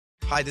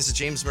Hi, this is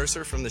James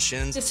Mercer from The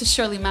Shins. This is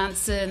Shirley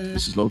Manson.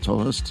 This is Lo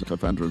Tolhurst,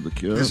 co-founder of The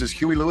Cure. This is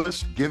Huey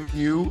Lewis giving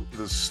you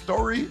the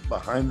story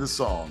behind the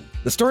song.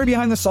 The Story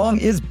Behind the Song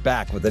is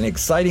back with an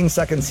exciting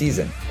second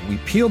season. We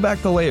peel back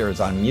the layers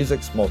on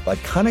music's most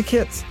iconic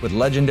hits with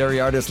legendary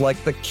artists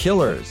like The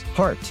Killers,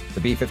 Heart, the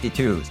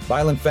B-52s,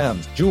 Violent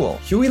Femmes, Jewel,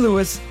 Huey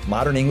Lewis,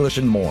 Modern English,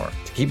 and more.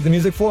 To keep the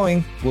music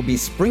flowing, we'll be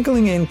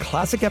sprinkling in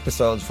classic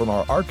episodes from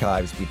our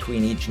archives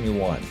between each new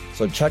one.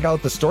 So check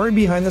out The Story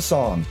Behind the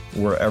Song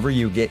wherever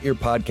you get your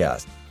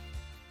podcast.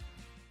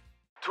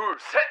 둘,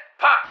 셋,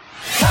 파!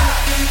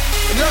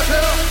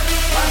 안녕하세요.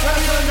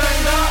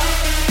 방탄소년단입니다.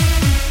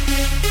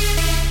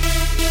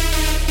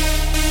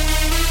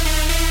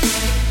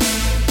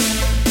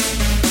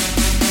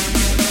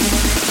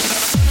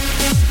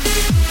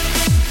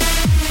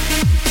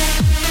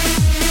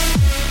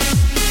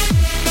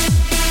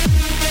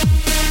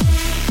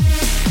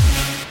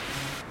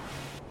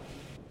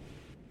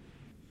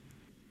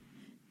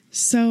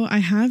 So I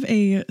have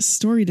a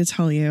story to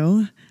tell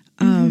you.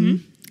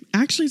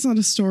 Actually, it's not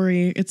a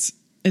story. It's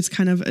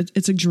kind of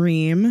it's a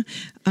dream.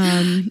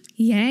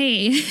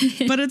 Yay!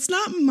 But it's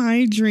not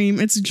my dream.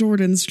 It's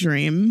Jordan's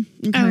dream.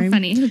 Okay? Oh,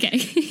 funny.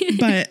 Okay.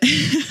 But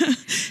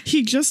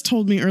he just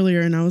told me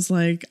earlier, and I was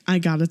like, I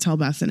gotta tell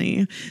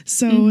Bethany.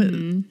 So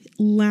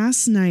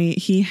last night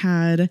he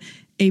had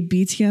a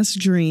BTS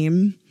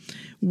dream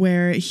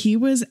where he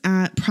was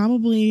at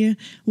probably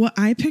what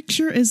I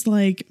picture is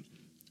like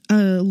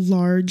a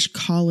large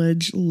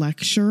college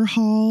lecture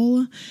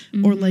hall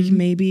or like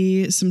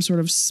maybe some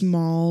sort of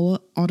small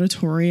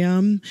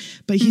auditorium.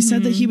 But he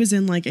said that he was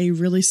in like a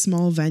really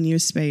small venue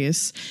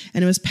space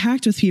and it was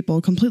packed with people,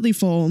 completely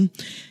full.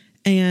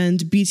 And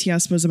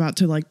BTS was about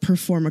to like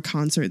perform a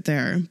concert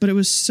there, but it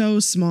was so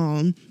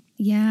small.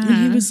 Yeah. And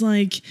he was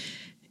like,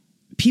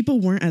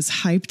 people weren't as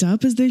hyped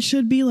up as they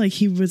should be. Like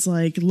he was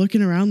like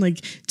looking around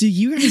like, do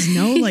you guys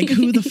know like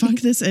who the fuck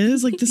this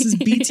is? Like this is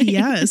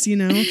BTS, you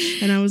know?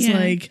 And I was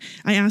like,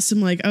 I asked him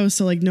like, oh,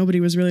 so like nobody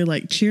was really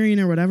like cheering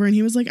or whatever. And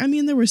he was like, I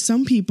mean, there were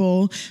some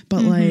people,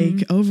 but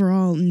like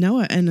overall,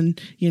 no.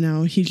 And you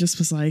know, he just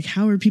was like,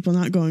 how are people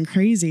not going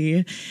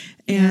crazy?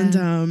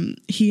 And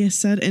he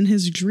said in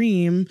his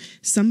dream,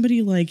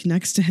 somebody like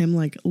next to him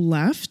like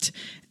left,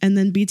 and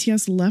then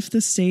BTS left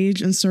the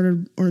stage and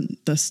started, or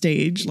the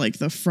stage, like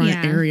the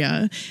front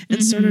area,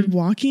 and started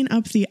walking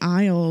up the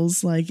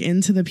aisles like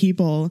into the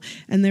people.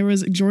 And there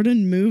was,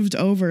 Jordan moved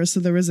over,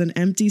 so there was an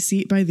empty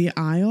seat by the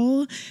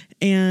aisle,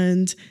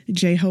 and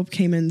J-Hope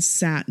came and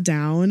sat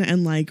down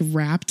and like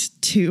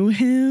rapped to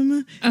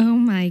him. Oh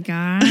my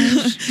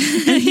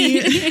gosh. And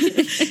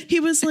he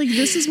was like,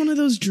 this is one of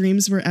those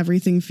dreams where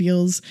everything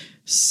feels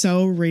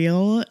so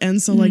real. And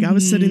so like I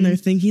was sitting there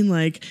thinking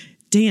like,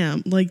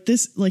 damn, like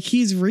this, like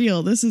he's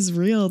real. This is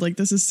real. Like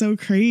this is so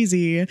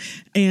crazy.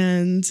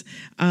 And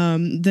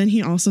then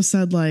he also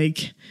said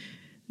like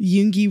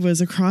Yoongi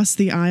was across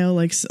the aisle,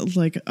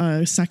 like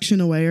a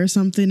section away or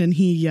something. And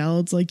he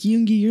yelled like,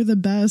 Yoongi, you're the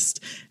best.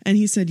 And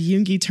he said,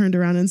 Yoongi turned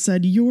around and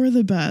said, you're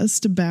the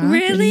best back.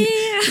 Really?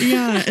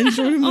 And and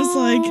Jordan was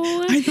like,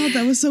 I thought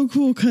that was so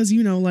cool. Cause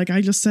you know, like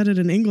I just said it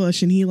in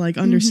English and he like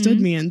understood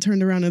me and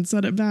turned around and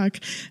said it back.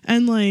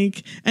 And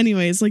like,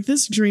 anyways, like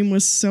this dream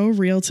was so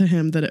real to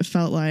him that it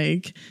felt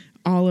like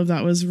all of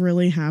that was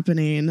really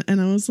happening.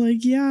 And I was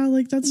like, yeah,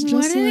 like that's just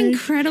what an like,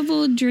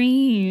 incredible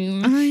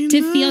dream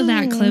to feel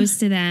that close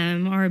to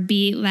them or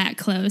be that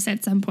close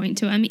at some point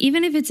to them,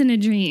 even if it's in a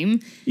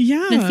dream.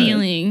 Yeah. The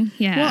feeling.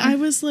 Yeah. Well, I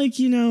was like,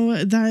 you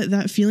know,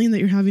 that feeling that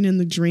you're having in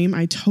the dream,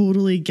 I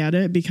totally get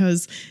it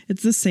because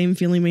it's the same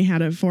feeling we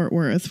had at Fort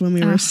Worth when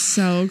we were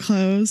so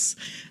close.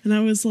 And I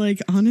was like,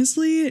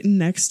 honestly,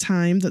 next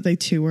time that they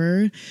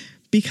tour,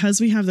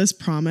 because we have this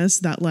promise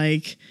that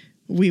like,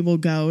 we will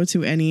go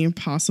to any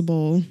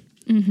possible,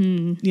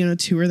 you know,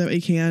 tour that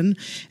we can.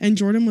 And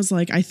Jordan was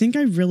like, I think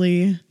I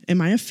really, am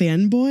I a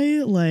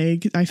fanboy?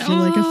 Like, I feel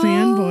like a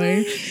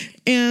fanboy.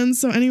 And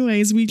so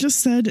anyways, we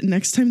just said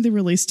next time they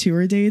release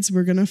tour dates,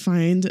 we're going to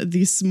find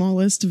the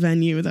smallest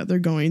venue that they're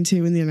going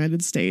to in the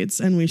United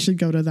States. And we should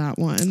go to that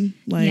one.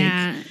 Like,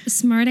 yeah,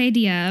 smart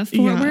idea.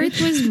 Fort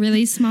Worth was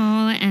really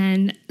small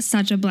and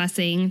such a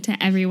blessing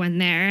to everyone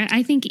there.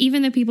 I think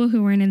even the people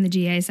who weren't in the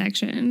GA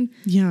section.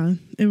 Yeah,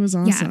 it was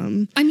awesome.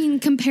 Yeah. I mean,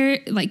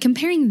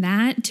 comparing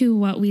that to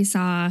what we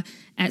saw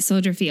at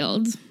Soldier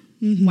Field.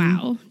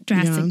 Wow,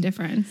 drastic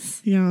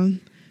difference. Yeah.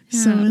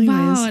 So anyways,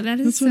 wow,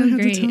 that is so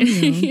great.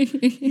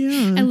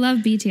 Yeah. I love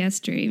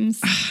BTS dreams.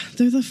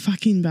 They're the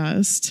fucking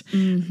best.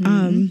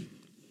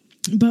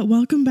 But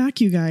welcome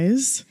back, you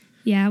guys.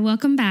 Yeah,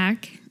 welcome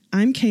back.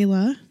 I'm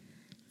Kayla.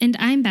 And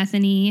I'm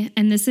Bethany,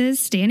 and this is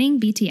Standing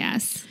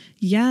BTS.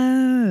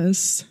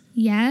 Yes.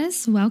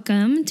 Yes,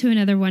 welcome to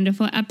another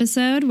wonderful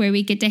episode where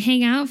we get to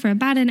hang out for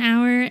about an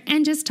hour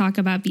and just talk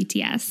about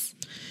BTS.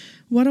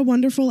 What a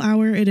wonderful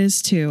hour it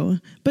is, too.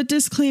 But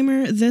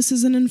disclaimer, this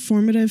is an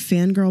informative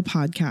fangirl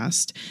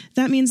podcast.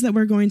 That means that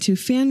we're going to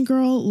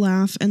fangirl,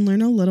 laugh, and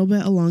learn a little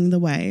bit along the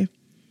way.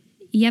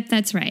 Yep,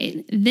 that's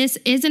right. This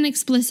is an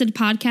explicit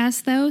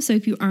podcast, though, so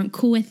if you aren't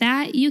cool with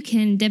that, you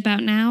can dip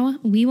out now.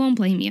 We won't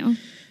blame you.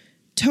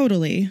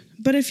 Totally.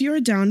 But if you're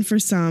down for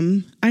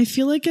some, I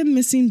feel like I'm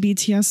missing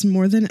BTS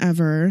more than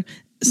ever.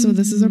 So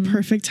this is a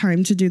perfect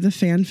time to do the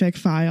fanfic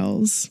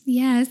files.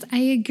 Yes, I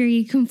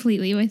agree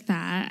completely with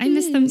that. I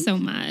miss them so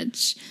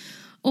much.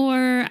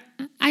 Or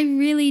I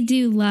really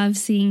do love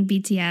seeing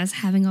BTS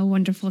having a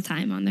wonderful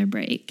time on their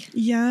break.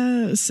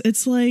 Yes,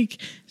 it's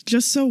like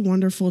just so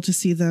wonderful to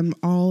see them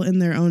all in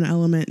their own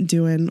element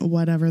doing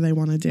whatever they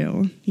want to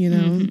do, you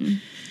know?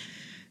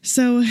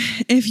 So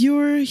if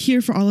you're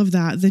here for all of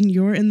that, then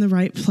you're in the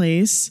right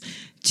place.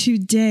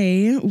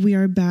 Today, we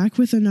are back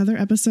with another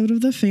episode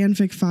of the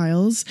Fanfic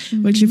Files,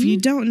 which if you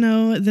don't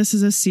know, this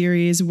is a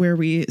series where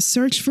we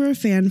search for a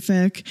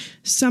fanfic,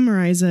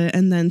 summarize it,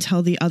 and then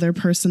tell the other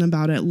person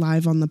about it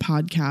live on the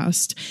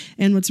podcast.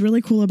 And what's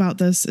really cool about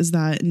this is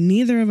that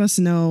neither of us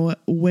know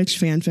which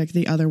fanfic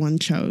the other one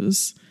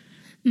chose.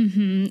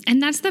 And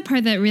that's the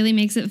part that really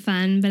makes it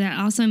fun, but it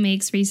also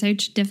makes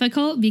research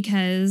difficult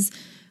because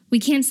we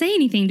can't say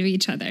anything to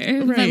each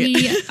other, but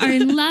we are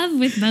in love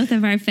with both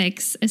of our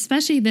fics,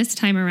 especially this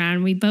time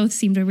around. We both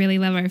seem to really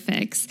love our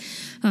fics.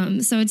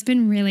 So it's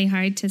been really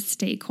hard to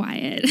stay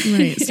quiet.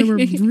 Right. So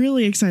we're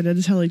really excited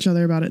to tell each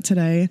other about it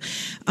today.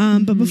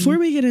 But before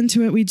we get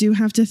into it, we do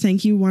have to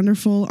thank you,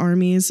 wonderful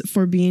armies,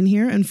 for being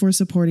here and for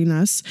supporting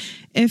us.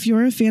 If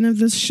you're a fan of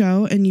this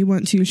show and you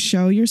want to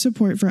show your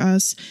support for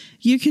us,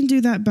 you can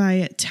do that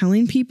by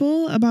telling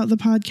people about the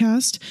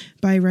podcast,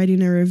 by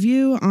writing a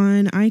review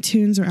on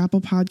iTunes or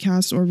Apple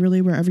Podcasts, or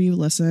really wherever you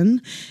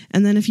listen.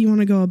 And then if you want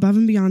to go above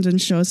and beyond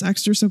and show us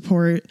extra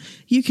support,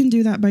 you can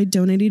do that by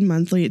donating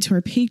monthly to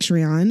our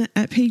Patreon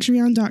at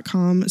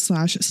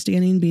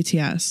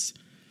patreon.com/standingbts.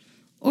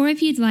 Or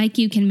if you'd like,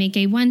 you can make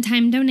a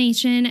one-time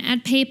donation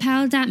at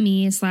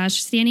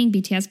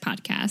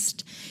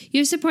paypal.me/standingbtspodcast.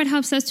 Your support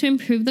helps us to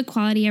improve the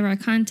quality of our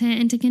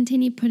content and to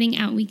continue putting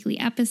out weekly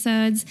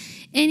episodes.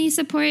 Any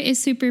support is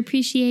super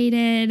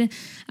appreciated.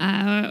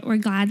 We're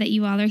glad that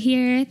you all are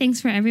here.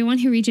 Thanks for everyone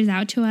who reaches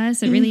out to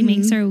us. It really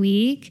makes our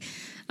week.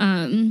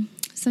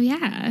 So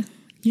yeah.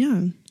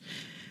 Yeah.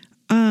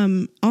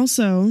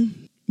 Also,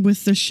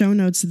 with the show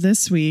notes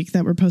this week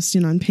that we're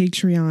posting on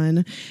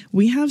Patreon,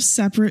 we have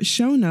separate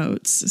show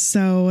notes.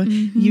 So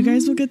you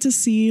guys will get to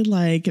see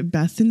like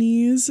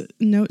Bethany's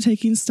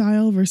note-taking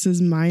style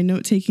versus my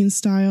note-taking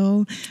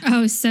style.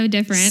 Oh, so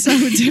different. So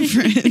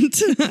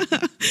different.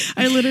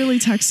 I literally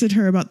texted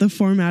her about the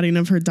formatting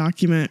of her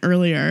document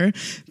earlier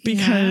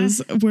because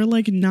we're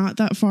like not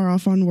that far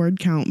off on word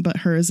count, but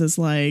hers is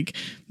like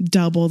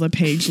double the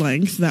page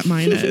length that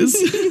mine is.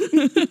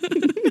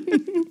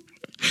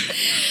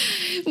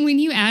 When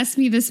you asked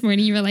me this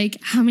morning, you were like,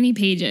 how many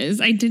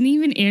pages? I didn't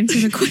even answer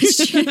the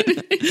question.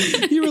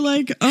 You were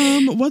like,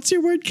 what's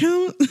your word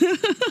count?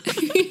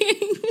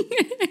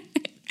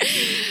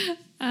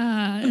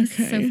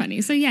 Okay. So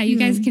funny. So yeah, you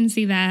guys can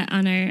see that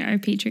on our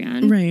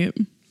Patreon. Right.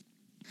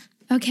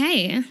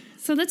 Okay.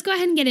 So let's go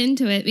ahead and get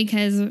into it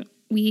because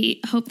we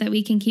hope that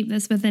we can keep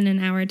this within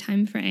an hour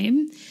time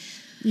frame.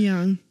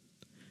 Yeah.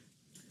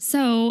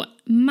 So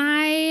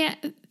my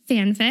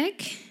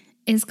fanfic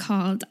is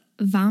called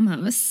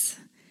Vamos.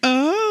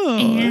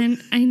 Oh.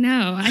 And I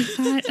know. I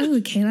thought,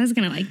 Kayla's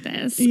going to like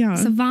this. Yeah.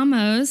 So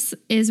Vamos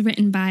is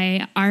written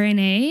by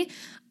RNA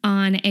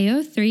on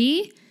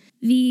AO3.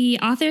 The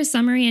author's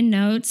summary and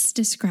notes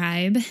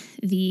describe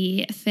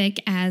the fic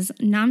as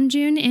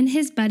Namjoon and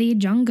his buddy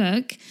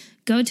Jungkook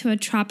go to a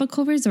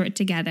tropical resort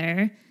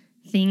together.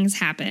 Things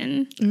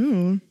happen.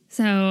 Ooh.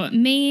 So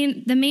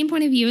the main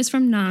point of view is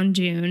from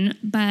Namjoon,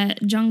 but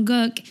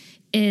Jungkook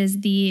is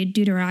the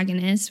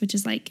deuteragonist, which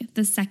is like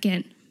the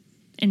second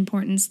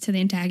importance to the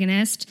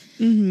antagonist.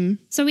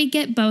 So we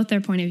get both their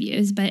point of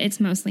views, but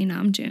it's mostly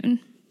Namjoon.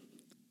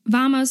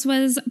 Vamos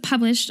was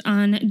published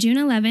on June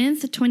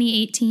 11th,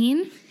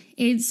 2018.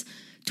 It's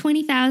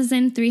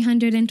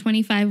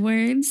 20,325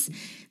 words.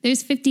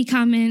 There's 50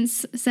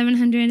 comments,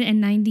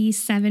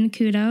 797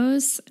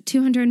 kudos,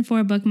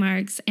 204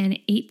 bookmarks, and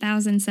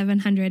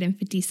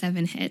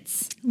 8,757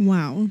 hits.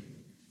 Wow.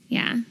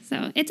 Yeah,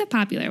 so it's a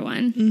popular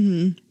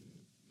one.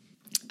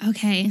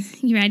 Okay,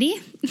 you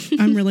ready?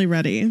 I'm really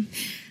ready.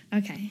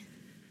 Okay.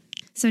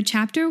 So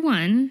chapter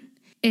 1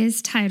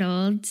 is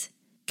titled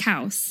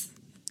Caos.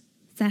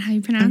 Is that how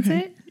you pronounce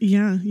it?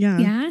 Yeah.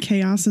 Yeah?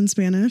 Chaos in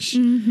Spanish.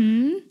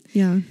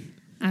 Yeah.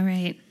 All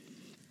right.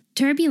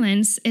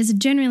 Turbulence is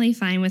generally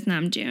fine with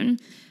Namjoon,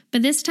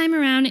 but this time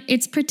around,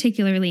 it's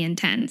particularly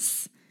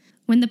intense.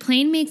 When the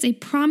plane makes a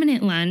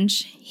prominent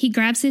lunge, he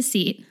grabs his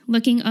seat,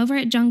 looking over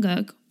at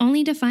Jungkook,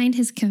 only to find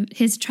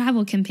his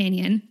travel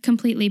companion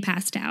completely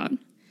passed out.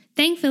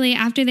 Thankfully,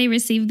 after they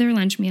receive their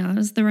lunch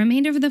meals, the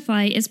remainder of the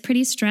flight is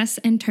pretty stress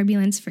and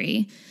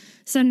turbulence-free.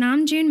 So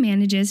Namjoon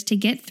manages to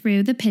get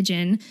through The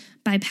Pigeon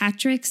by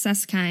Patrick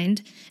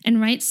Suskind and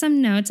writes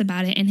some notes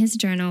about it in his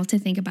journal to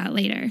think about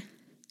later.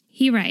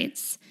 He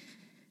writes,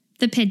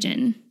 "The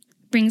Pigeon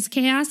brings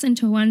chaos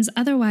into one's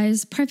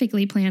otherwise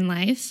perfectly planned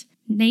life.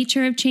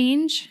 Nature of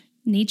change,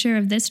 nature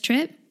of this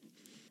trip."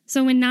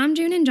 So when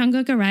Namjoon and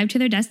Jungkook arrive to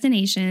their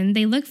destination,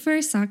 they look for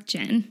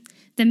Seokjin,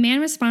 the man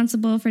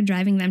responsible for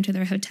driving them to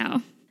their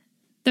hotel.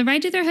 The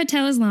ride to their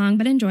hotel is long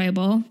but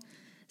enjoyable.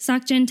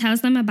 Seokjin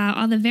tells them about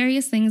all the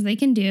various things they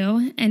can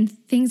do and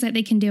things that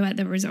they can do at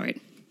the resort.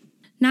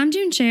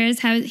 Namjoon shares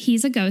how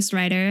he's a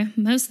ghostwriter,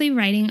 mostly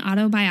writing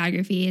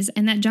autobiographies,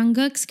 and that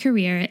Jungkook's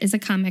career is a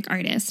comic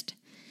artist.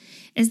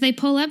 As they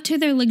pull up to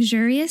their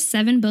luxurious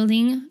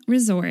 7-building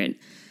resort,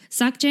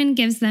 Seokjin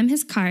gives them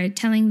his card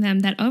telling them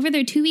that over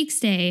their 2-week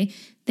stay,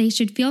 they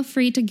should feel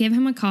free to give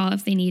him a call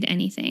if they need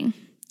anything.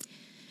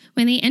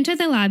 When they enter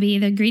the lobby,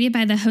 they're greeted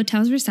by the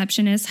hotel's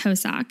receptionist,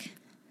 Hoseok.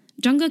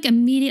 Jungkook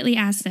immediately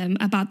asks him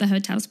about the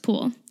hotel's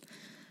pool.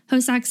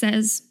 Hoseok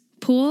says,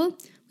 "Pool?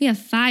 We have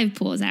 5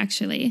 pools,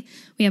 actually.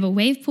 We have a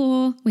wave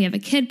pool, we have a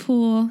kid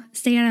pool.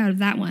 Stay out of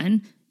that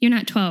one. You're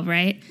not 12,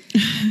 right?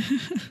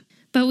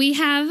 But we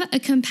have a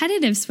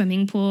competitive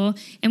swimming pool,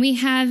 and we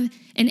have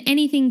an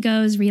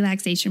anything-goes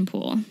relaxation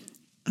pool."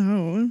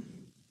 Oh.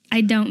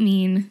 I don't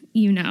mean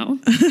you know.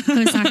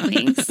 Hoseok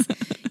winks.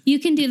 You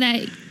can do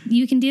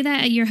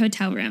that at your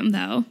hotel room,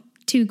 though.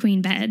 2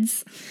 queen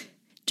beds.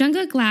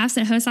 Jungkook laughs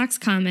at Hoseok's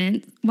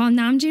comment, while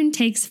Namjoon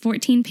takes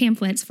 14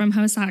 pamphlets from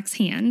Hoseok's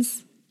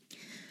hands.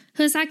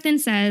 Hoseok then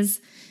says,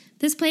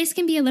 "This place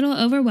can be a little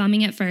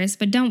overwhelming at first,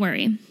 but don't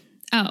worry.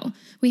 Oh,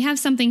 we have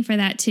something for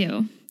that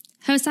too."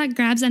 Hoseok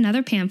grabs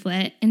another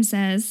pamphlet and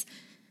says,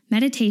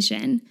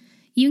 "Meditation.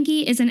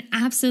 Yoongi is an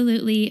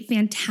absolutely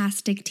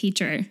fantastic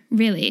teacher.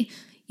 Really.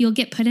 You'll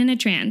get put in a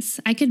trance.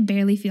 I could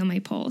barely feel my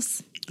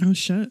pulse." Oh,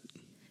 shit.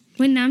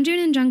 When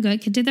Namjoon and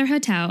Jungkook get to their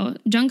hotel,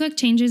 Jungkook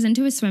changes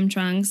into his swim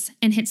trunks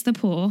and hits the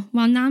pool,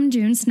 while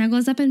Namjoon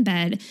snuggles up in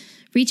bed,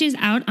 reaches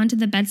out onto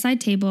the bedside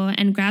table,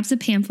 and grabs a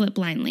pamphlet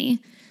blindly.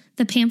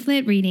 The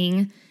pamphlet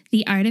reading,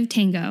 "The Art of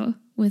Tango"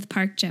 with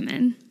Park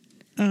Jimin.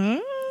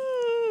 Oh.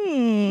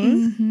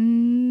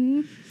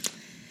 Mm-hmm.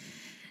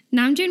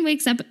 Namjoon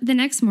wakes up the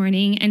next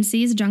morning and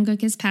sees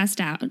Jungkook is passed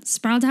out,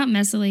 sprawled out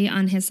messily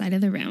on his side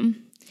of the room.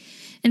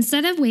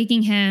 Instead of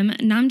waking him,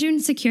 Namjoon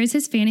secures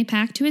his fanny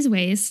pack to his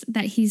waist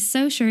that he's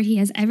so sure he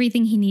has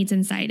everything he needs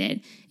inside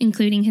it,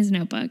 including his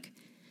notebook.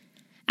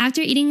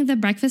 After eating the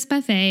breakfast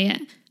buffet,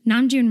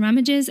 Namjoon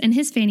rummages in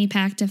his fanny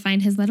pack to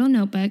find his little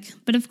notebook,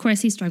 but of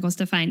course he struggles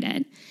to find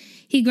it.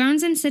 He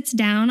groans and sits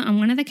down on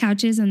one of the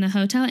couches in the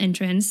hotel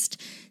entrance,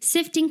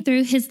 sifting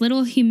through his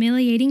little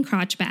humiliating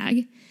crotch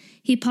bag.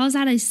 He pulls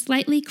out a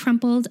slightly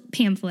crumpled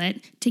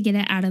pamphlet to get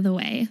it out of the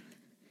way.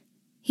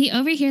 He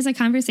overhears a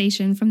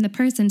conversation from the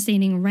person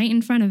standing right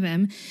in front of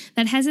him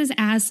that has his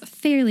ass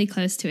fairly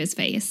close to his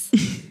face.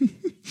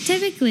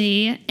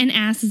 Typically, an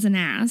ass is an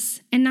ass,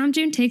 and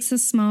Namjoon takes a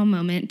small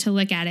moment to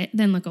look at it,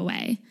 then look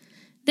away.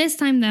 This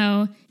time,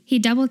 though, he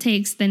double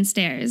takes, then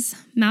stares,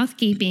 mouth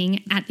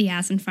gaping at the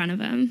ass in front of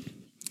him.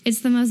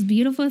 It's the most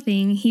beautiful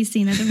thing he's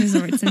seen at the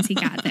resort since he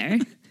got there.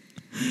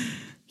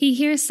 He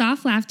hears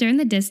soft laughter in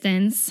the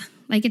distance,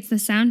 like it's the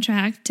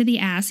soundtrack to the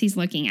ass he's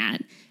looking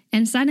at.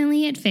 And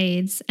suddenly it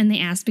fades, and the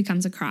ass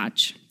becomes a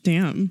crotch.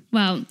 Damn.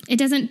 Well, it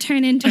doesn't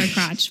turn into a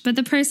crotch, but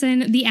the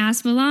person the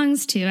ass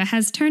belongs to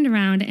has turned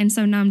around, and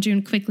so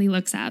Namjoon quickly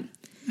looks up.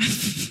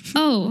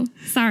 "Oh,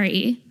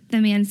 sorry,"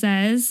 the man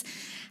says,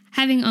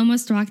 having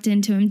almost walked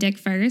into him dick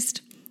first.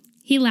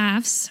 He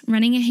laughs,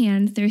 running a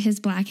hand through his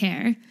black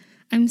hair.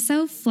 "I'm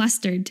so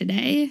flustered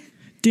today."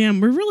 Damn,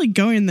 we're really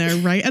going there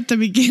right at the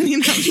beginning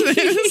of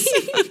this.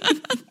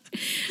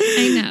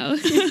 I know.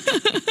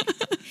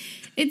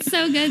 It's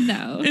so good,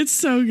 though. It's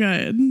so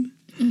good.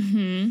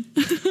 Mm-hmm.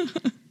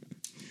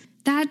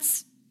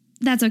 That's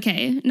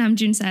okay,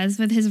 Namjoon says,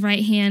 with his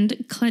right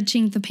hand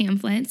clutching the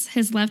pamphlets,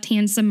 his left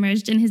hand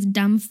submerged in his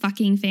dumb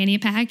fucking fanny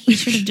pack. He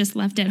should have just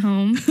left it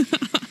home.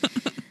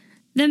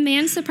 The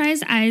man's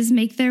surprised eyes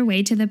make their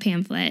way to the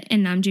pamphlet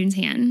in Namjoon's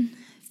hand,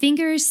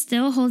 fingers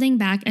still holding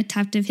back a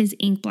tuft of his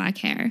ink black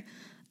hair.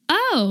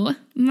 "Oh,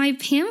 my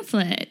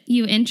pamphlet.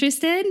 You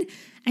interested?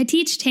 I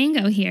teach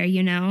tango here,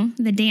 you know,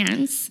 the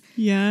dance."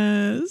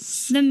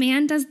 Yes. The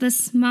man does the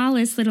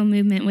smallest little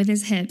movement with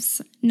his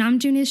hips.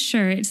 Namjoon is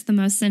sure it's the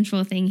most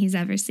sensual thing he's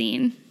ever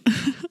seen.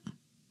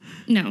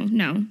 No.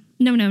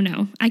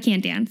 I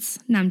can't dance,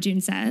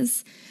 Namjoon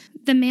says.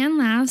 The man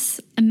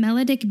laughs, a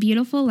melodic,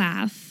 beautiful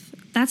laugh.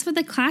 That's what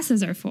the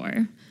classes are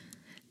for.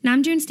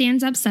 Namjoon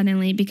stands up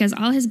suddenly because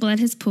all his blood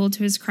has pooled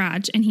to his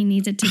crotch and he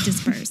needs it to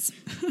disperse.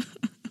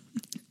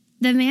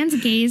 The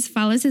man's gaze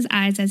follows his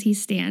eyes as he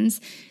stands,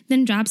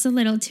 then drops a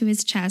little to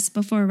his chest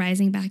before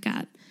rising back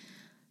up.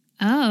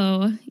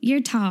 "Oh,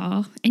 you're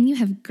tall, and you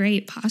have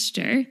great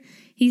posture,"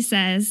 he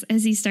says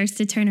as he starts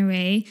to turn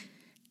away.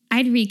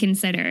 "I'd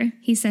reconsider,"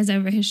 he says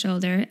over his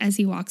shoulder as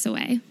he walks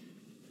away.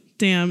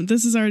 Damn,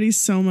 this is already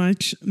so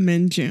much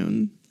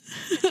Minjoon.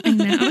 I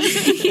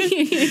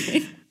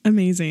know.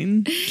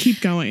 Amazing.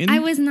 Keep going. I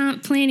was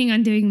not planning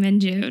on doing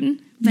Minjoon,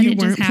 but it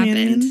just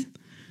happened.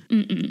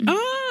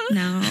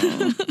 No,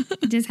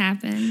 it just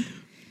happened.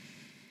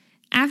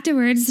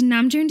 Afterwards,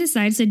 Namjoon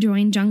decides to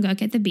join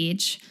Jungkook at the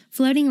beach,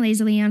 floating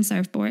lazily on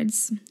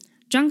surfboards.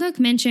 Jungkook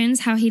mentions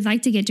how he'd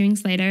like to get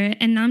drinks later,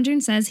 and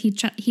Namjoon says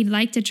he'd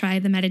like to try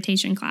the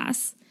meditation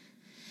class.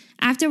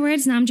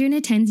 Afterwards, Namjoon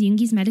attends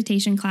Yoongi's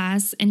meditation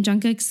class, and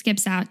Jungkook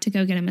skips out to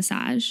go get a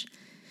massage.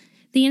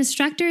 The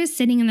instructor is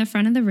sitting in the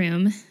front of the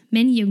room,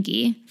 Min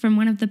Yoongi, from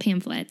one of the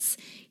pamphlets.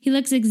 He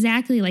looks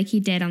exactly like he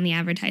did on the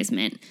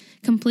advertisement,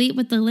 complete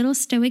with the little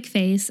stoic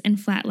face and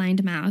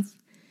flat-lined mouth.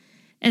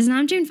 As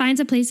Namjoon finds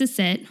a place to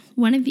sit,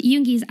 one of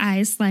Yoongi's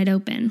eyes slide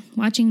open,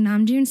 watching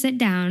Namjoon sit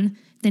down,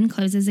 then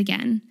closes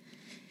again.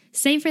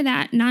 Save for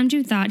that,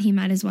 Namjoon thought he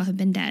might as well have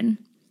been dead.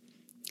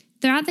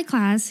 Throughout the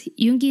class,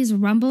 Yoongi's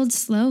rumbled,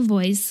 slow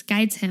voice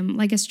guides him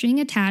like a string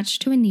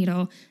attached to a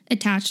needle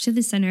attached to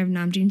the center of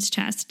Namjoon's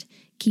chest,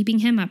 keeping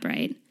him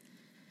upright.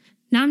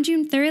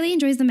 Namjoon thoroughly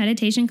enjoys the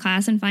meditation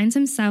class and finds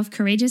himself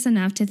courageous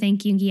enough to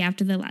thank Yoongi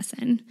after the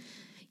lesson.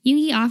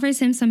 Yoongi offers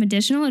him some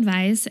additional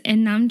advice,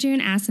 and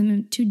Namjoon asks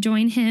him to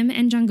join him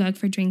and Jungkook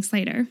for drinks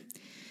later.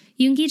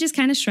 Yoongi just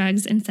kind of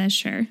shrugs and says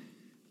sure.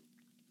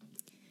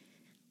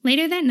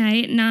 Later that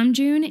night,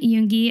 Namjoon,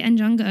 Yoongi, and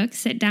Jungkook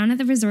sit down at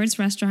the resort's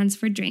restaurants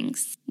for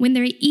drinks. When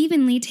their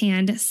evenly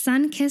tanned,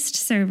 sun-kissed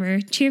server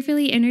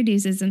cheerfully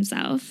introduces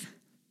himself.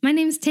 "My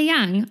name's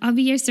Taeyang. I'll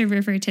be your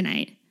server for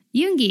tonight."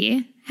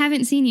 "Yoongi,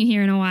 haven't seen you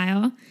here in a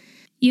while."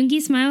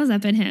 Yoongi smiles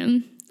up at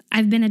him.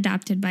 "I've been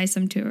adopted by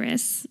some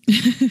tourists."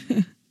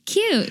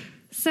 "Cute.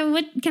 So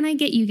what can I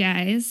get you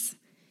guys?"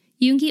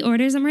 Yoongi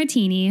orders a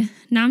martini,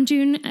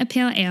 Namjoon a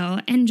pale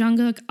ale, and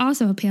Jungkook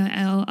also a pale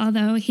ale,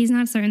 although he's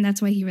not certain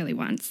that's what he really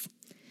wants.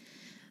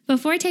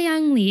 Before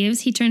Taeyang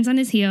leaves, he turns on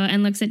his heel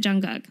and looks at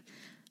Jungkook.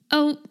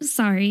 "Oh,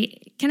 sorry.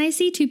 Can I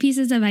see 2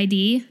 pieces of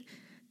ID?"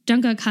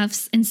 Jungkook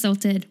huffs,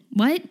 insulted.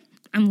 "What?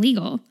 I'm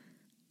legal."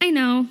 "I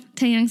know,"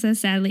 Taeyang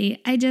says sadly.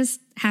 "I just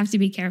have to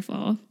be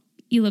careful.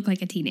 You look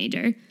like a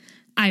teenager."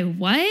 "I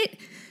what?"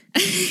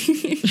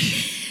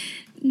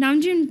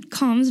 Namjoon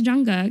calms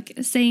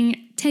Jungkook, saying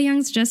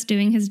Taeyang's just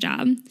doing his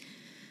job.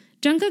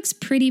 Jungkook's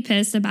pretty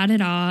pissed about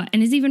it all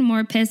and is even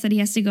more pissed that he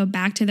has to go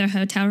back to their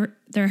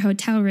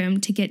hotel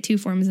room to get 2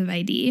 forms of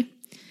ID.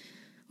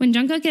 When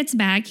Jungkook gets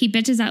back, he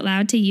bitches out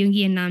loud to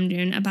Yoongi and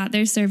Namjoon about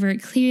their server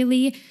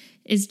clearly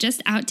is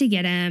just out to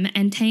get him,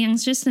 and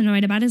Taeyang's just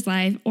annoyed about his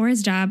life or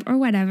his job or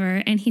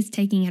whatever, and he's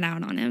taking it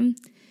out on him.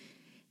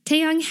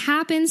 Taeyang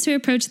happens to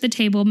approach the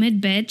table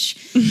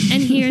mid-bitch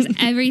and hears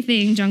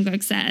everything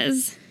Jungkook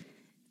says.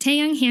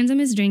 Taeyang hands him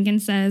his drink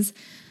and says,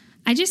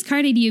 "I just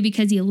carded you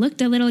because you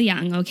looked a little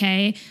young,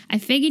 okay? I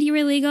figured you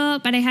were legal,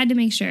 but I had to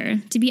make sure.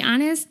 To be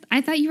honest, I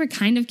thought you were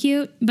kind of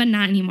cute, but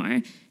not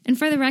anymore. And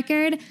for the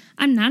record,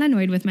 I'm not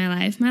annoyed with my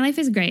life. My life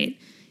is great.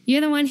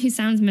 You're the one who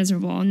sounds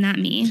miserable, not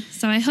me.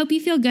 So I hope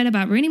you feel good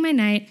about ruining my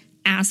night.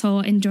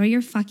 Asshole, enjoy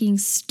your fucking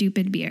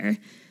stupid beer."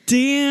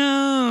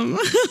 Damn.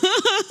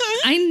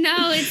 I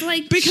know, it's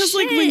like, because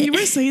like when you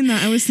were saying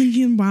that, I was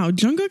thinking, wow,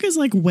 Jungkook is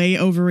like way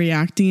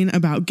overreacting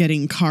about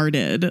getting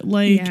carded.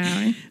 Like,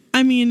 yeah.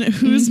 I mean,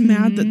 who's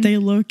mad that they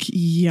look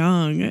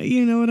young?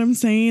 You know what I'm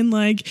saying?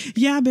 Like,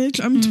 yeah,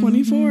 bitch, I'm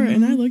 24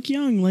 and I look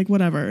young, like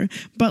whatever.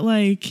 But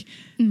like,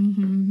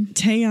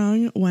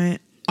 Taeyang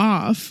went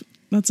off.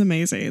 That's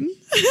amazing.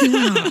 He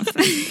went off.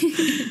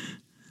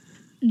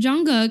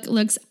 Jungkook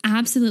looks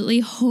absolutely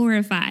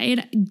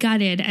horrified,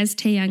 gutted as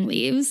Taeyang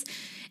leaves,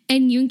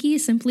 and Yoongi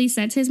simply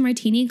sets his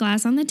martini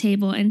glass on the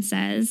table and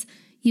says,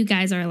 "You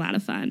guys are a lot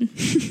of fun."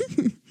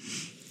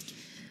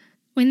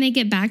 When they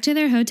get back to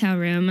their hotel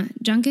room,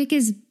 Jungkook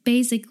is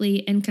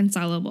basically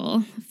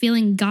inconsolable,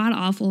 feeling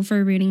god-awful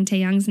for ruining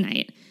Taeyang's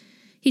night.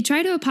 He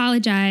tried to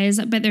apologize,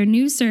 but their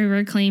new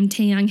server claimed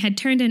Taeyang had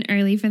turned in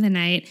early for the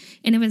night,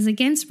 and it was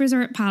against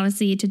resort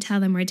policy to tell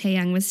them where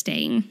Taeyang was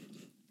staying.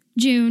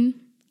 "June,"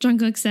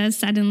 Jungkook says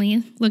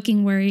suddenly,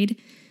 looking worried.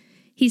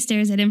 He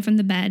stares at him from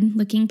the bed,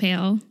 looking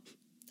pale.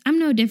 "I'm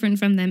no different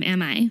from them,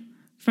 am I?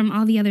 From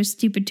all the other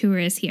stupid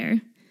tourists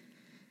here."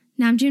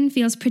 Namjoon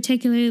feels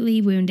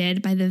particularly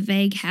wounded by the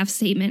vague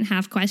half-statement,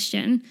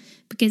 half-question,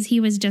 because he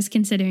was just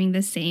considering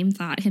the same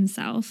thought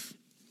himself.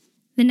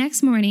 The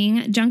next morning,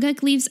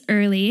 Jungkook leaves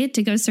early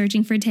to go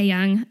searching for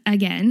Taeyang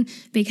again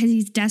because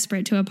he's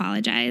desperate to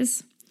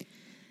apologize.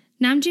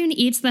 Namjoon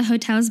eats the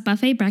hotel's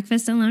buffet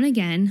breakfast alone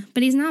again,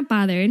 but he's not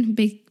bothered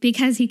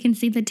because he can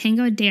see the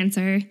tango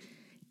dancer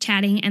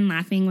chatting and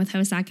laughing with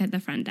Hosak at the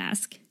front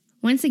desk.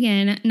 Once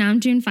again,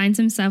 Namjoon finds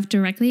himself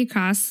directly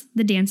across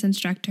the dance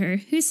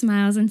instructor, who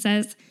smiles and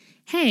says,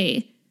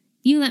 "Hey,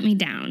 you let me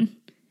down."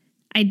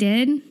 "I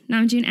did?"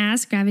 Namjoon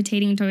asks,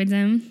 gravitating towards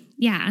him.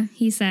 "Yeah,"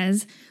 he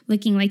says,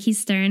 looking like he's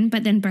stern,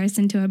 but then bursts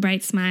into a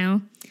bright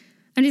smile.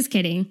 "I'm just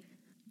kidding,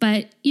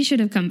 but you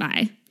should have come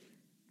by."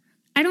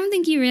 "I don't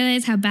think you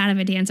realize how bad of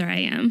a dancer I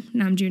am,"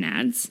 Namjoon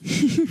adds.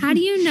 "How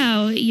do you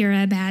know you're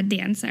a bad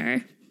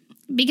dancer?"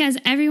 "Because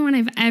everyone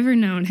I've ever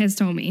known has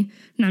told me,"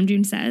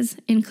 Namjoon says,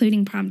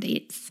 including prom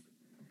dates.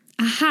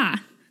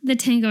 "Aha," the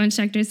tango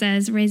instructor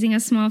says, raising a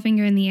small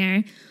finger in the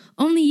air.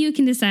 "Only you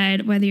can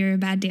decide whether you're a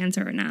bad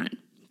dancer or not."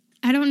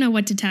 "I don't know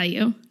what to tell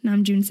you,"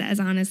 Namjoon says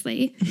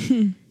honestly.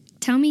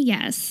 "Tell me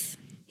yes,"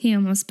 he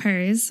almost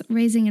purrs,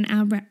 raising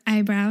an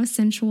eyebrow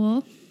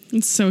sensual.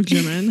 It's so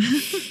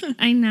Jimin.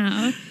 I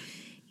know.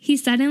 He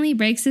suddenly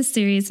breaks his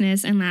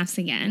seriousness and laughs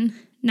again.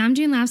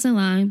 Namjoon laughs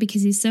along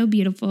because he's so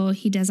beautiful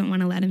he doesn't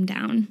want to let him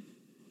down.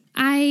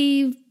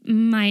 "I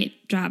might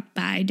drop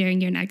by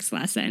during your next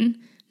lesson,"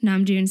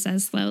 Namjoon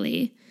says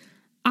slowly.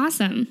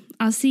 Awesome.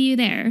 I'll see you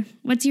there.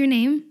 What's your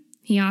name?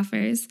 He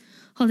offers,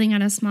 holding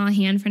out a small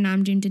hand for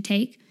Namjoon to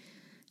take.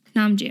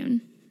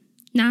 Namjoon,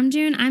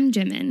 I'm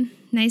Jimin.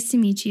 Nice to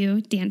meet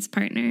you, dance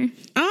partner.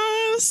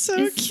 Oh, so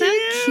It's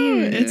cute. so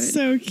cute. It's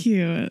so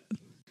cute.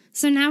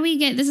 So now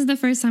this is the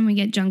first time we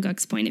get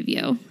Jungkook's point of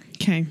view.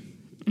 Okay.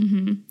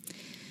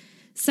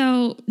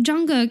 So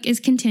Jungkook is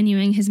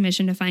continuing his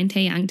mission to find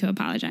Taehyung to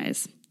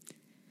apologize.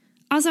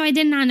 Also, I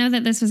did not know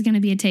that this was going to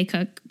be a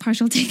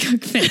partial Taekook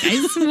fic.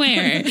 I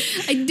swear.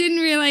 I didn't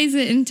realize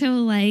it until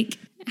like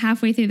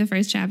halfway through the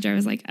first chapter. I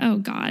was like, oh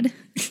God.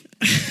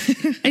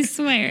 I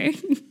swear.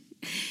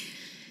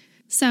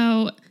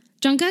 So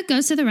Jungkook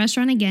goes to the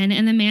restaurant again,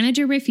 and the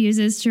manager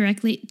refuses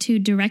to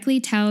directly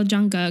tell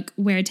Jungkook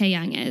where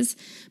Taehyung is,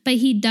 but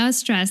he does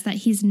stress that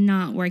he's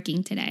not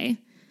working today.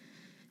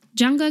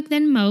 Jungkook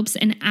then mopes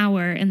an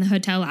hour in the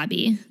hotel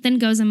lobby, then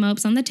goes and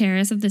mopes on the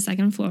terrace of the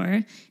second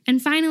floor,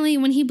 and finally,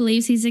 when he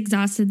believes he's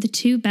exhausted the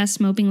two best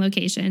moping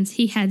locations,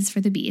 he heads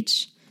for the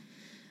beach.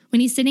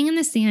 When he's sitting in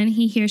the sand,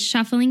 he hears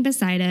shuffling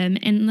beside him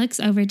and looks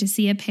over to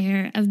see a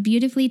pair of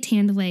beautifully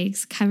tanned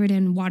legs covered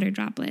in water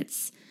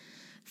droplets.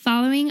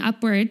 Following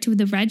upward to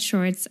the red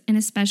shorts and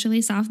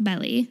especially soft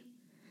belly.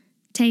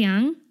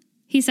 Taehyung,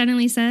 he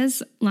suddenly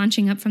says,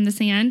 launching up from the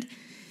sand.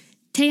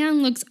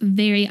 Taehyung looks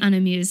very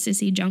unamused to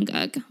see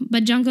Jungkook,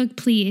 but Jungkook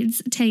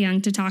pleads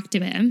Taehyung to talk to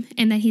him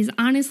and that he's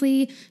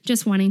honestly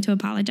just wanting to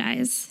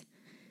apologize.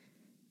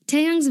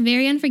 Taehyung's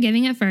very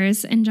unforgiving at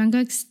first, and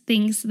Jungkook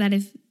thinks that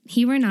if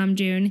he were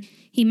Namjoon,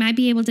 he might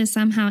be able to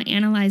somehow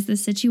analyze the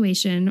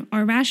situation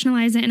or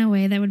rationalize it in a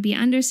way that would be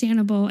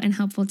understandable and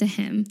helpful to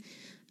him.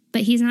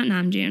 But he's not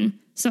Namjoon,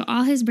 so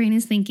all his brain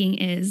is thinking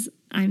is,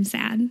 I'm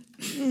sad.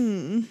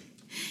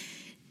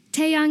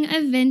 Taehyung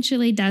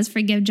eventually does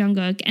forgive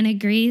Jungkook and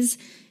agrees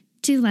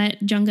to let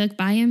Jungkook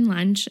buy him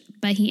lunch,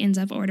 but he ends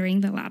up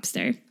ordering the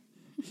lobster,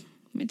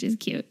 which is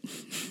cute.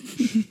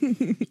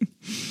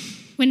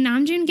 When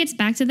Namjoon gets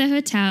back to the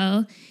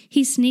hotel,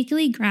 he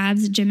sneakily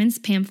grabs Jimin's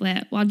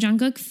pamphlet while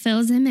Jungkook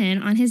fills him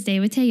in on his day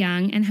with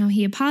Taehyung and how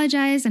he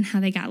apologized and how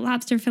they got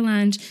lobster for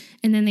lunch,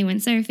 and then they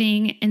went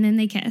surfing, and then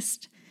they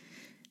kissed.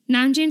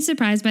 Namjoon's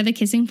surprised by the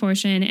kissing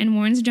portion and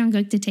warns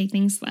Jungkook to take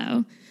things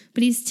slow,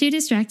 but he's too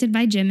distracted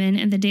by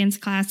Jimin and the dance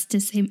class to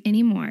say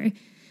any more.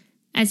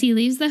 As he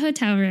leaves the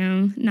hotel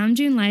room,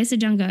 Namjoon lies to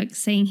Jungkook,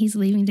 saying he's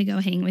leaving to go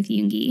hang with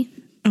Yoongi.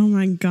 Oh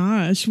my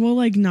gosh. Well,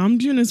 like,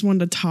 Namjoon is one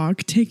to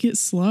talk. Take it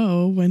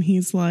slow when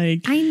he's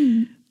like...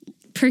 I'm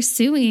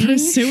pursuing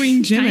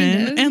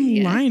Jimin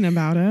and lying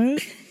about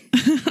it.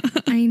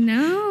 I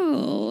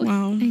know.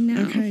 Wow. I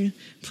know. Okay.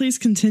 Please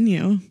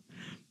continue.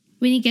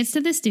 When he gets to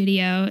the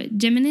studio,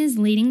 Jimin is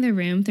leading the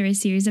room through a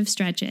series of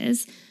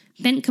stretches,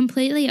 bent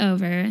completely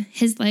over,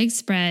 his legs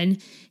spread,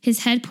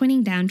 his head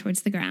pointing down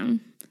towards the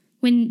ground.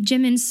 When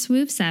Jimin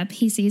swoops up,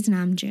 he sees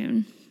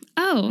Namjoon.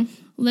 Oh,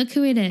 look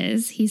who it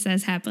is, he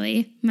says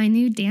happily, my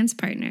new dance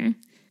partner.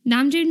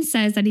 Namjoon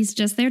says that he's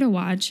just there to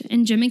watch,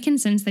 and Jimin can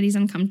sense that he's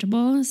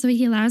uncomfortable, so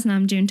he allows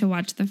Namjoon to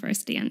watch the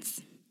first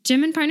dance.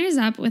 Jimin partners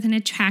up with an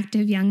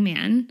attractive young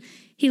man.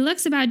 He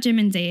looks about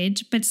Jimin's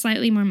age, but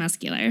slightly more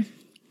muscular.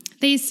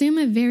 They assume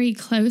a very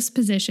close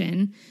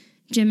position,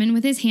 Jimin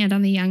with his hand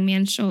on the young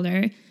man's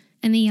shoulder,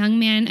 and the young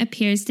man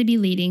appears to be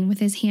leading with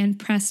his hand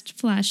pressed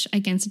flush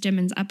against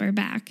Jimin's upper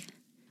back.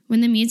 When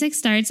the music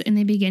starts and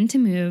they begin to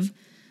move,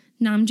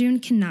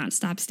 Namjoon cannot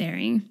stop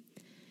staring.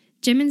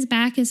 Jimin's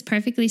back is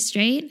perfectly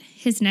straight,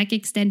 his neck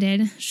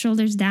extended,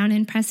 shoulders down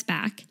and pressed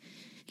back.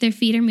 Their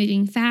feet are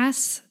moving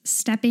fast,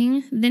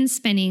 stepping, then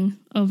spinning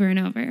over and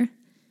over.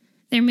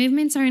 Their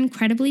movements are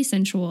incredibly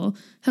sensual,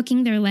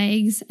 hooking their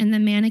legs, and the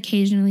man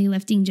occasionally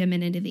lifting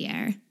Jimin into the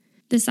air.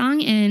 The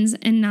song ends,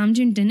 and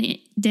Namjoon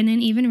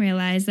didn't even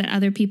realize that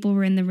other people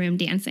were in the room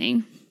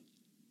dancing.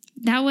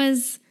 That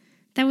was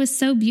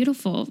so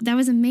beautiful. That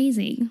was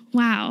amazing.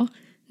 Wow,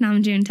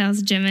 Namjoon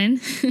tells Jimin.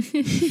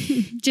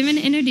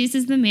 Jimin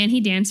introduces the man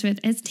he danced with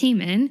as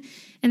Taemin,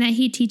 and that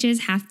he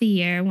teaches half the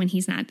year when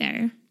he's not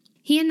there.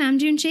 He and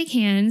Namjoon shake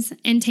hands,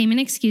 and Taemin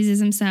excuses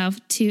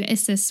himself to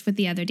assist with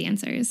the other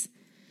dancers.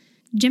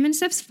 Jimin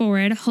steps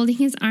forward, holding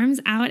his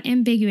arms out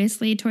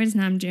ambiguously towards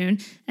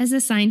Namjoon as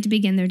a sign to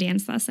begin their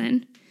dance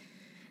lesson.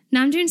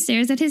 Namjoon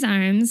stares at his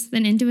arms,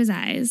 then into his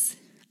eyes.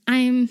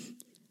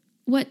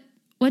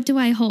 What do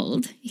I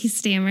hold? He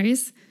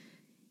stammers.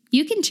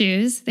 You can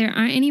choose. There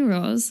aren't any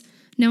rules.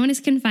 No one is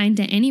confined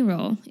to any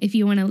role. If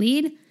you want to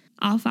lead,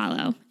 I'll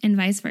follow, and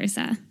vice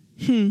versa.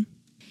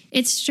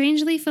 It's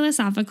strangely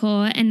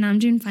philosophical, and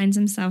Namjoon finds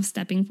himself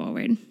stepping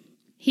forward.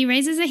 He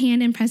raises a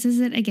hand and presses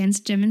it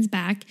against Jimin's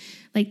back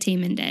like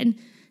Taemin did,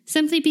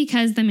 simply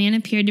because the man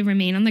appeared to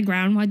remain on the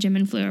ground while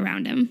Jimin flew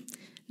around him.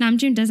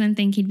 Namjoon doesn't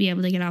think he'd be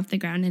able to get off the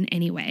ground in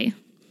any way.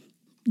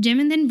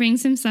 Jimin then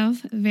brings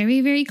himself very,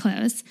 very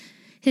close,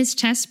 his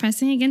chest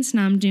pressing against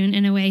Namjoon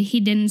in a way he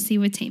didn't see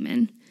with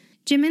Taemin.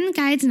 Jimin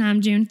guides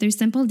Namjoon through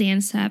simple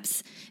dance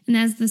steps, and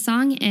as the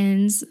song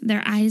ends,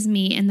 their eyes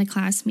meet in the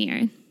class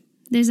mirror.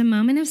 There's a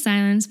moment of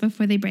silence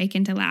before they break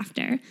into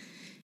laughter.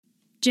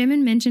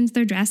 Jimin mentions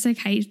their drastic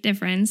height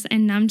difference,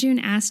 and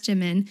Namjoon asks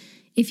Jimin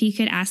if he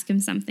could ask him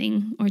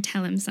something or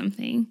tell him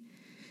something.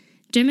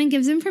 Jimin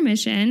gives him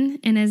permission,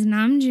 and as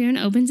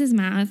Namjoon opens his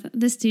mouth,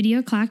 the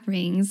studio clock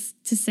rings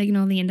to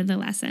signal the end of the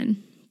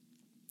lesson.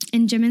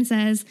 And Jimin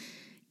says,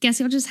 "Guess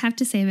you'll just have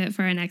to save it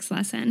for our next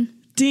lesson."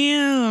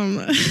 Damn.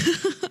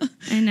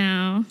 I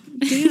know.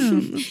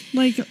 Damn.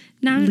 Like,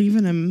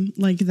 leaving him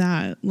like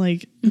that.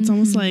 Like, it's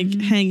almost like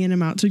hanging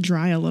him out to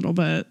dry a little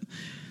bit.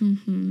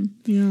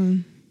 Yeah.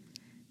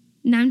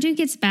 Namjoon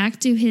gets back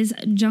to his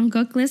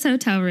Jungkook-less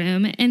hotel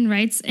room and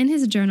writes in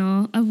his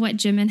journal of what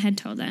Jimin had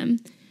told him.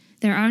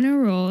 There are no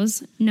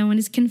rules. No one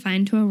is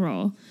confined to a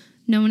role.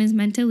 No one is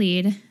meant to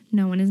lead.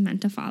 No one is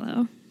meant to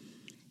follow.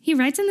 He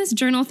writes in this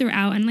journal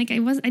throughout, and like I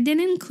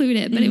didn't include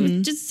it, but it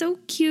was just so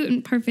cute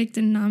and perfect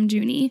and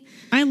Namjoon-y.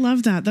 I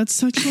love that. That's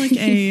such like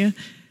a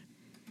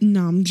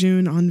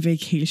Namjoon on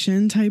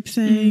vacation type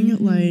thing.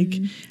 Like,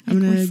 I'm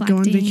going to go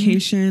on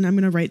vacation. I'm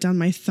going to write down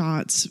my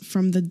thoughts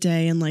from the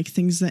day and like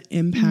things that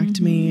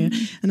impact me.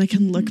 And I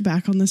can look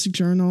back on this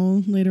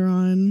journal later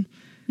on.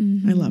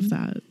 I love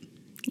that.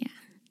 Yeah.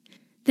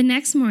 The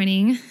next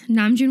morning,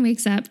 Namjoon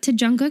wakes up to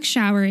Jungkook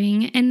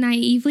showering and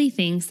naively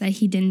thinks that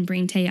he didn't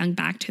bring Taehyung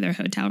back to their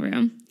hotel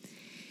room.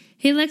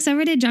 He looks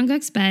over to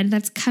Jungkook's bed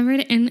that's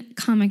covered in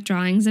comic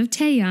drawings of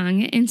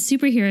Taehyung in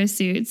superhero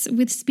suits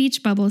with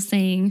speech bubbles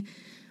saying,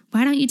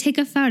 "Why don't you take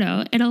a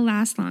photo? It'll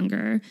last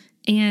longer."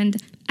 And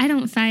 "I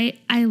don't fight,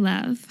 I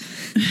love."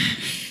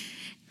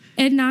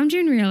 And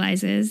Namjoon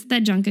realizes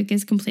that Jungkook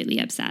is completely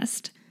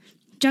obsessed.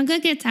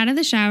 Jungkook gets out of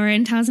the shower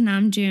and tells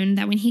Namjoon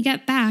that when he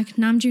got back,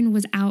 Namjoon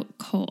was out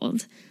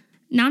cold.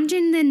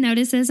 Namjoon then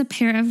notices a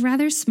pair of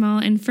rather small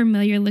and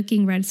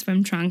familiar-looking red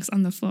swim trunks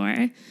on the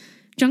floor.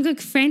 Jungkook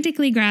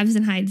frantically grabs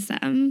and hides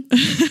them.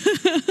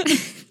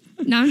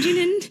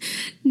 Namjoon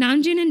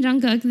and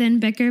Jungkook then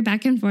bicker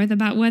back and forth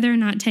about whether or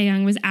not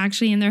Taehyung was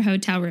actually in their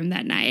hotel room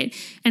that night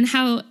and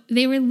how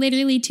they were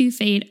literally 2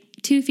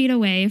 feet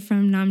away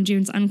from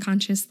Namjoon's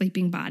unconscious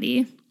sleeping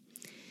body.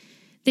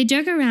 They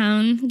joke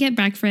around, get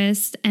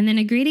breakfast, and then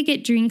agree to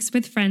get drinks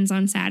with friends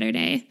on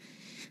Saturday.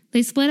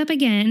 They split up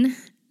again,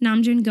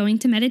 Namjoon going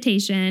to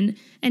meditation,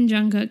 and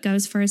Jungkook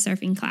goes for a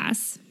surfing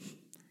class.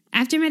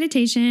 After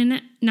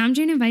meditation,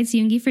 Namjoon invites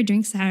Yoongi for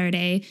drinks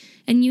Saturday,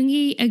 and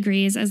Yoongi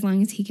agrees as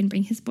long as he can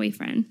bring his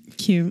boyfriend.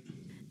 Cute.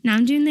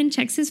 Namjoon then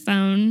checks his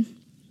phone,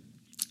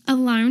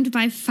 alarmed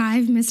by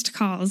 5 missed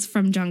calls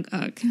from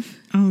Jungkook.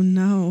 Oh,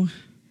 no.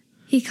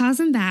 He calls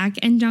him back,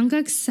 and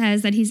Jungkook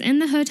says that he's in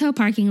the hotel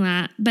parking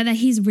lot, but that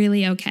he's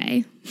really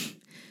okay.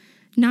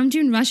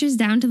 Namjoon rushes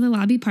down to the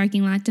lobby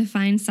parking lot to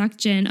find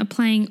Seokjin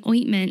applying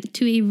ointment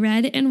to a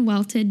red and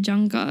welted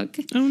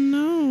Jungkook. Oh,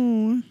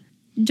 no.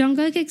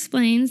 Jungkook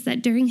explains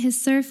that during his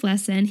surf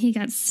lesson, he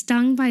got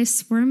stung by a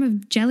swarm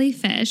of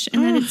jellyfish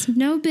and that it's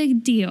no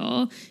big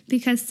deal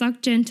because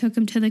Seokjin took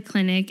him to the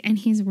clinic and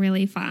he's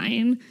really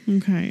fine.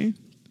 Okay.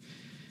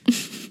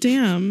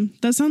 Damn.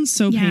 That sounds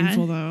so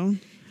painful, though.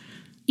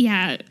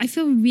 Yeah, I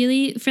feel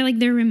really, for like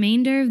the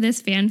remainder of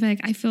this fanfic,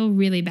 I feel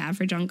really bad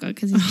for Jungkook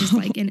because he's just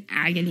like in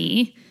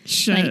agony.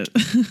 Shit.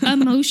 Like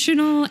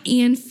emotional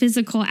and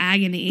physical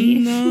agony.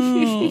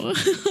 No.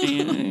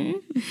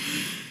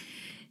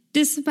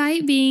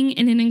 Despite being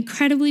in an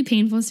incredibly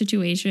painful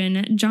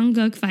situation,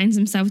 Jungkook finds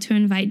himself to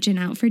invite Jin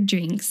out for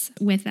drinks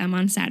with them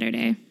on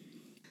Saturday.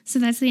 So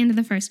that's the end of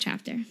the first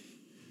chapter.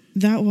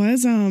 That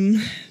was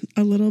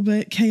a little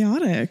bit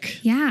chaotic.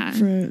 Yeah.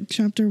 For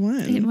chapter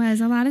 1. It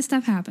was. A lot of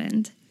stuff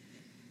happened.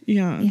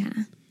 Yeah. Yeah.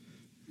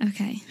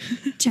 Okay.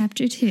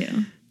 Chapter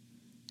 2.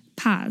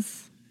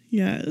 Pause.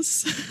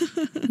 Yes.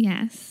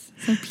 Yes.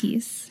 So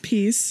peace.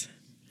 Peace.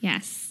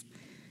 Yes.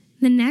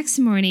 The next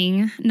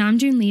morning,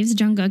 Namjoon leaves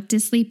Jungkook to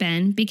sleep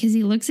in because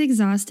he looks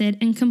exhausted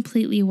and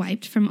completely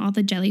wiped from all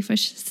the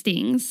jellyfish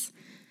stings.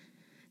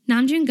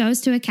 Namjoon goes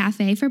to a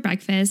cafe for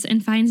breakfast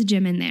and finds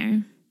Jimin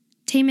there.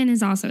 Taemin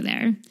is also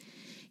there.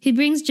 He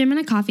brings Jimin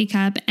a coffee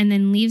cup and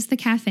then leaves the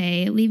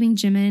cafe, leaving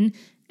Jimin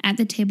at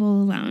the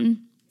table alone.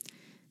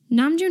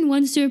 Namjoon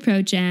wants to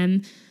approach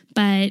him,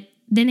 but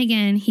then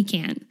again, he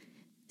can't.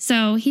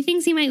 So he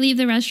thinks he might leave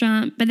the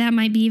restaurant, but that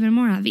might be even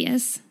more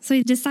obvious. So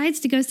he decides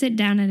to go sit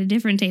down at a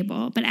different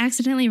table, but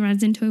accidentally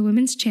runs into a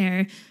woman's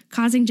chair,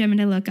 causing Jimin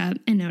to look up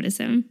and notice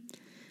him.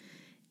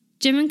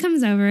 Jimin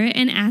comes over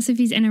and asks if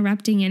he's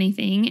interrupting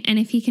anything and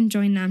if he can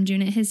join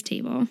Namjoon at his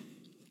table.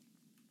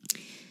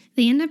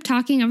 They end up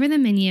talking over the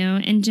menu,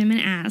 and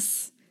Jimin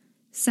asks,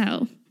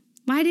 "So,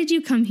 why did you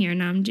come here,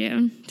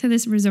 Namjoon? To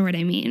this resort,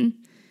 I mean."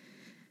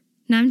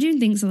 Namjoon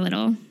thinks a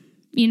little.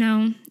 You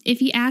know,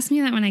 if you asked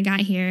me that when I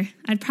got here,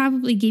 I'd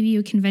probably give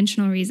you a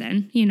conventional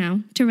reason,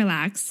 to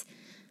relax.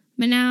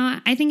 But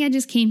now, I think I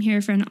just came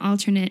here for an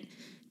alternate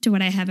to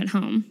what I have at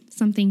home,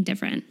 something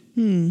different.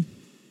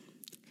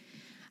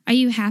 Are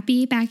you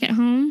happy back at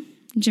home?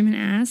 Jimin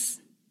asks.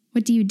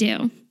 What do you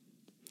do?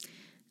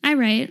 I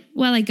write,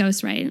 well, I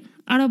ghostwrite,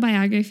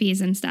 autobiographies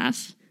and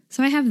stuff.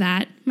 So I have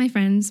that, my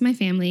friends, my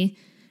family.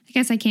 I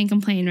guess I can't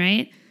complain,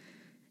 right?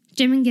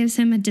 Jimin gives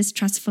him a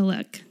distrustful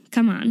look.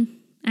 Come on.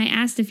 I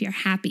asked if you're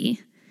happy.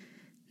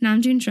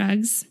 Namjoon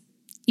shrugs.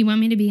 You want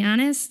me to be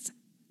honest?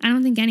 I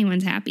don't think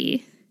anyone's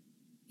happy.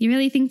 You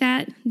really think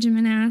that?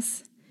 Jimin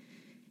asks.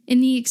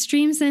 In the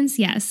extreme sense,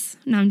 yes,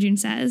 Namjoon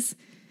says.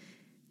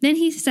 Then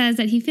he says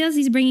that he feels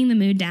he's bringing the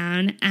mood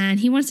down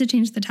and he wants to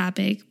change the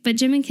topic, but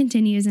Jimin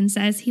continues and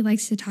says he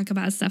likes to talk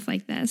about stuff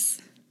like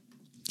this.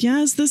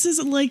 Yes, this is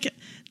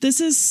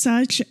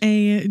such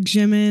a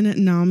Jimin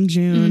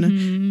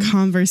Namjoon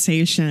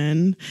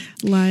conversation.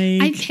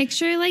 Like, I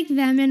picture like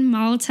them in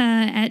Malta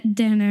at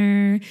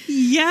dinner.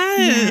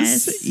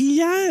 Yes.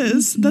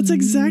 That's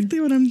exactly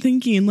what I'm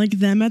thinking. Like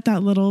them at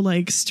that little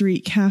like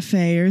street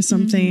cafe or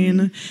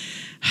something,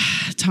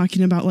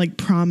 talking about like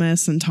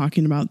promise and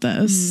talking about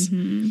this.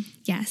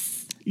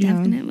 Yes,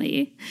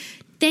 definitely.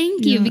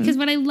 Thank you, because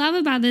what I love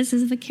about this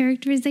is the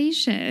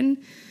characterization.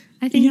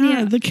 I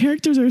think the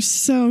characters are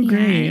so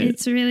great.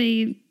 It's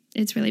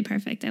really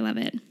perfect. I love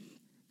it.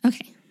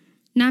 Okay.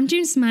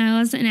 Namjoon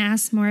smiles and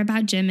asks more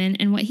about Jimin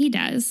and what he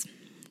does.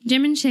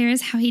 Jimin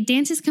shares how he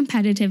dances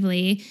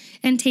competitively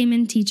and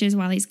Taemin teaches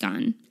while he's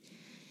gone.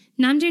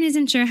 Namjoon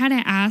isn't sure how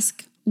to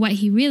ask what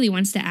he really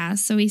wants to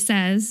ask, so he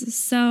says,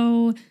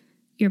 "So,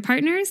 you're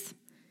partners?"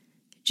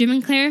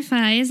 Jimin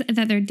clarifies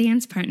that they're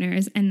dance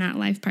partners and not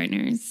life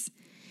partners.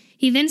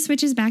 He then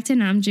switches back to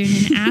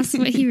Namjoon and asks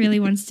what he really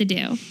wants to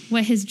do,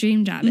 what his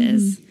dream job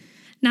is.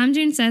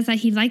 Namjoon says that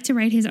he'd like to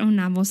write his own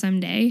novel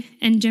someday,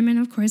 and Jimin,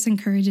 of course,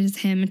 encourages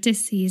him to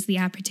seize the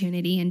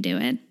opportunity and do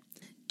it.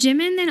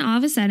 Jimin then all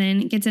of a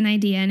sudden gets an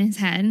idea in his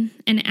head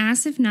and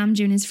asks if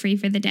Namjoon is free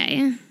for the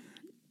day.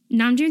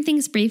 Namjoon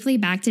thinks briefly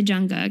back to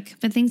Jungkook,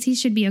 but thinks he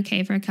should be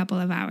okay for a couple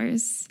of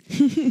hours.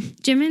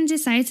 Jimin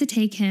decides to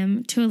take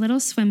him to a little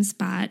swim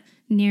spot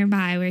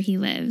nearby where he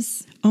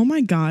lives. Oh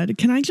my God.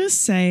 Can I just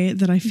say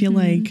that I feel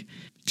like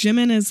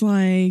Jimin is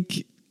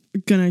like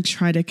gonna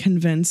try to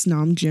convince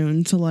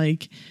Namjoon to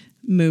like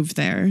move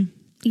there.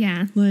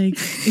 Yeah. Like,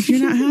 if you're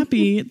not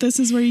happy, this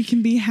is where you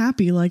can be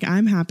happy. Like,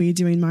 I'm happy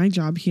doing my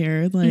job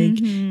here. Like,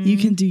 you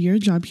can do your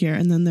job here.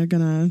 And then they're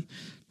gonna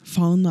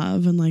fall in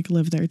love and like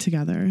live there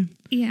together.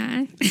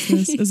 Yeah.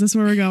 Is this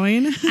where we're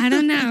going? I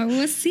don't know.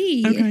 We'll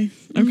see. Okay.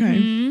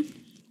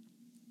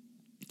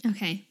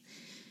 Okay.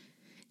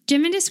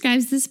 Jimin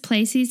describes this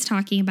place he's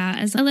talking about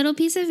as a little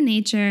piece of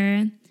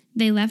nature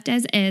they left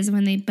as is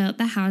when they built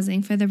the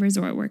housing for the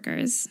resort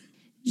workers.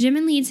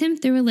 Jimin leads him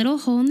through a little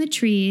hole in the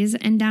trees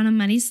and down a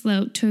muddy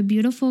slope to a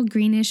beautiful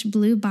greenish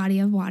blue body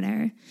of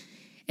water.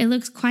 It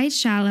looks quite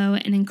shallow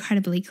and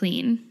incredibly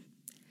clean.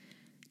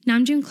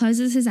 Namjoon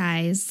closes his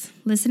eyes,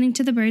 listening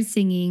to the birds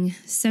singing,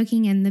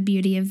 soaking in the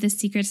beauty of the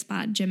secret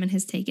spot Jimin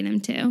has taken him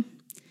to.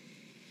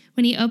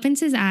 When he opens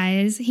his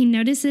eyes, he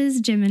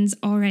notices Jimin's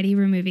already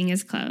removing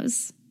his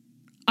clothes.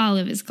 All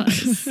of his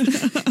clothes.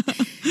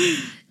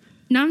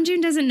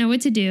 Namjoon doesn't know what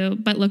to do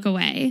but look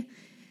away.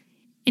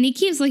 And he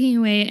keeps looking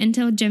away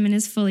until Jimin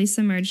is fully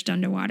submerged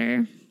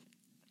underwater.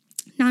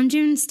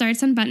 Namjoon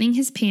starts unbuttoning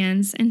his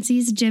pants and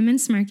sees Jimin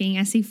smirking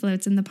as he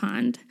floats in the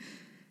pond.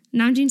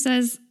 Namjoon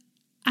says,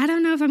 "I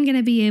don't know if I'm going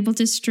to be able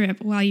to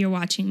strip while you're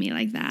watching me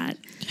like that."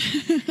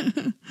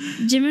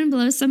 Jimin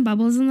blows some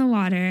bubbles in the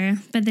water,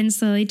 but then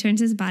slowly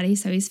turns his body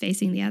so he's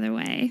facing the other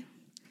way.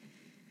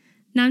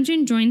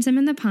 Namjoon joins him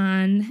in the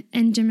pond,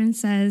 and Jimin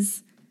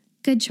says,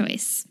 "Good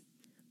choice."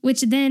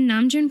 Which then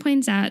Namjoon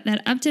points out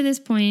that up to this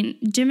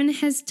point, Jimin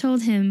has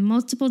told him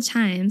multiple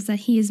times that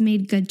he has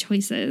made good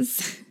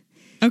choices.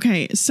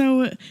 Okay,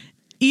 so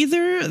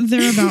either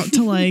they're about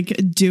to like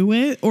do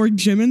it or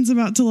Jimin's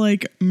about to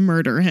like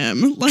murder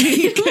him. Like,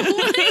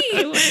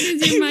 Why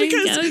does your mind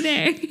go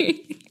there?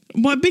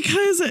 What?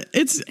 Because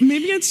it's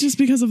just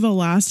because of the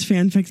last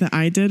fanfic that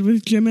I did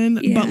with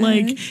Jimin, but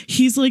like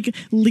he's like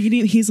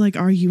leading, he's like,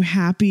 "Are you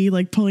happy?"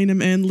 Like pulling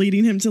him in,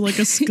 leading him to like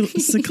a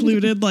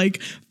secluded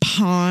like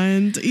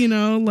pond, you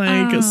know,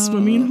 like a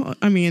swimming.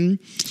 I mean,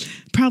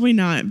 probably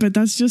not, but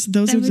those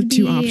are the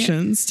two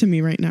options to me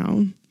right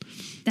now.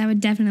 That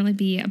would definitely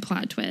be a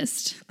plot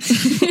twist.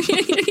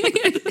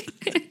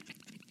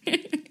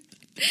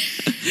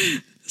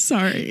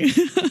 Sorry.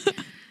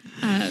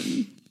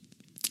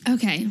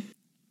 Okay.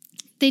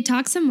 They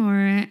talk some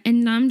more,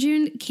 and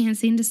Namjoon can't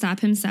seem to stop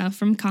himself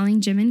from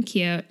calling Jimin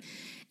cute,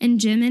 and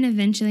Jimin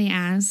eventually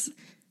asks,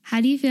 "How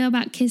do you feel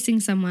about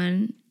kissing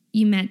someone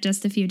you met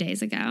just a few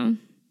days ago?"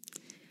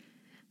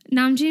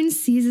 Namjoon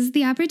seizes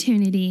the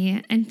opportunity,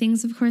 and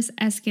things, of course,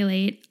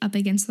 escalate up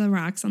against the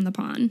rocks on the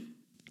pond.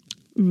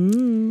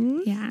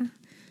 Ooh. Yeah.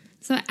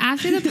 So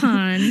after the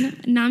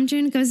pond,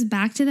 Namjoon goes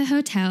back to the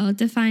hotel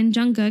to find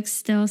Jungkook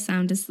still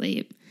sound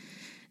asleep.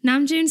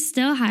 Namjoon's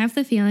still high off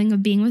the feeling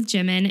of being with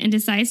Jimin and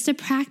decides to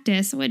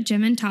practice what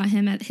Jimin taught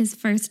him at his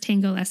first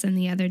tango lesson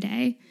the other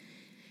day.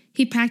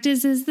 He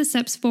practices the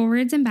steps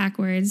forwards and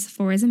backwards,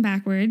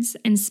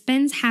 and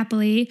spins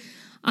happily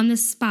on the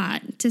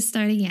spot to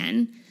start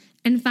again,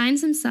 and finds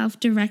himself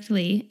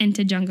directly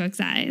into Jungkook's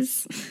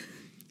eyes.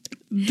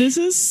 This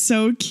is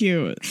so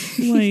cute.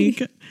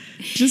 Like,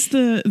 just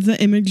the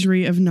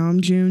imagery of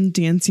Namjoon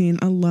dancing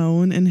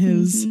alone in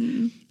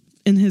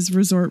his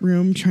resort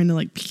room, trying to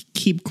like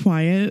keep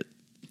quiet.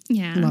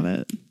 Yeah. Love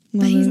it.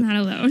 But he's not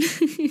alone.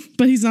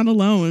 But he's not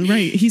alone,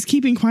 right? He's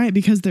keeping quiet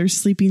because there's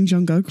sleeping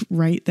Jungkook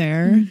right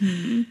there.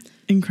 Mm-hmm.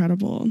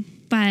 Incredible.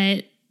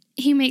 But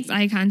he makes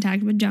eye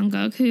contact with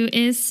Jungkook, who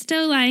is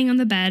still lying on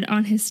the bed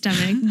on his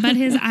stomach, but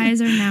his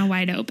eyes are now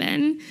wide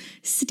open,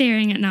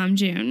 staring at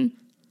Namjoon.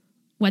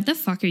 What the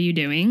fuck are you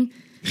doing?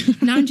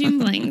 Namjoon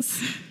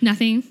blinks.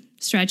 Nothing.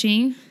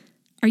 Stretching.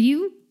 Are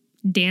you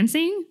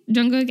dancing?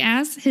 Jungkook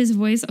asks, his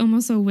voice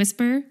almost a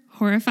whisper,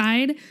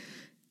 horrified.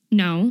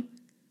 No.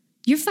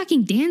 You're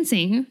fucking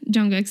dancing,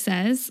 Jungkook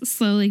says,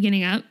 slowly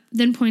getting up,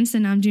 then points to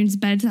Namjoon's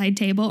bedside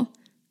table.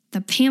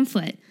 The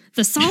pamphlet.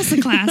 The salsa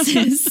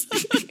classes.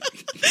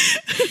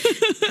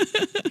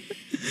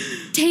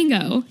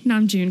 Tango,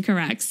 Namjoon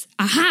corrects.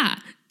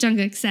 Aha,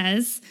 Jungkook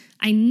says.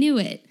 I knew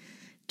it.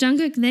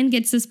 Jungkook then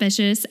gets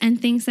suspicious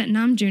and thinks that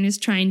Namjoon is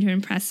trying to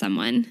impress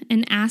someone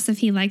and asks if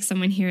he likes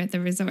someone here at the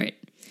resort.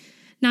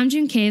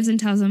 Namjoon caves and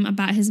tells him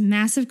about his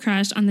massive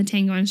crush on the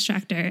tango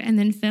instructor and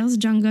then fills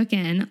Jungkook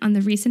in on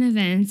the recent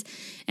events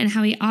and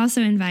how he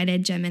also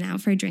invited Jimin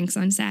out for drinks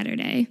on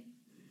Saturday.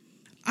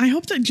 I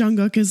hope that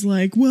Jungkook is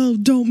like, well,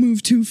 don't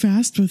move too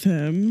fast with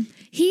him.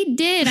 He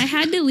did. I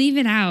had to leave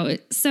it out.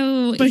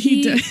 So, but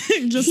he did,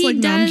 just like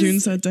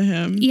Namjoon said to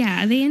him.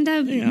 Yeah, they end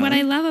up. Yeah. What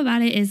I love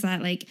about it is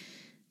that like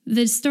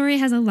the story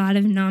has a lot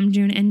of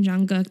Namjoon and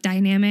Jungkook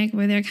dynamic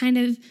where they're kind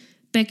of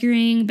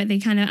bickering, but they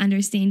kind of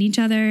understand each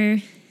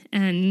other,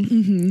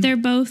 and they're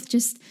both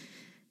just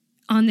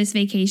on this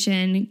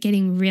vacation,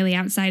 getting really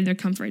outside their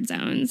comfort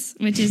zones,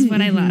 which is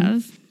what I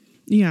love.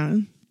 Yeah.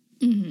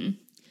 Mm-hmm.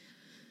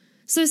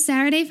 So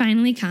Saturday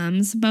finally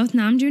comes. Both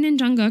Namjoon and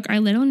Jungkook are a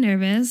little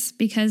nervous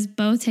because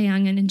both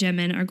Taehyung and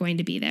Jimin are going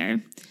to be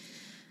there.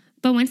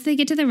 But once they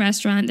get to the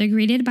restaurant, they're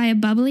greeted by a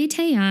bubbly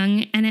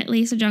Taehyung, and at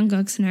least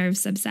Jungkook's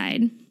nerves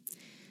subside.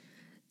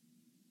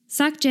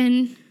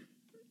 Seokjin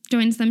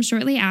joins them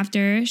shortly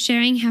after,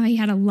 sharing how he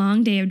had a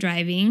long day of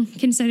driving,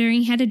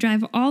 considering he had to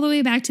drive all the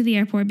way back to the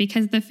airport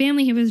because the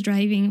family he was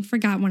driving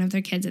forgot one of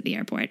their kids at the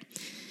airport.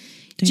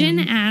 Jin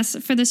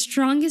asks for the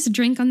strongest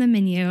drink on the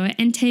menu,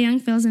 and Taehyung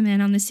fills him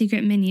in on the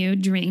secret menu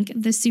drink,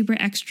 the super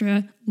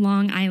extra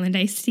Long Island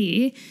iced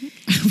tea.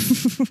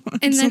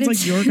 And sounds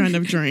like your kind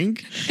of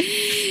drink.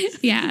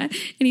 Yeah, and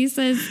he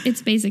says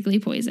it's basically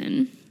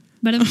poison.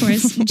 But of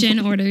course, Jin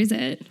orders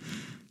it.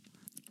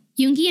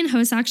 Yoongi and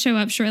Hoseok show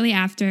up shortly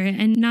after,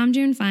 and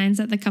Namjoon finds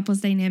that the couple's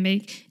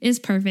dynamic is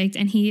perfect,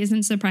 and he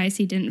isn't surprised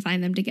he didn't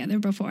find them together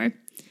before.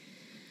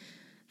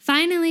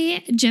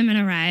 Finally,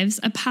 Jimin arrives,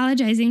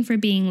 apologizing for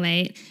being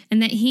late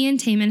and that he and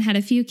Taemin had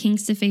a few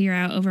kinks to figure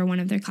out over one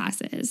of their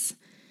classes.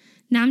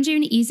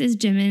 Namjoon eases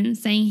Jimin,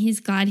 saying he's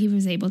glad he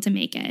was able to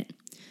make it.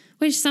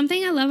 Which,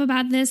 something I love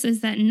about this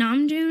is that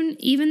Namjoon,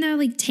 even though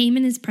like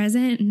Taemin is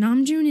present,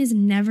 Namjoon is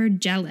never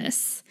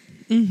jealous.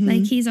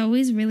 Like, he's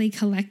always really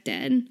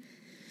collected.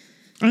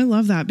 I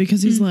love that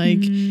because he's like,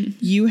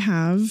 you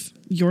have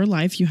your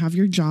life, you have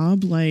your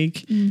job,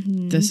 like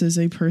this is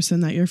a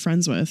person that you're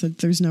friends with.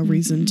 There's no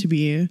reason to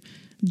be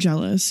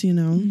jealous, you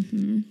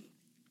know?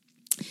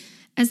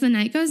 As the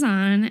night goes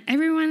on,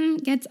 everyone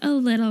gets a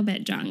little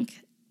bit drunk,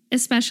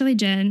 especially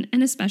Jin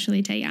and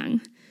especially Taehyung.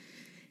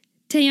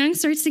 Taehyung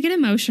starts to get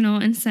emotional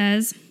and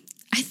says,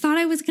 I thought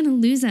I was going to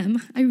lose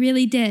him. I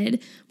really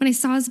did. When I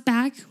saw his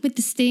back with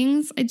the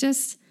stings,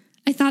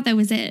 I thought that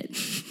was it.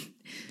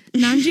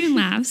 Namjoon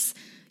laughs.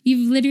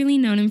 You've literally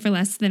known him for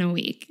less than a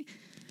week.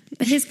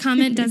 But his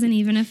comment doesn't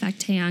even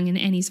affect Taehyung in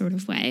any sort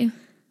of way.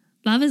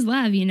 Love is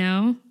love, you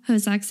know,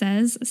 Hoseok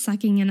says,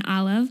 sucking an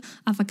olive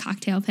off a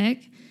cocktail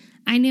pick.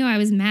 I knew I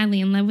was madly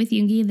in love with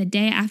Yoongi the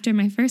day after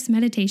my first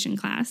meditation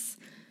class.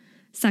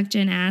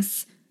 Seokjin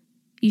asks,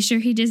 you sure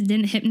he just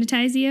didn't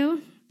hypnotize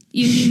you?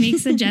 Yoongi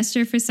makes a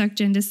gesture for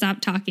Seokjin to stop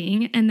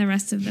talking, and the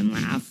rest of them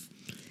laugh.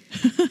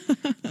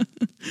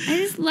 I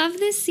just love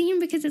this scene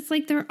because it's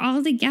like they're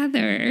all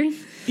together.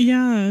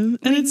 Yeah, and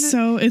like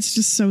it's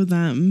just so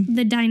them.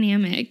 The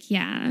dynamic,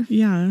 yeah.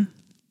 Yeah.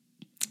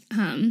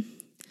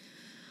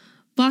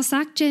 While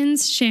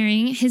Seokjin's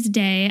sharing his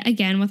day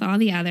again with all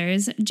the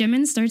others,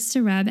 Jimin starts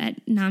to rub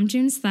at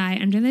Namjoon's thigh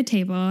under the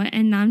table,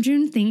 and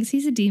Namjoon thinks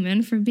he's a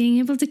demon for being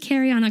able to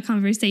carry on a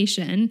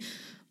conversation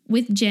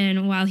with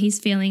Jin while he's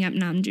feeling up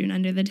Namjoon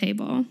under the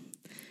table.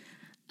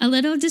 A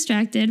little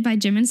distracted by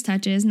Jimin's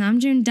touches,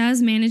 Namjoon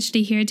does manage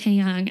to hear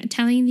Taehyung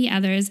telling the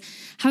others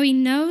how he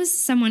knows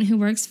someone who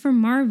works for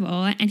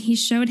Marvel, and he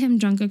showed him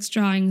Jungkook's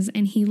drawings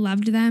and he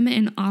loved them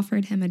and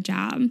offered him a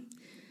job.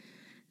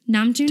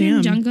 Namjoon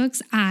and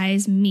Jungkook's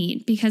eyes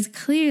meet because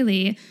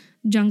clearly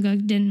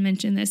Jungkook didn't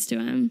mention this to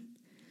him.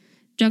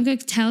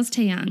 Jungkook tells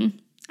Taehyung,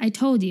 I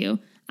told you,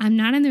 I'm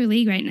not in their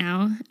league right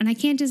now, and I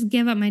can't just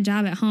give up my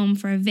job at home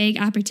for a vague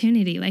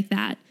opportunity like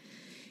that.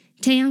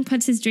 Taehyung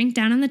puts his drink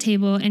down on the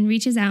table and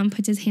reaches out and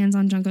puts his hands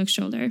on Jungkook's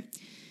shoulder.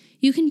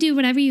 You can do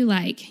whatever you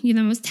like. You're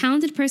the most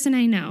talented person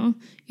I know.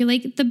 You're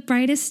like the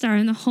brightest star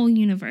in the whole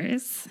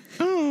universe.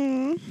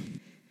 Aww.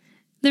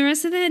 The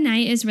rest of the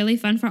night is really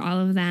fun for all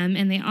of them,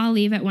 and they all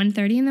leave at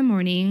 1:30 in the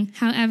morning.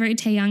 However,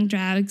 Taehyung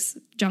drags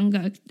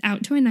Jungkook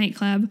out to a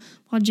nightclub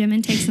while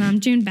Jimin takes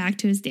Namjoon back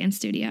to his dance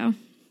studio.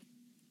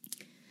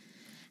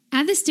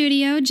 At the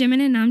studio,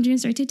 Jimin and Namjoon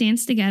start to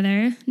dance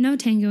together. No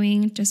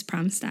tangoing, just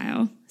prom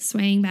style,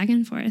 swaying back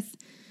and forth.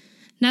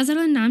 Nuzzled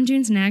on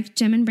Namjoon's neck,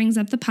 Jimin brings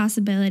up the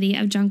possibility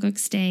of Jungkook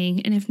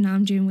staying and if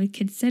Namjoon would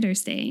consider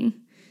staying.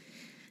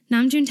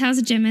 Namjoon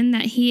tells Jimin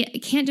that he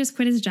can't just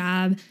quit his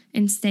job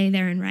and stay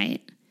there and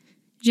write.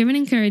 Jimin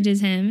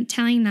encourages him,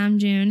 telling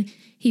Namjoon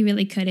he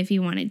really could if he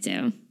wanted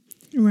to.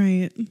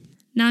 Right.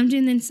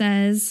 Namjoon then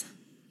says,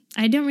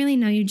 I don't really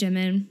know you,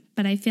 Jimin,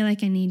 but I feel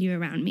like I need you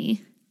around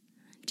me.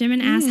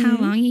 Jimin asks how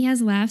long he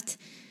has left,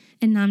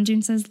 and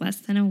Namjoon says less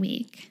than a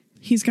week.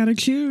 He's got to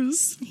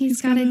choose.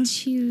 He's got to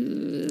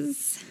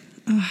choose.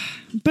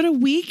 But a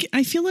week,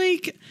 I feel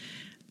like,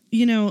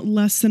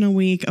 less than a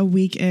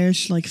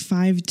week-ish, like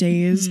 5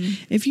 days.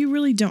 If you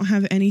really don't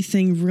have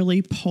anything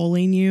really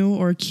pulling you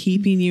or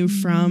keeping you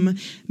from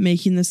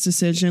making this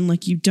decision,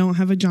 like you don't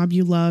have a job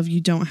you love,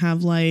 you don't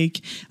have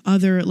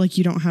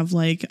you don't have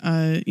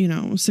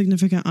a,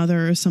 significant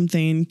other or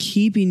something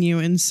keeping you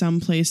in some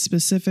place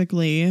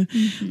specifically,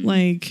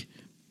 like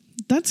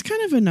that's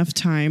kind of enough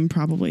time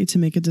probably to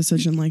make a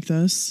decision like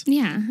this.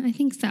 Yeah, I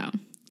think so.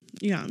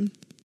 Yeah.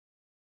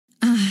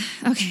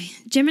 Okay,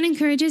 Jimin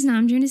encourages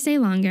Namjoon to stay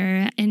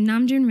longer, and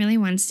Namjoon really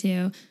wants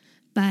to,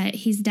 but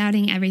he's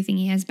doubting everything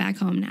he has back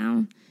home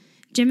now.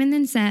 Jimin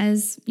then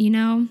says,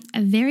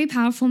 a very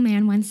powerful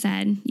man once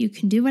said, you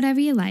can do whatever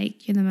you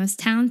like, you're the most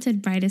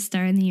talented, brightest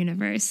star in the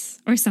universe,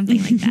 or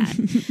something like that.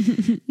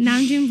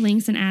 Namjoon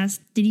blinks and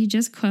asks, did you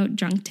just quote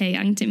Drunk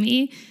Taehyung to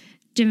me?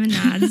 Jimin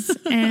nods,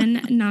 and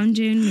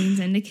Namjoon leans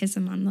in to kiss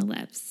him on the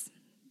lips.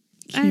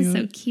 That is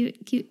so cute.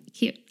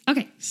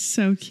 Okay.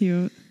 So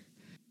cute.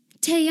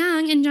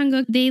 Taehyung and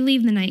Jungkook, they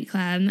leave the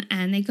nightclub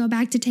and they go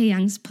back to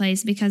Taehyung's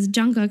place because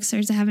Jungkook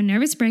starts to have a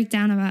nervous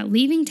breakdown about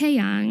leaving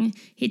Taehyung.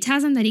 He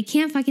tells him that he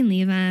can't fucking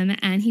leave him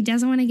and he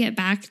doesn't want to get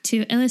back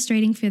to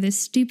illustrating for this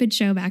stupid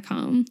show back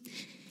home.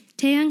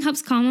 Taehyung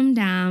helps calm him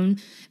down,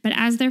 but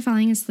as they're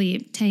falling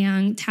asleep,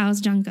 Taehyung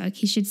tells Jungkook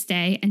he should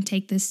stay and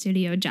take this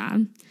studio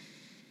job.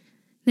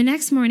 The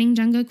next morning,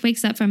 Jungkook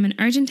wakes up from an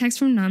urgent text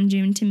from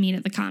Namjoon to meet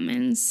at the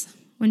Commons.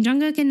 When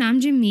Jungkook and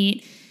Namjoon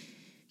meet,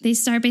 they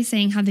start by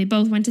saying how they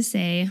both want to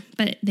stay,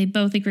 but they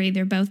both agree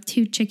they're both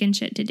too chicken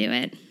shit to do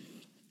it.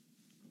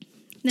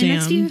 The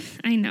next few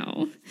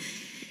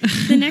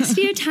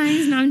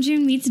times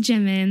Namjoon meets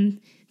Jimin,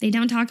 they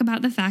don't talk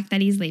about the fact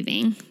that he's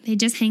leaving. They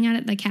just hang out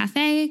at the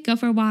cafe, go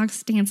for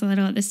walks, dance a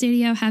little at the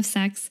studio, have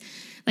sex,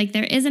 like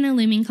there isn't a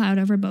looming cloud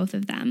over both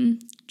of them.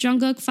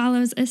 Jungkook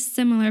follows a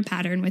similar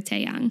pattern with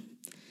Taehyung.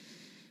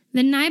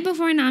 The night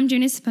before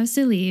Namjoon is supposed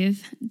to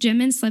leave,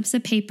 Jimin slips a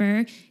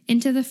paper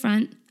into the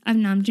front of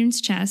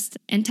Namjoon's chest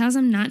and tells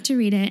him not to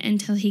read it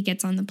until he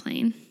gets on the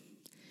plane.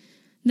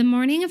 The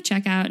morning of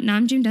checkout,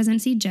 Namjoon doesn't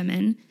see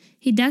Jimin.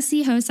 He does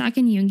see Hoseok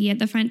and Yoongi at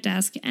the front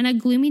desk and a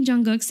gloomy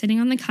Jungkook sitting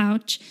on the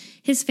couch,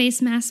 his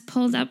face mask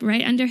pulled up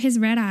right under his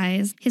red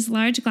eyes, his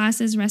large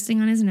glasses resting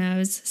on his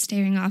nose,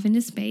 staring off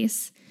into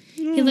space.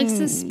 He looks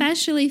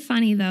especially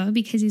funny, though,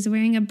 because he's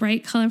wearing a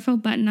bright, colorful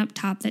button-up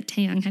top that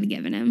Taehyung had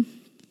given him.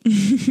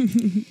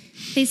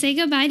 They say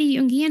goodbye to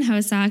Yoongi and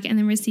Hoseok and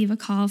then receive a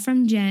call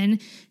from Jin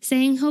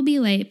saying he'll be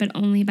late but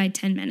only by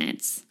 10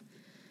 minutes.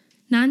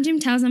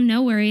 Namjoon tells them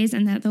no worries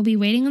and that they'll be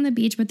waiting on the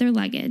beach with their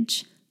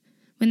luggage.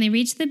 When they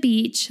reach the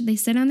beach, they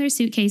sit on their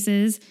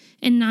suitcases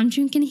and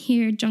Namjoon can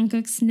hear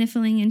Jungkook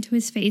sniffling into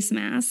his face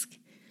mask.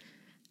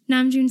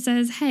 Namjoon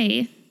says,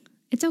 hey,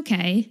 it's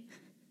okay.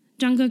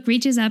 Jungkook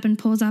reaches up and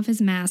pulls off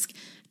his mask,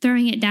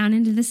 throwing it down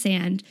into the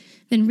sand,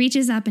 then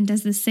reaches up and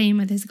does the same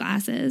with his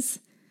glasses.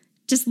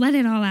 Just let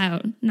it all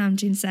out,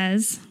 Namjoon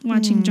says,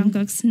 watching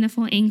Jungkook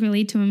sniffle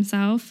angrily to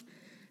himself.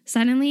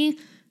 Suddenly,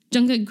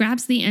 Jungkook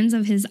grabs the ends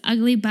of his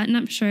ugly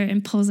button-up shirt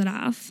and pulls it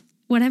off.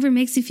 Whatever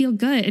makes you feel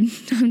good,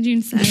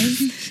 Namjoon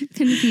says,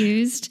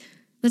 confused.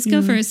 Let's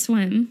go for a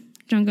swim,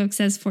 Jungkook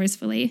says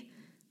forcefully.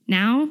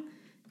 Now?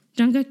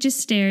 Jungkook just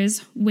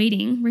stares,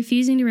 waiting,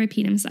 refusing to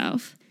repeat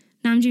himself.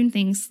 Namjoon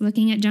thinks,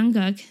 looking at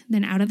Jungkook,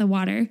 then out of the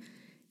water.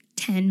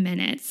 10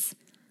 minutes.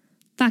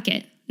 Fuck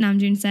it,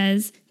 Namjoon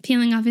says,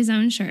 peeling off his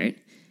own shirt.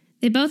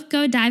 They both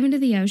go dive into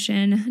the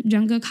ocean,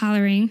 Jungkook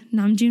hollering,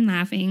 Namjoon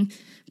laughing,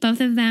 both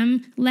of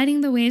them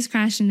letting the waves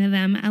crash into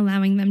them,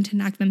 allowing them to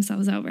knock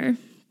themselves over.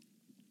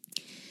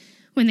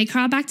 When they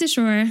crawl back to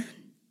shore,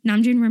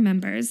 Namjoon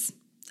remembers.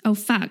 Oh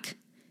fuck,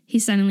 he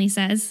suddenly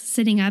says,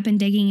 sitting up and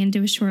digging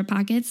into his short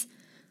pockets.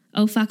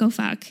 Oh fuck, oh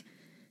fuck.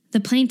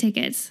 The plane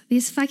tickets.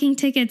 These fucking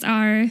tickets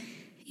are...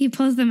 He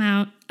pulls them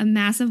out, a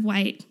mass of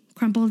white,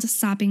 crumpled,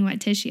 sopping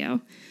wet tissue.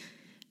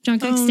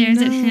 Jungkook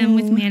stares at him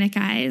with manic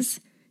eyes.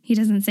 He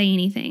doesn't say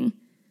anything.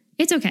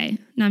 It's okay,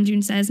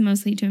 Namjoon says,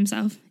 mostly to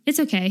himself. It's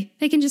okay.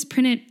 They can just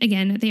print it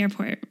again at the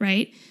airport,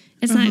 right?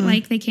 It's not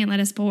like they can't let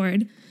us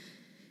board.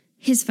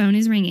 His phone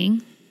is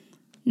ringing.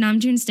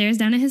 Namjoon stares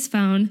down at his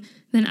phone,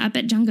 then up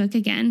at Jungkook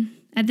again.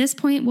 At this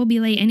point, we'll be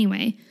late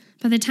anyway.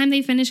 By the time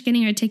they finish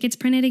getting our tickets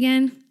printed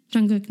again,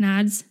 Jungkook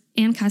nods.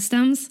 And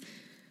customs?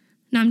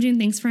 Namjoon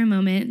thinks for a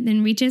moment,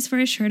 then reaches for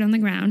his shirt on the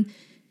ground.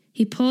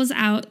 He pulls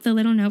out the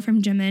little note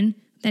from Jimin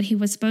that he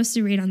was supposed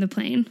to read on the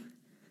plane.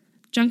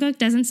 Jungkook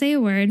doesn't say a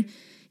word.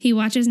 He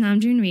watches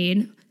Namjoon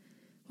read,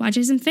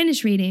 watches him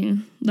finish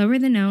reading, lower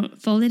the note,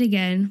 fold it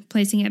again,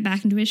 placing it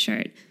back into his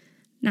shirt.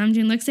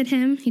 Namjoon looks at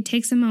him. He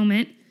takes a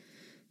moment.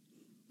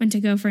 Went to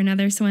go for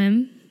another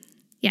swim.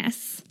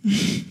 Yes.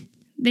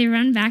 They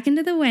run back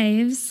into the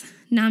waves.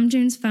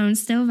 Namjoon's phone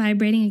still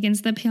vibrating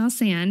against the pale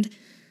sand.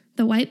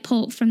 The white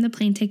pulp from the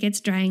plane tickets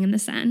drying in the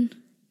sun.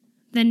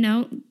 The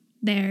note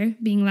there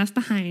being left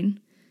behind.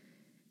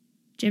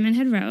 Jimin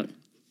had wrote,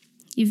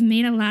 "You've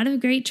made a lot of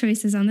great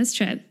choices on this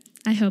trip.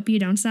 I hope you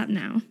don't stop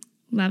now.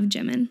 Love,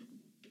 Jimin."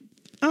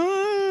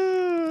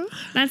 Oh,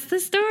 that's the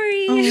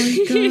story. Oh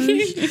my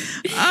gosh.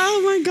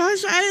 Oh my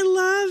gosh. I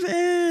love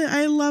it.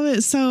 I love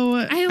it. So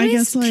I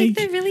always pick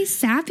the really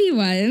sappy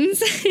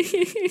ones.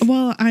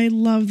 Well, I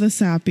love the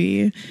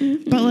sappy,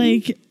 but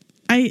like,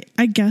 I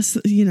guess,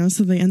 you know,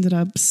 so they ended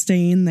up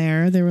staying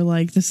there. They were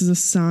like, this is a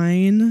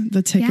sign.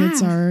 The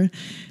tickets are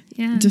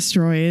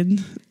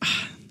destroyed.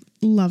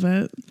 Love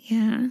it.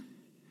 Yeah.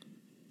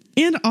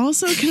 And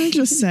also, can I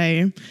just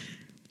say,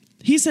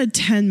 he said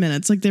 10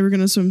 minutes, like they were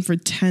going to swim for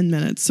 10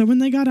 minutes. So when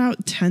they got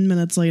out 10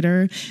 minutes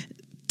later,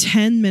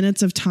 10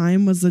 minutes of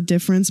time was the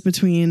difference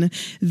between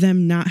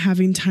them not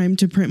having time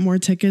to print more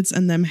tickets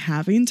and them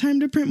having time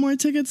to print more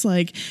tickets.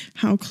 Like,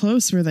 how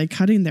close were they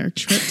cutting their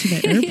trip to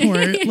the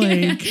airport?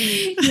 Like,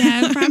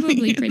 yeah,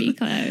 probably pretty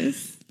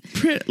close.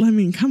 I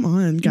mean, come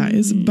on,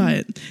 guys.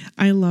 But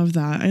I love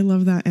that. I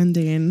love that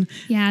ending.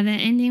 Yeah, the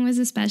ending was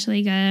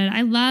especially good.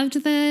 I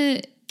loved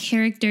the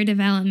character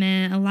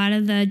development, a lot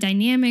of the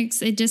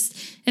dynamics. It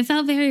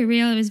felt very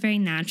real. It was very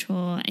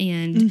natural.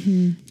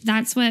 And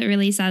that's what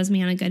really sells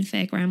me on a good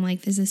fic, where I'm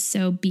like, this is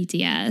so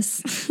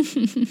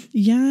BTS.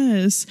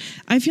 Yes.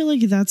 I feel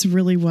like that's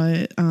really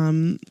what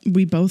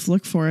we both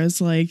look for, is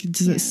like,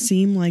 does it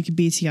seem like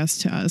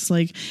BTS to us?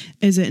 Like,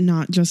 is it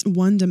not just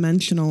one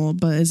dimensional,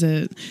 but is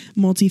it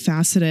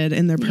multifaceted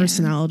in their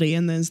personality?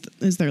 And is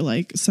there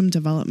like some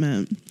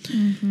development?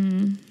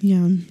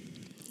 Yeah.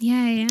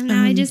 Yeah,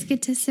 now I just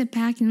get to sit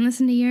back and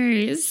listen to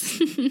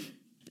yours.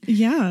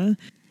 Yeah.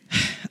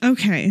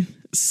 Okay,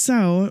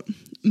 so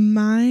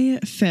my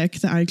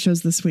fic that I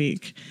chose this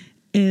week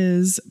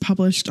is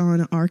published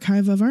on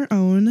Archive of Our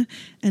Own,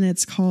 and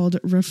it's called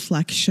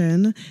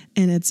Reflection,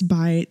 and it's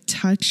by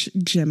Touch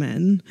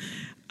Jimin.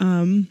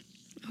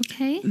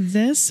 Okay.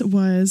 This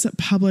was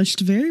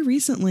published very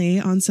recently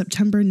on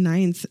September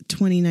 9th,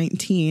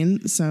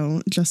 2019,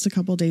 so just a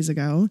couple days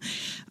ago.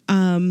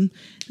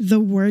 The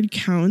word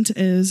count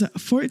is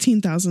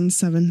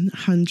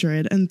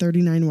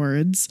 14,739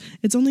 words.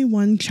 It's only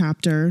one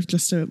chapter,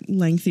 just a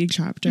lengthy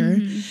chapter.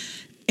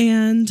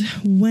 And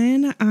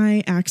when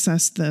I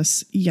accessed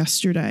this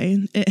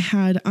yesterday, it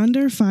had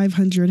under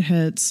 500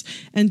 hits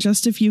and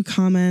just a few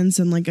comments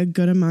and like a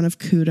good amount of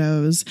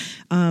kudos.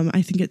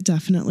 I think it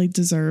definitely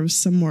deserves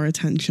some more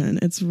attention.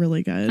 It's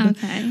really good.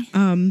 Okay.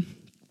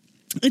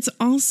 It's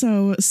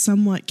also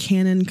somewhat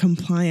canon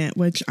compliant,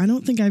 which I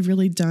don't think I've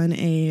really done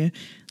a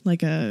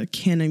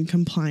canon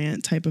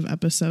compliant type of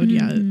episode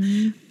yet.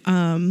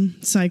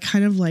 So I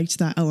kind of liked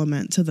that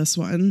element to this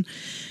one.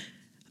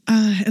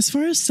 As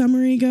far as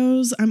summary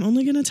goes, I'm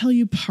only going to tell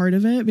you part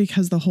of it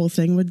because the whole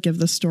thing would give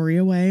the story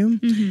away.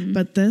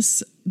 But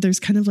there's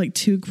kind of like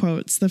two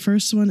quotes. The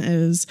first one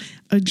is,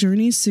 "A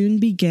journey soon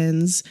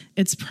begins,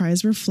 its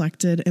prize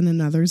reflected in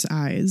another's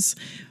eyes.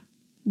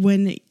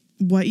 When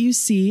what you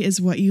see is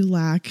what you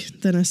lack,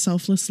 then a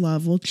selfless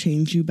love will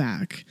change you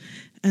back."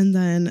 And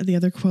then the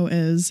other quote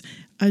is,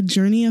 "A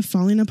journey of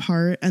falling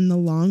apart and the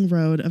long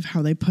road of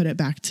how they put it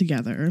back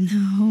together."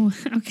 Oh,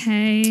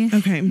 okay.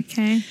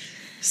 Okay.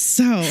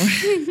 So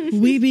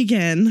we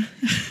begin.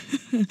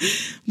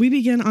 We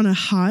begin on a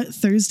hot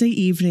Thursday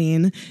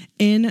evening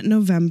in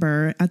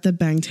November at the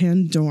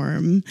Bangtan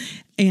dorm.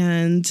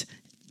 And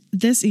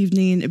this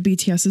evening,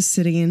 BTS is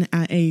sitting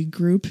at a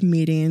group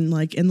meeting,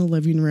 like in the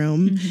living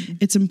room.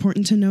 It's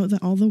important to note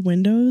that all the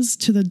windows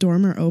to the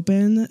dorm are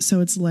open, so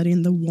it's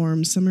letting the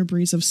warm summer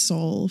breeze of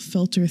Seoul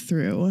filter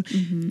through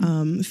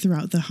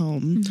throughout the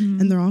home.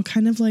 And they're all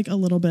kind of like a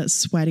little bit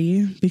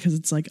sweaty because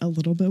it's like a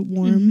little bit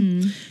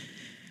warm.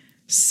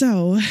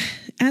 So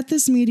at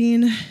this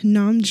meeting,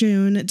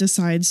 Namjoon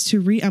decides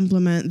to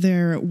re-implement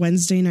their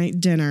Wednesday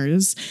night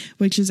dinners,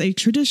 which is a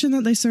tradition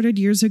that they started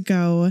years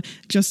ago,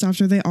 just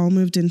after they all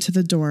moved into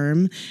the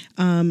dorm.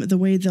 The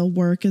way they'll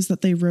work is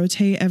that they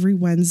rotate every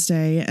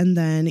Wednesday, and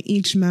then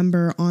each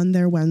member on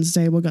their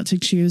Wednesday will get to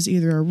choose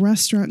either a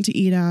restaurant to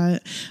eat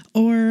at,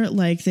 or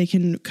like they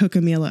can cook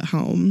a meal at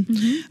home.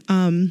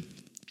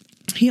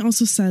 He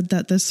also said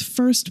that this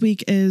first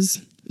week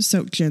is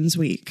Seokjin's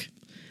week.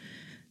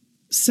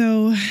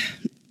 So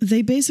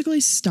they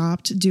basically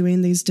stopped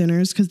doing these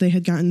dinners because they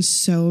had gotten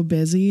so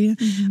busy.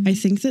 I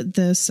think that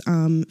this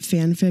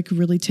fanfic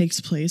really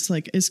takes place,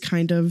 like is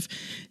kind of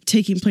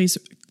taking place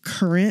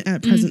current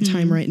at present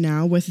time right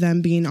now, with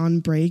them being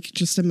on break,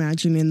 just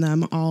imagining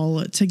them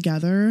all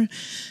together.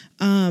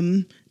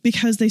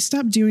 Because they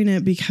stopped doing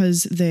it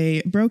because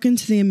they broke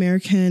into the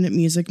American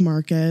music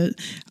market,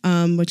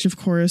 which of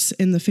course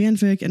in the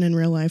fanfic and in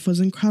real life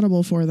was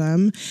incredible for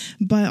them.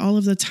 But all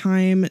of the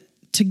time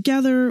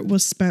together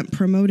was spent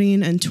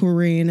promoting and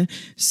touring.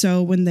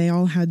 So when they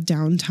all had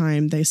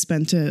downtime, they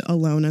spent it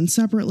alone and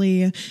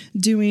separately,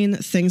 doing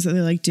things that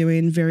they like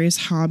doing, various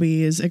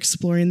hobbies,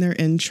 exploring their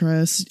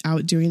interests,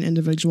 out doing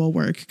individual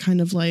work,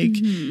 kind of like,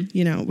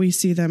 you know, we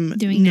see them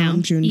doing now.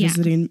 June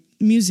visiting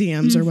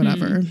museums or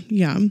whatever.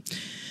 Yeah.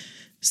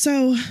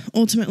 So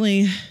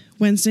ultimately,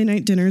 Wednesday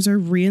night dinners are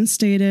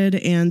reinstated,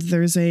 and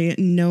there's a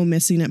no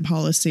missing it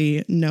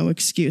policy, no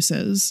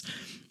excuses.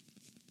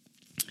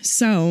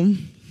 So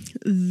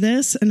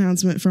this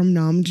announcement from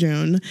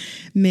Namjoon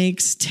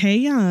makes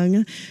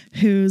Taehyung,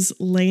 who's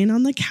laying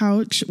on the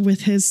couch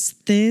with his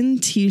thin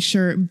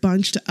t-shirt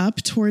bunched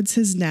up towards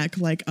his neck,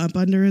 like up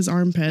under his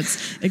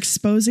armpits,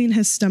 exposing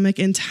his stomach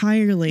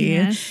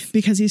entirely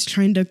because he's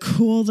trying to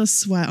cool the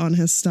sweat on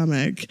his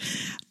stomach.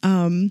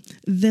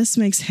 This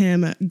makes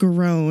him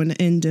groan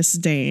in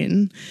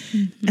disdain.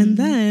 And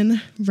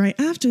then right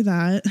after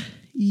that,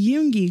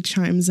 Yoongi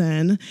chimes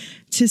in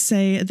to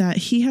say that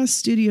he has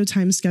studio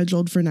time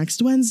scheduled for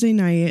next Wednesday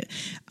night,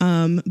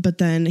 but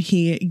then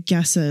he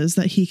guesses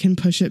that he can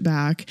push it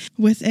back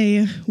with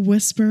a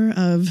whisper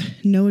of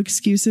no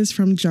excuses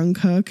from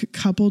Jungkook,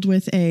 coupled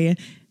with a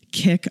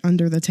kick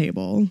under the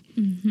table.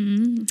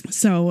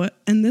 So,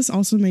 and this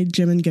also made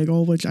Jimin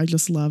giggle, which I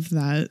just love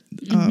that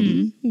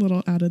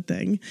little added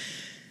thing.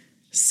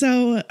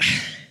 So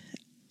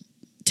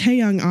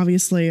Taehyung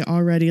obviously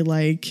already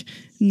like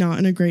not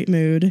in a great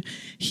mood.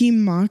 He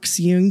mocks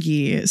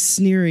Yoongi,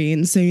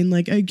 sneering, saying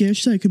like, I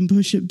guess I can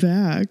push it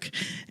back.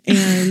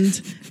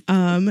 And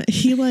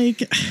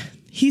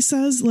he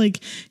says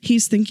like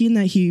he's thinking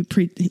that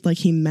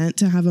he meant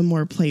to have a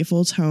more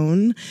playful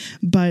tone,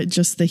 but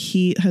just the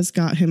heat has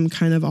got him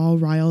kind of all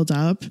riled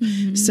up.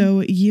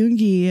 So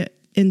Yoongi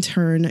in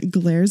turn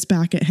glares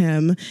back at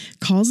him,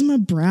 calls him a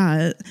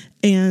brat,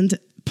 and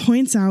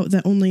points out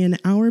that only an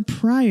hour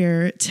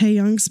prior,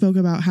 Taehyung spoke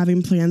about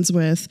having plans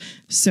with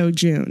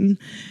Sojun.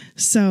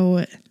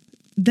 So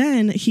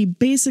then he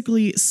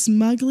basically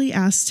smugly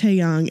asks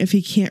Taehyung if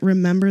he can't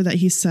remember that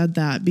he said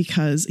that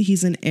because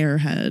he's an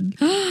airhead.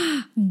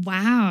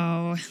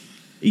 Wow.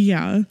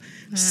 Yeah. Wow.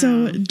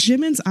 So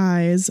Jimin's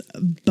eyes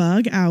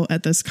bug out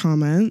at this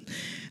comment.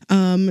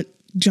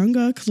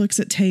 Jungkook looks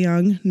at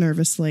Taehyung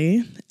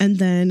nervously, and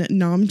then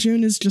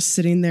Namjoon is just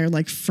sitting there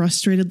like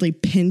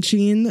frustratedly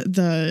pinching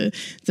the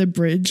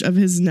bridge of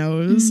his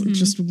nose,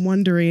 just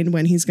wondering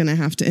when he's going to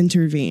have to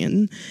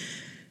intervene.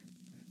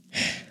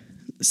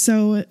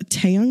 So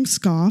Taehyung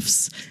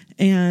scoffs,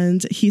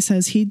 and he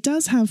says he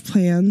does have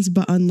plans,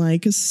 but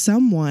unlike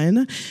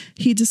someone,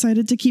 he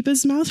decided to keep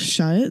his mouth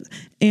shut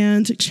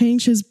and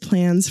change his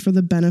plans for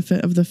the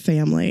benefit of the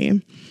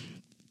family.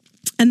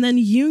 And then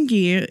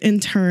Yoongi in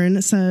turn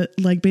said,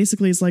 like,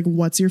 basically is like,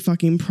 what's your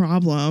fucking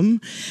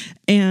problem?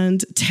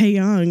 And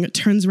Taehyung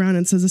turns around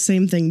and says the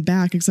same thing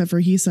back, except for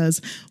he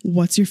says,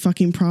 what's your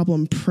fucking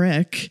problem,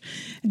 prick?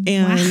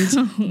 And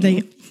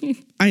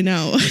I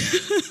know.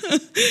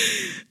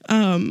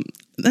 And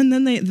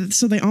then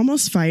they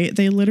almost fight.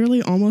 They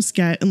literally almost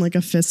get in like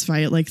a fist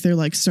fight. Like they're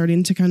like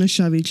starting to kind of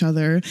shove each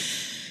other.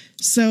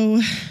 So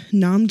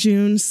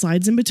Namjoon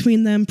slides in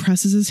between them,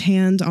 presses his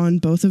hand on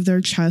both of their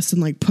chests and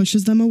like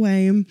pushes them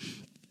away.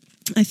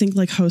 I think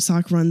like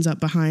Hoseok runs up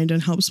behind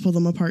and helps pull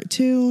them apart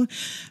too.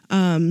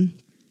 Then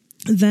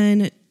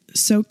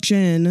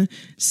Seokjin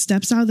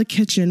steps out of the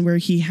kitchen where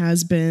he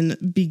has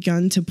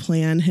begun to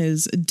plan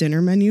his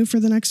dinner menu for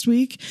the next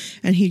week.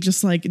 And he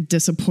just like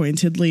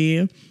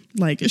disappointedly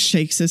like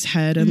shakes his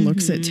head and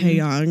looks at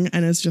Taehyung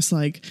and is just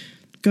like,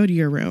 go to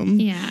your room.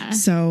 Yeah.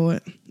 So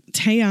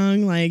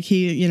Taehyung, like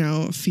he, you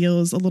know,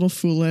 feels a little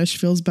foolish,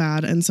 feels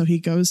bad. And so he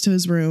goes to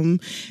his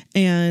room,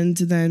 and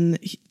then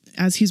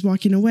as he's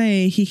walking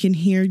away, he can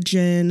hear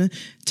Jin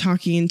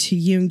talking to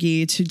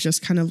Yoongi to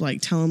just kind of like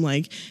tell him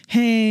like,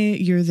 hey,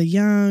 you're the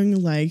young,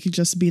 like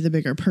just be the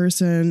bigger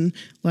person,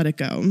 let it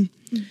go.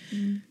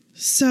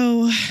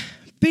 So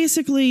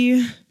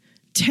basically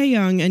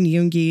Taehyung and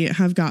Yoongi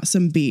have got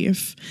some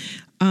beef.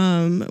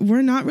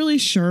 We're not really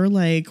sure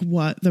like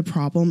what the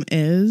problem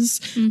is,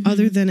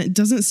 other than it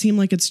doesn't seem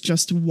like it's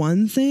just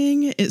one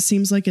thing. It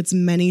seems like it's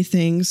many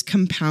things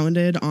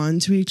compounded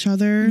onto each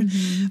other.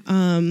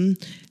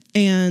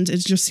 And it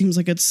just seems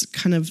like it's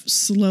kind of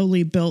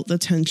slowly built the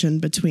tension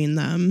between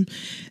them.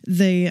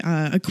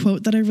 A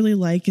quote that I really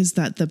like is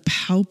that the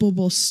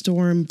palpable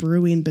storm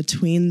brewing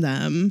between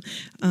them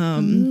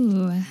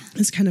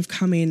is kind of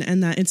coming,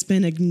 and that it's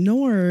been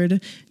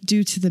ignored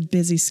due to the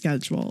busy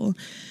schedule.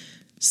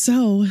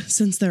 So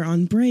since they're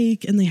on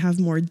break and they have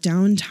more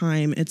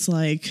downtime, it's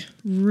like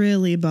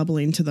really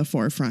bubbling to the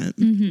forefront.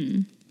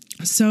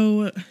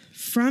 So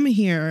from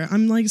here,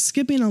 I'm like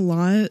skipping a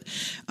lot,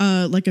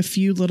 like a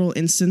few little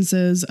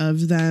instances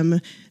of them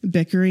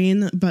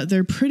bickering, but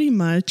they're pretty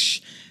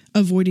much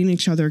avoiding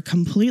each other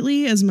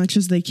completely as much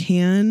as they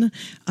can.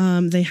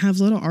 They have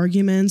little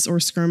arguments or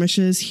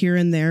skirmishes here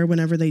and there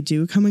whenever they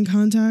do come in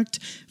contact.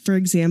 For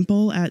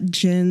example, at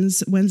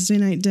Jin's Wednesday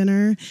night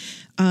dinner,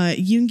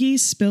 Yoongi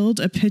spilled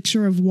a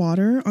pitcher of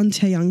water on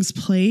Taehyung's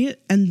plate,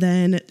 and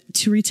then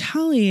to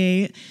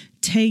retaliate,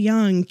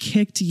 Taeyoung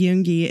kicked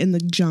Yoongi in the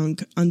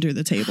junk under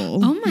the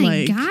table. Oh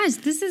my gosh,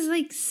 this is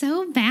like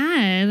so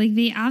bad. Like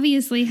they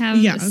obviously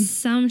have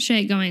some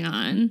shit going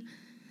on.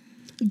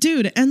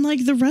 Dude, and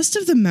like the rest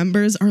of the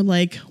members are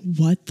like,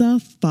 what the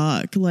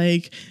fuck?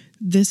 Like,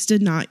 this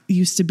did not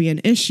used to be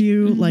an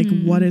issue. Like,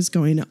 what is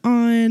going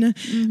on?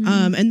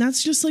 And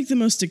that's just like the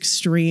most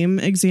extreme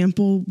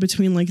example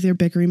between like they're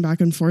bickering back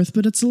and forth.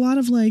 But it's a lot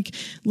of like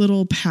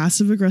little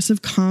passive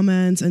aggressive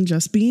comments and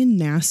just being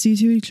nasty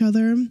to each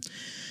other.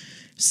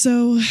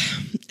 So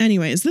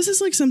anyways, this is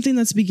like something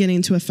that's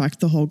beginning to affect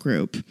the whole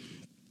group.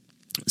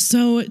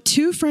 So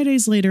 2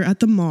 Fridays later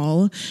at the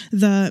mall,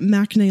 the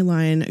Maknae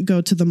line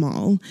go to the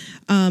mall.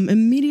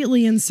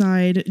 Immediately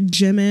inside,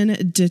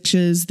 Jimin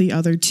ditches the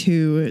other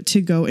two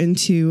to go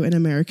into an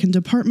American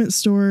department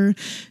store.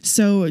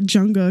 So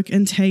Jungkook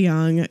and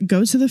Taeyoung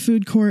go to the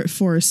food court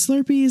for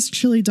Slurpees,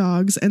 chili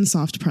dogs, and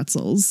soft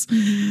pretzels.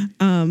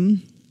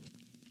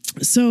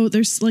 So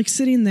they're like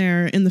sitting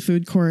there in the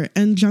food court,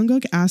 and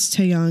Jungkook asks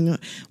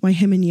Taeyoung why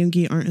him and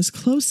Yoongi aren't as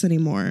close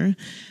anymore.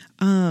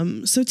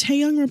 So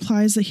Taeyoung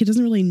replies that he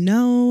doesn't really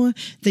know.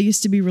 They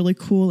used to be really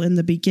cool in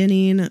the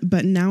beginning,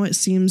 but now it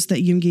seems that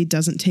Yoongi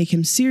doesn't take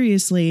him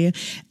seriously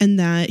and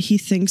that he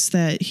thinks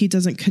that he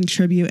doesn't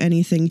contribute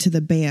anything to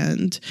the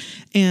band.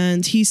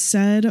 And he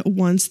said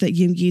once that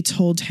Yoongi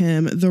told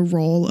him the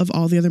role of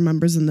all the other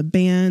members in the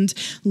band,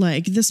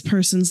 like this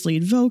person's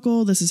lead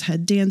vocal, this is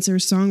head dancer,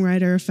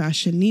 songwriter,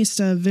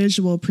 fashionista,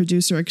 visual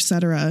producer,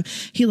 etc.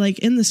 He like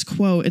in this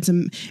quote,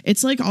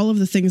 it's like all of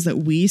the things that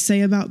we say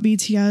about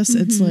BTS.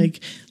 It's like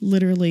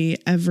literally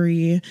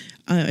every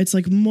it's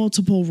like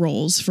multiple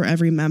roles for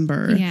every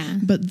member.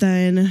 But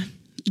then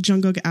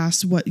Jungkook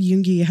asked what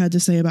Yoongi had to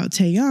say about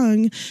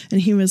Taeyoung,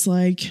 and he was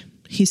like,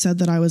 he said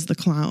that I was the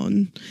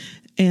clown,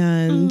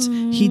 and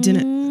he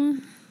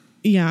didn't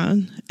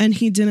and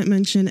he didn't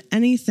mention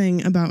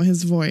anything about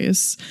his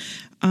voice.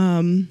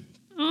 So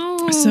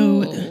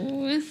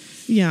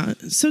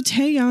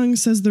Taeyoung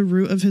says the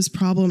root of his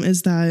problem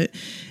is that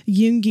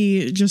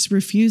Yoongi just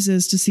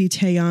refuses to see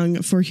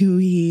Taeyoung for who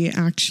he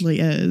actually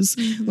is.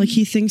 Like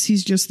he thinks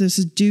he's just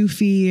this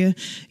doofy,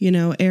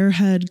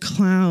 airhead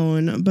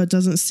clown, but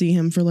doesn't see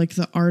him for like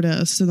the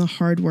artist and the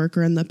hard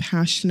worker and the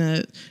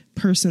passionate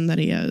person that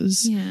he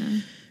is.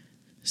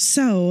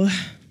 So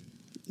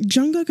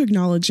Jungkook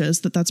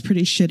acknowledges that that's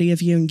pretty shitty of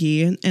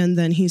Yoongi, and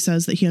then he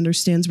says that he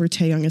understands where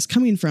Taeyoung is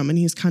coming from, and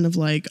he's kind of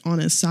like on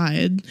his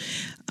side.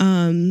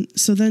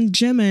 So then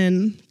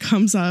Jimin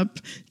comes up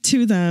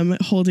to them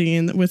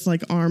holding with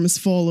like arms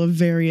full of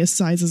various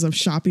sizes of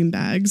shopping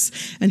bags,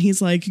 and he's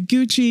like,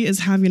 Gucci is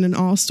having an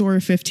all-store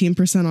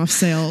 15% off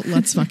sale.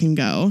 Let's fucking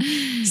go.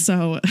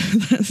 So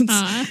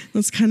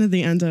that's kind of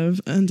the end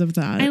of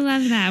that. I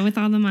love that, with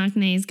all the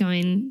Maknaes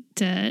going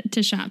to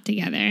shop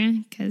together,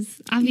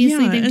 because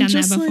obviously they've done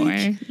that before.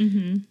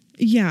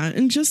 Yeah,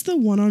 and just the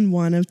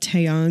one-on-one of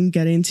Taeyoung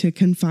getting to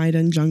confide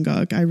in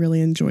Jungkook, I really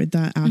enjoyed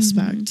that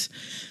aspect.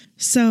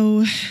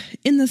 So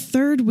in the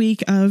 3rd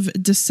week of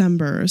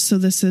December, so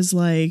this is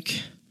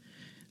like,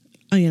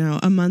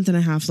 a month and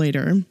a half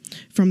later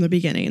from the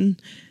beginning,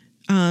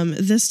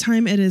 this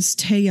time it is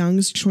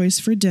Taeyoung's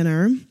choice for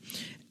dinner.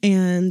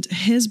 And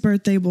his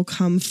birthday will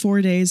come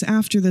 4 days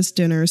after this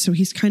dinner. So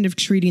he's kind of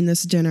treating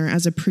this dinner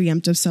as a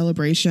preemptive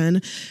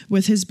celebration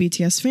with his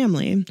BTS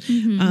family.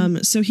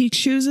 So he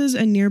chooses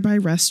a nearby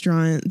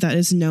restaurant that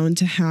is known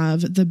to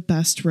have the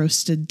best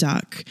roasted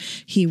duck.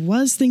 He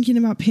was thinking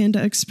about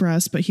Panda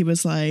Express, but he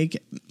was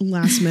like,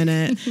 last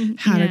minute,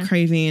 had a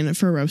craving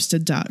for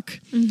roasted duck.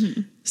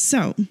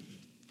 So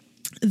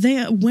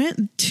they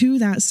went to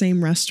that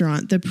same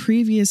restaurant the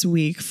previous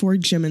week for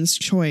Jimin's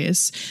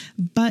choice,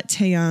 but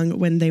Taeyoung,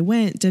 when they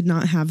went, did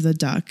not have the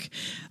duck.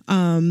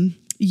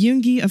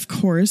 Yoongi, of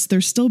course,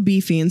 they're still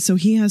beefing, so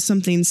he has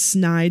something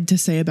snide to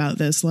say about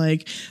this,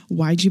 like,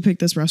 why'd you pick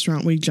this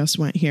restaurant? We just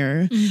went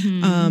here.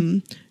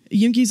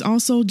 Yoongi's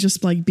also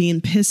just like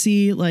being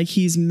pissy, like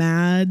he's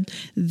mad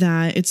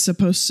that it's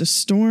supposed to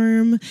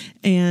storm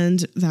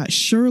and that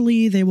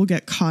surely they will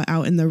get caught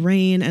out in the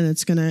rain and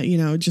it's gonna,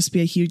 just be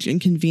a huge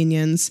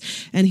inconvenience.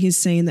 And he's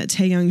saying that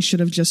Taeyoung should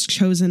have just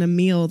chosen a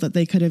meal that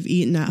they could have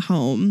eaten at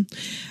home.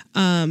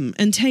 And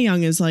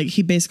Taeyoung is like,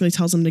 he basically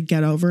tells him to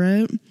get over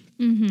it.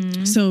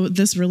 So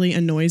this really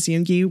annoys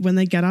Yoongi. When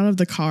they get out of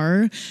the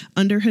car,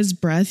 under his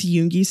breath,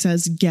 Yoongi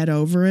says, get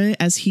over it,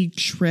 as he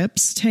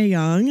trips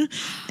Taeyoung,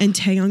 and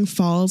Taeyoung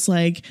falls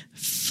like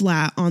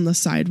flat on the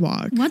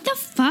sidewalk. What the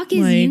fuck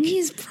is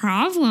Yoongi's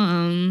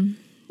problem?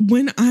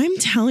 When I'm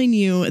telling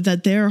you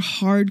that they're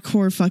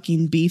hardcore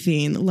fucking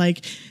beefing,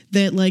 like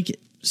that, like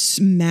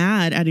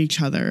mad at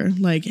each other,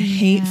 like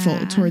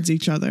hateful towards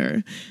each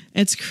other.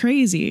 It's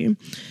crazy.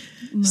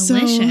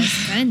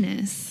 Malicious,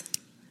 goodness.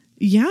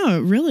 Yeah,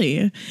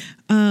 really.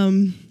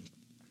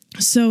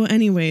 So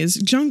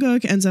anyways,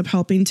 Jungkook ends up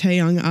helping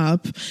Taehyung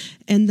up.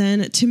 And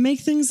then to make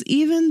things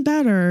even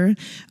better,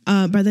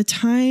 by the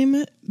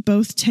time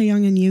both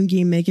Taehyung and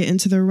Yoongi make it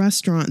into the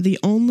restaurant, the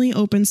only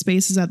open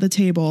spaces at the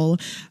table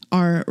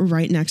are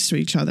right next to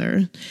each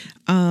other.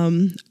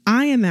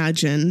 I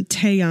imagine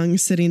Taehyung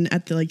sitting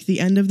at the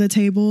end of the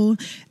table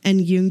and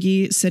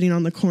Yoongi sitting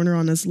on the corner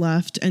on his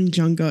left and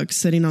Jungkook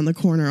sitting on the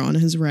corner on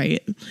his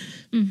right.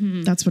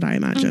 Mm-hmm. That's what I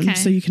imagine. Okay.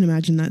 So you can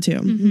imagine that too.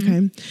 Mm-hmm.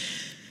 Okay.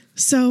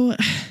 So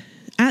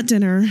at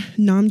dinner,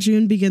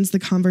 Namjoon begins the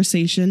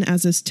conversation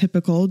as is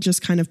typical,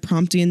 just kind of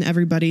prompting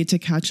everybody to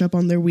catch up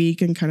on their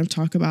week and kind of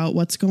talk about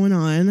what's going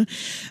on.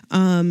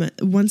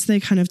 Once they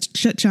kind of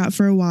chit-chat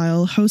for a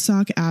while,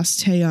 Hoseok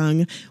asks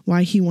Taehyung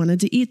why he wanted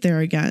to eat there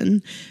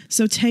again.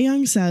 So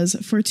Taehyung says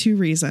for 2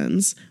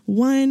 reasons.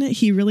 One,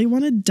 he really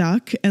wanted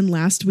duck, and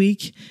last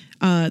week...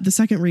 the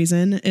second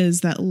reason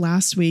is that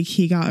last week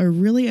he got a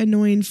really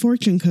annoying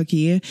fortune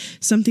cookie,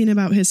 something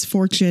about his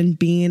fortune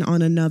being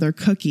on another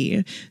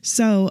cookie.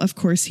 So, of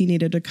course, he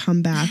needed to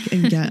come back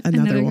and get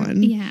another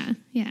one.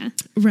 Yeah.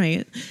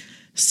 Right.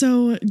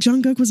 So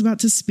Jungkook was about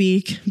to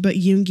speak, but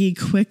Yoongi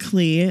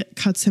quickly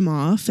cuts him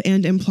off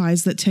and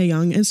implies that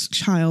Taehyung is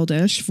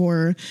childish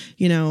for,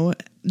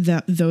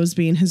 those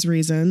being his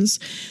reasons.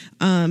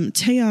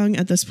 Taehyung,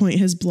 at this point,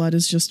 his blood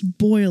is just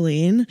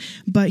boiling,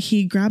 but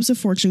he grabs a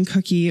fortune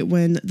cookie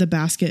when the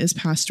basket is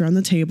passed around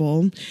the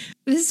table.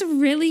 This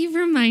really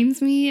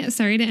reminds me,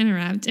 sorry to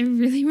interrupt, it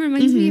really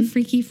reminds me of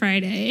Freaky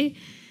Friday.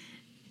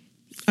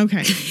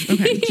 Okay,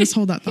 just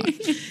hold that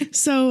thought.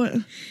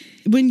 So...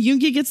 when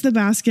Yoongi gets the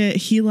basket,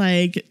 he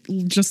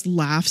just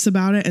laughs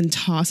about it and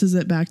tosses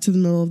it back to the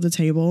middle of the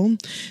table.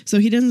 So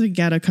he doesn't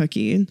get a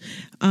cookie.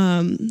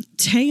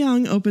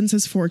 Taehyung opens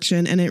his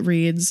fortune and it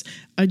reads,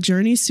 "A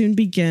journey soon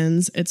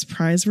begins, its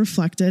prize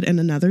reflected in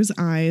another's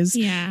eyes.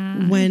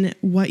 Yeah. When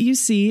what you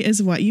see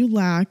is what you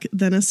lack,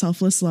 then a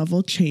selfless love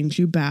will change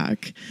you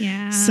back."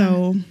 Yeah.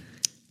 So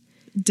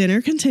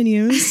dinner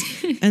continues.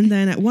 And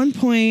then at one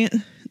point...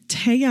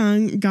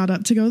 Taehyung got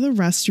up to go to the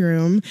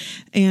restroom,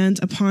 and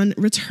upon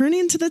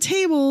returning to the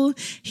table,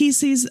 he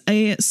sees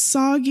a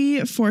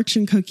soggy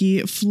fortune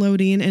cookie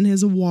floating in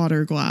his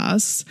water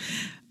glass.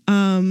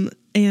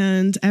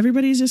 And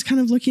everybody's just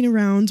kind of looking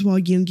around while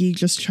Yoongi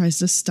just tries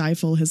to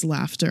stifle his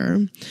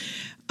laughter.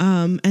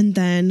 And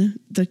then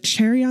the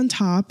cherry on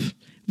top,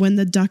 when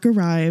the duck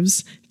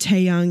arrives,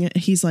 Taehyung,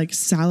 he's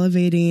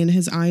salivating,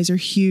 his eyes are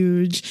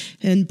huge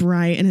and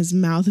bright, and his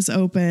mouth is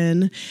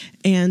open.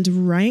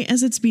 And right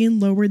as it's being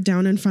lowered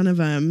down in front of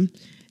him,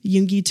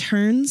 Yoongi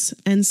turns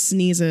and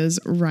sneezes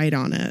right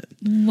on it.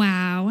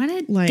 Wow, what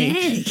a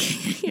dick.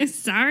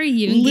 Sorry,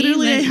 Yoongi.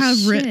 Literally,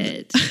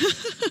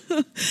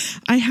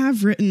 I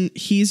have written,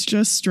 he's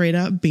just straight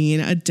up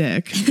being a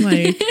dick.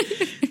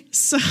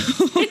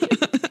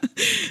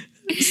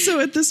 So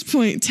at this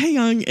point,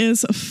 Taehyung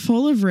is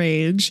full of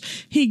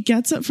rage. He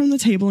gets up from the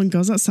table and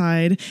goes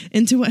outside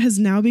into what has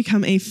now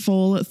become a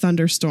full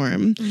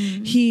thunderstorm.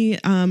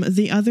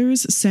 The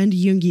others send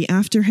Yoongi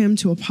after him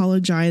to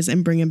apologize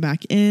and bring him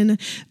back in,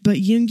 but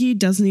Yoongi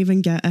doesn't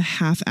even get a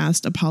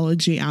half-assed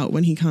apology out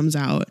when he comes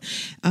out.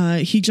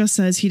 He just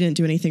says he didn't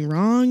do anything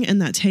wrong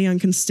and that Taehyung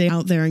can stay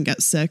out there and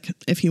get sick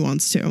if he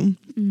wants to.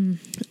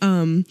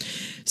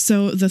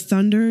 So the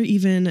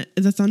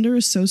thunder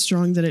is so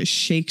strong that it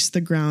shakes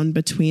the ground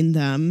between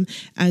them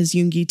as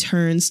Yoongi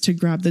turns to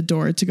grab the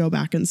door to go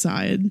back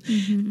inside.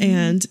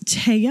 And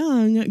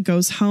Taehyung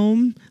goes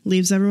home,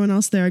 leaves everyone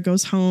else there,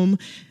 goes home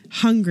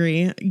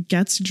hungry,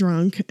 gets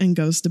drunk, and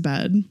goes to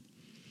bed.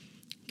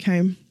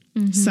 Okay.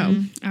 So.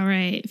 All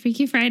right.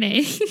 Freaky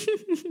Friday.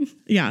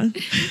 Yeah.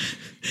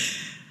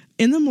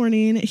 In the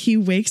morning, he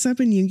wakes up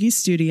in Yoongi's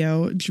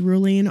studio,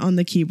 drooling on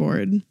the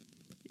keyboard.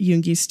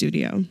 Yoongi's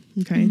studio.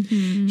 Okay.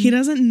 He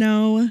doesn't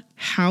know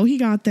how he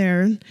got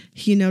there.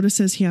 He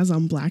notices he has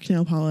on black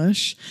nail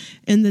polish.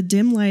 In the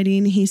dim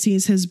lighting, he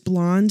sees his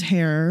blonde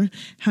hair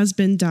has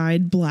been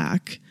dyed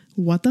black.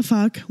 What the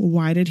fuck?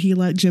 Why did he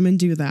let Jimin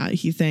do that?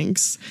 He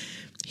thinks.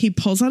 He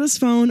pulls out his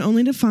phone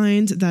only to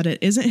find that it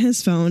isn't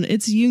his phone.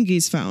 It's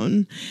Yoongi's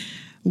phone.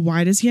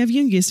 Why does he have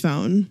Yoongi's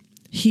phone?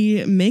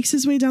 He makes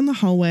his way down the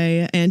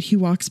hallway and he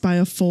walks by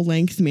a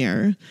full-length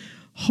mirror.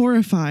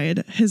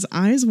 Horrified, his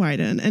eyes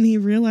widen and he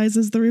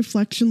realizes the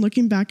reflection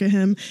looking back at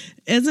him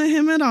isn't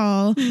him at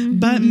all,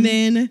 but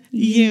Min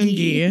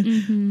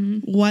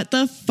Yoongi. What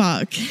the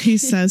fuck? He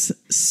says,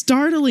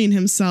 startling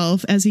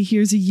himself as he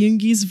hears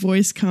Yoongi's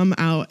voice come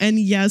out. And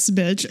yes,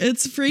 bitch,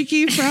 it's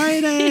Freaky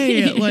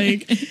Friday.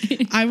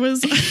 I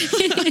was,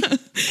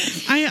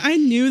 I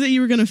knew that you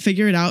were going to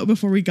figure it out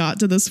before we got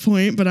to this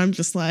point, but I'm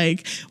just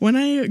when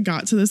I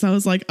got to this, I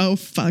was like, oh,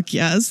 fuck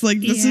yes.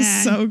 This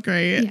is so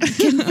great. Yeah,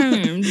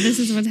 confirmed. This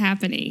is what's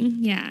happening.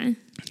 Yeah.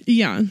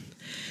 Yeah.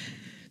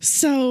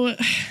 So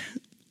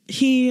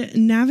he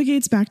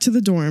navigates back to the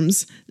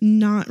dorms,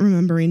 not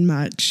remembering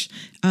much.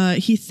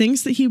 He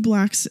thinks that he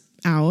blacks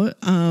out,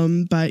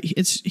 but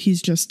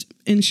he's just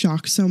in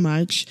shock so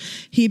much.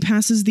 He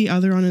passes the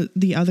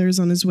others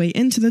on his way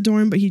into the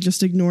dorm, but he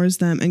just ignores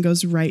them and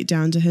goes right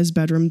down to his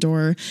bedroom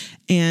door,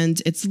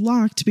 and it's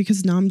locked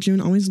because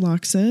Namjoon always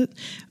locks it.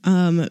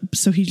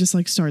 So he just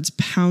like starts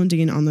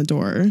pounding on the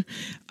door.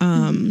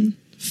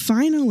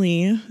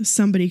 Finally,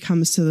 somebody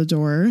comes to the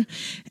door,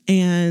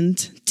 and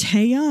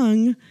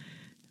Taeyoung,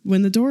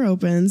 when the door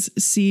opens,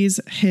 sees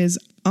his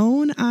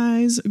own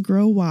eyes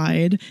grow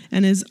wide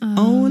and his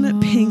own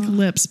pink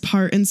lips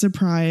part in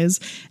surprise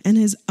and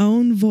his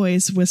own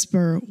voice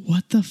whisper,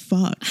 "What the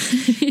fuck?"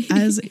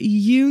 as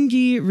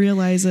Yoongi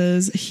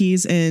realizes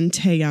he's in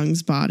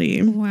Taeyoung's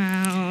body.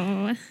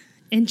 Wow.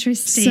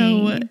 Interesting.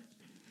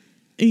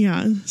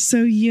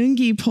 So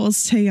Yoongi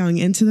pulls Taeyoung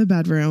into the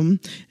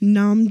bedroom,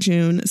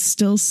 Namjoon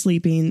still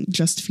sleeping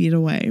just feet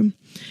away.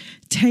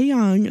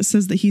 Taeyoung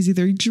says that he's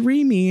either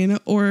dreaming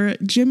or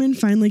Jimin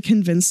finally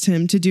convinced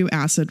him to do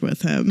acid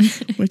with him,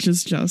 which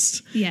is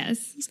just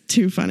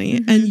too funny.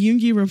 And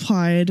Yoongi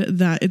replied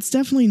that it's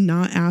definitely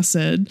not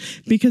acid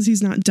because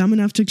he's not dumb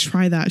enough to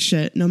try that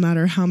shit no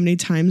matter how many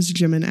times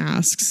Jimin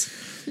asks,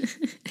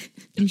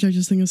 which I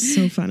just think is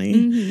so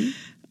funny.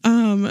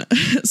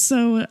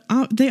 So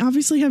they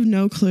obviously have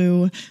no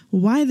clue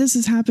why this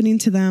is happening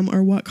to them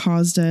or what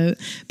caused it,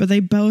 but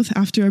they both,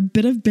 after a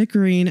bit of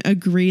bickering,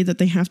 agree that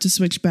they have to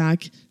switch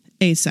back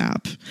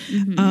ASAP.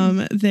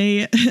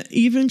 They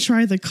even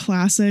try the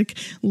classic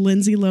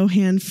Lindsay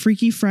Lohan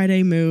Freaky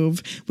Friday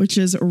move, which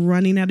is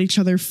running at each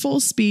other full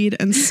speed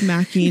and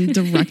smacking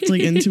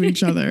directly into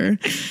each other.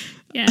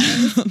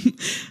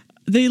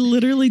 They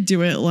literally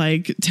do it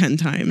like 10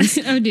 times.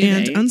 And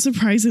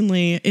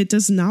unsurprisingly, it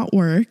does not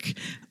work.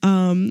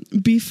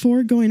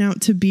 Before going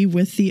out to be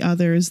with the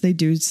others, they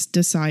do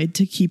decide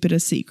to keep it a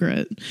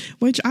secret,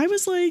 which I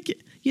was like,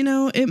 you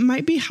know, it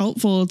might be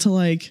helpful to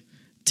like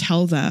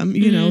tell them,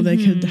 you know, they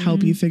could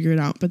help you figure it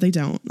out, but they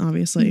don't,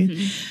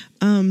 obviously.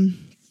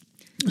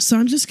 So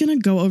I'm just going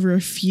to go over a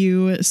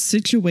few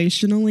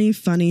situationally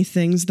funny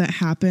things that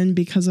happen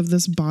because of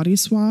this body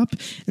swap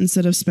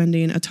instead of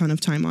spending a ton of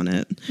time on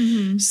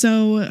it.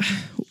 So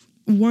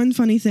one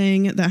funny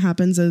thing that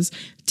happens is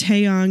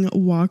Taeyoung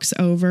walks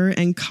over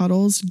and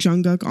cuddles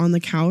Jungkook on the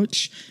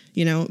couch,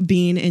 you know,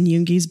 being in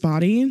Yoongi's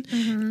body.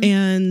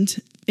 And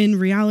in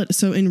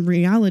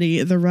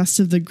reality, the rest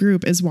of the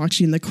group is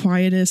watching the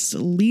quietest,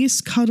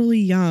 least cuddly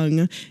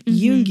young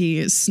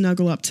Yoongi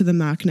snuggle up to the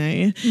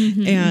maknae.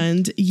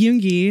 And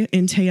Yoongi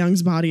in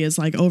Taeyoung's body is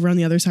like over on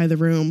the other side of the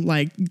room,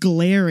 like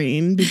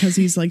glaring because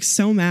he's like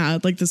so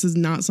mad. Like this is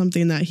not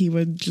something that he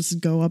would just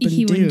go up and do.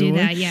 He wouldn't do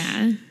that,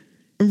 yeah.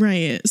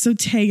 Right. So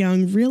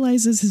Taeyoung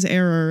realizes his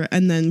error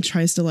and then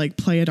tries to like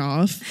play it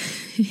off.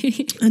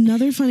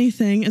 Another funny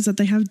thing is that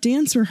they have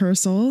dance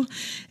rehearsal,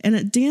 and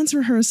at dance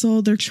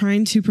rehearsal, they're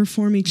trying to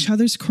perform each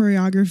other's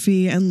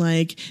choreography and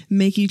like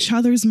make each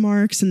other's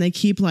marks, and they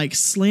keep like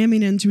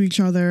slamming into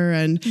each other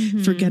and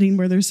forgetting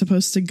where they're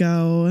supposed to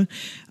go.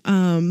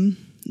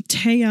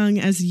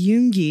 Taeyoung as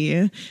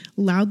Yoongi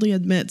loudly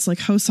admits, like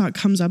Hoseok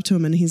comes up to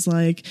him and he's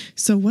like,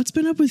 "So what's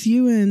been up with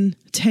you and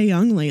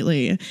Taeyoung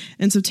lately?"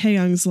 And so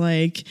Taeyoung's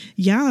like,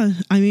 "Yeah,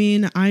 I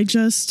mean, I'm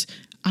just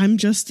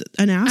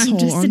an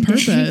asshole on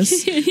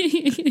purpose."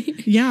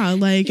 Yeah,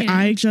 like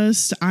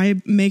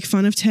I make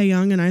fun of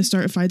Taeyoung and I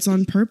start fights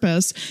on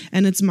purpose,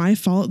 and it's my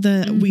fault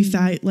that we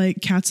fight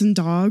like cats and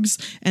dogs,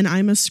 and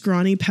I'm a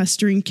scrawny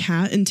pestering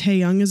cat and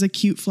Taeyoung is a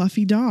cute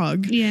fluffy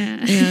dog.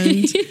 Yeah.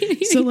 And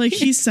so like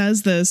he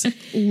says this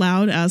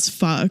loud as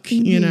fuck,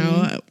 you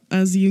know,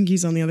 as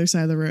Yoongi's on the other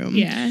side of the room.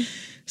 Yeah.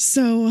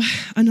 So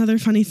another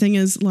funny thing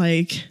is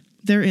like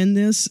they're in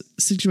this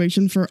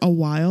situation for a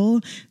while.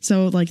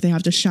 So like they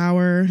have to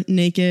shower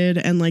naked,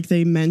 and like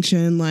they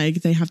mention like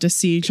they have to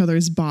see each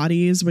other's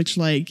bodies, which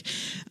like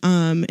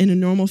in a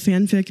normal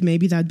fanfic,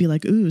 maybe that'd be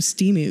like, ooh,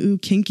 steamy, ooh,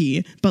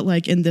 kinky. But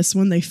like in this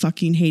one, they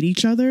fucking hate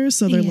each other.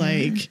 So they're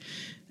like,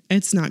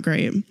 it's not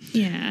great.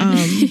 Yeah.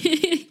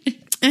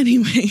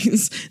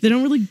 Anyways, they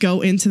don't really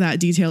go into that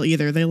detail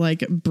either. They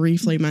like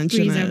briefly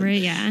mention Breeze over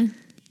it, yeah.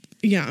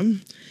 Yeah.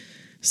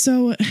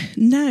 So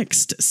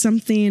next,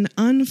 something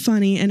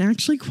unfunny and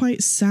actually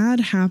quite sad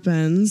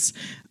happens.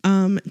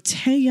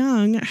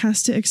 Taeyoung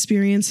has to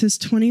experience his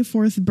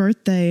 24th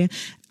birthday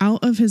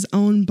out of his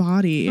own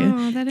body.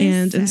 Oh, that is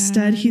and sad.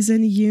 Instead he's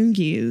in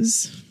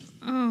Yoongi's.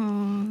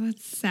 Oh,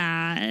 that's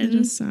sad. It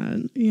is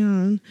sad,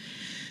 yeah.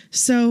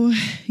 So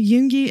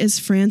Yoongi is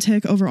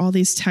frantic over all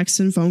these texts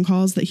and phone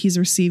calls that he's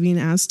receiving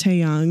as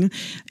Taeyoung,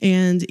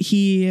 and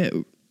he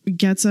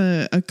gets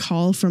a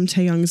call from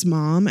Taeyoung's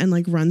mom and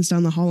like runs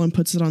down the hall and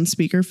puts it on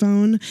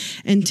speakerphone,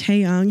 and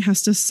Taeyoung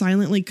has to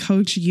silently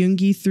coach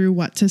Yoongi through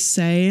what to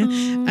say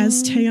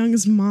as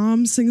Taeyoung's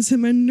mom sings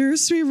him a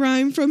nursery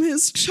rhyme from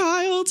his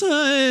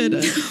childhood.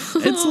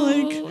 It's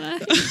like,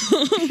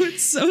 oh,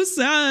 it's so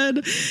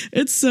sad.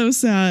 It's so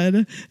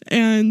sad.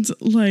 And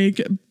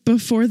like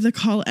before the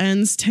call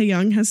ends,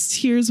 Taeyang has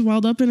tears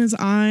welled up in his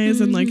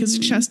eyes and like his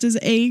chest is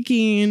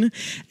aching.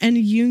 And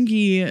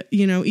Yoongi,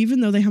 you know,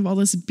 even though they have all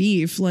this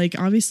beef, like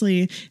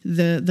obviously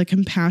the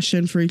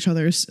compassion for each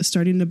other is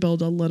starting to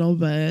build a little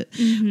bit.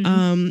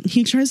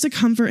 He tries to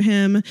comfort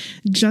him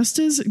just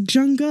as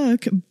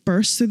Jungkook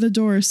bursts through the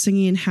door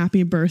singing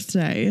happy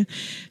birthday.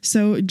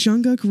 So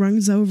Jungkook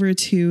runs over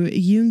to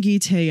Yoongi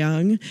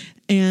Taeyang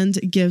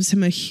and gives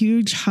him a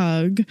huge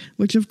hug,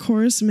 which of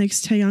course makes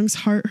Taeyang's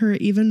heart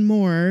hurt even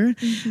more.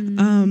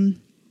 And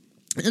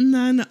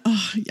then,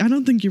 I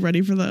don't think you're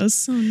ready for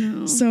this. Oh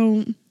no.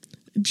 So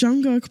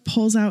Jungkook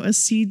pulls out a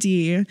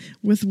CD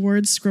with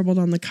words scribbled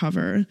on the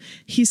cover.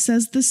 He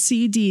says the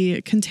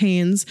CD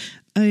contains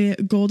a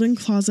golden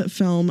closet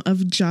film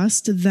of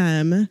just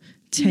them,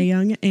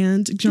 Taeyang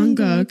and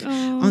Jungkook,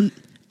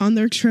 on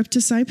their trip to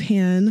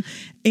Saipan,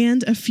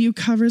 and a few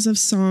covers of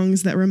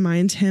songs that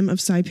remind him of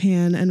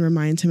Saipan and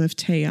remind him of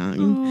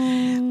Taeyang.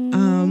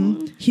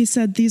 He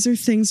said these are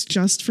things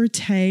just for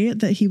Tae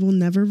that he will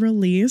never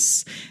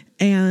release,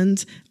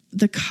 and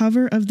the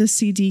cover of the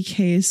CD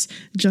case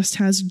just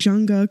has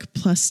Jungkook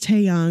plus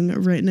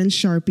Taeyang written in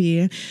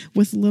Sharpie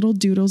with little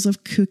doodles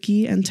of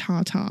Cookie and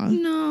Tata.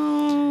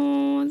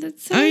 No,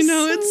 that's so I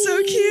know, sweet. it's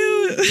so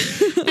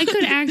cute. I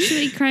could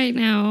actually cry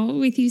now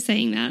with you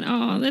saying that.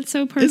 Oh, that's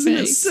so perfect. Isn't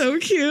it so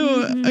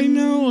cute? I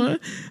know.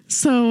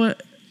 So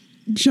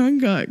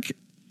Jungkook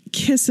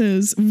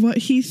kisses what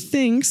he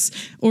thinks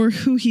or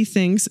who he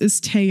thinks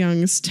is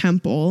Taeyang's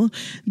temple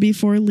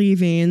before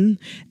leaving,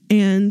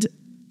 and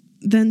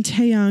then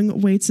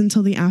Taeyang waits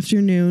until the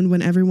afternoon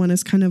when everyone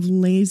is kind of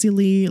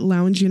lazily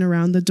lounging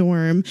around the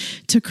dorm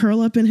to curl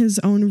up in his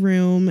own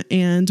room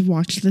and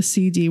watch the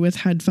CD with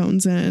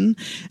headphones in.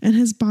 And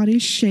his body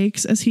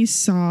shakes as he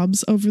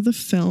sobs over the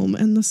film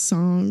and the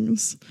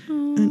songs.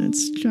 And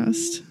it's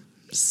just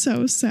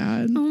so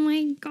sad. Oh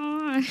my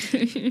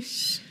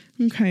gosh.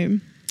 Okay.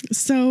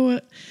 So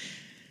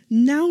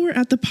now we're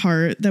at the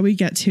part that we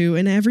get to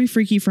in every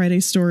Freaky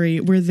Friday story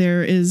where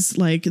there is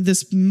like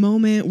this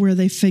moment where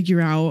they figure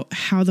out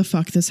how the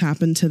fuck this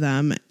happened to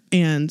them.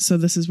 And so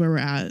this is where we're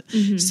at.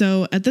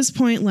 So at this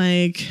point,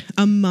 like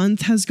a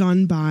month has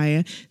gone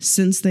by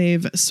since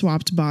they've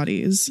swapped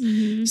bodies.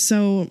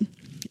 So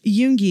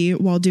Yoongi,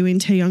 while doing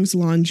Taeyang's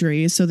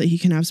laundry so that he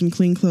can have some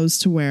clean clothes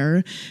to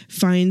wear,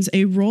 finds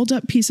a rolled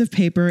up piece of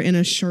paper in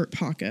a shirt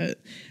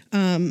pocket.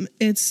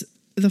 It's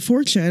the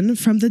fortune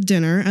from the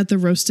dinner at the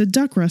Roasted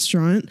Duck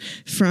restaurant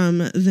from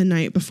the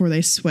night before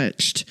they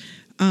switched.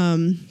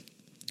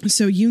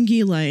 So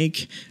Yoongi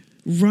like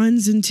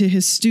runs into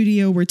his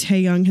studio where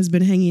Taeyang has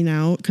been hanging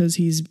out because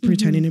he's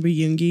pretending to be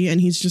Yoongi,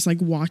 and he's just like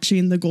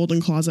watching the Golden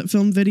Closet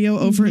film video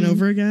over and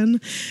over again.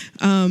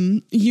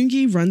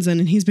 Yoongi runs in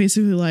and he's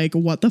basically like,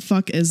 what the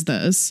fuck is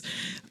this?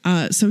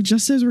 So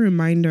just as a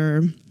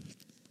reminder,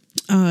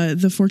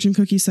 the fortune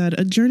cookie said,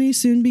 a journey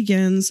soon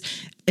begins,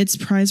 its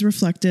prize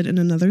reflected in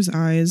another's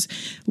eyes.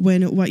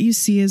 When what you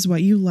see is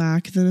what you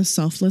lack, then a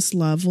selfless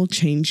love will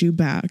change you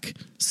back.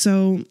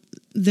 So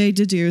they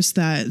deduce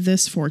that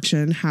this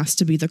fortune has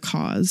to be the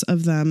cause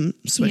of them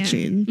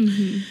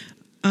switching.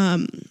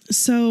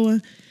 So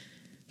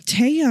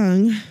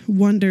Taeyang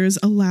wonders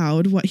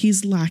aloud what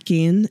he's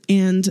lacking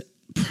and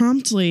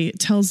promptly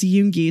tells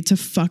Yoongi to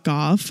fuck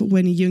off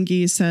when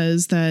Yoongi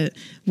says that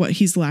what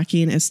he's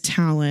lacking is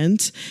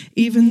talent,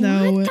 even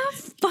though What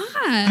the fuck?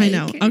 I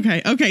know.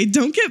 Okay.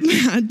 Don't get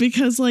mad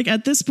because like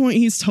at this point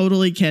he's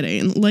totally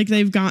kidding. Like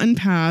they've gotten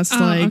past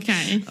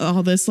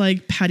all this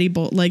like petty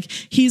like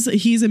he's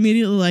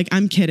immediately like,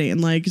 I'm kidding.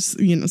 Like,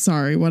 you know,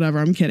 sorry, whatever.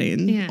 I'm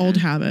kidding. Yeah. Old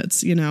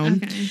habits, you know?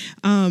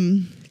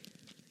 Okay.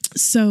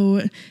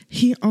 So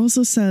he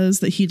also says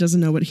that he doesn't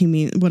know what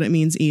it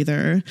means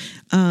either.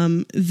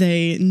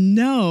 They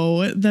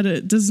know that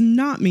it does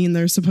not mean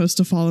they're supposed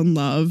to fall in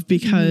love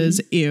because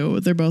ew,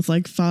 they're both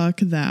like, fuck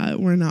that,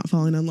 we're not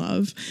falling in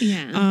love.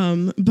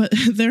 Yeah. But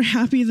they're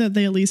happy that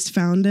they at least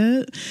found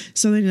it,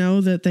 so they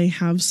know that they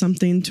have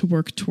something to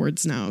work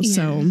towards now. Yeah.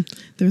 So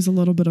there's a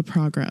little bit of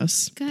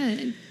progress.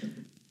 Good.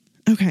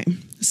 Okay,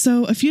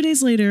 so a few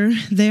days later,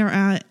 they are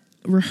at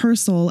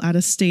rehearsal at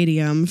a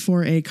stadium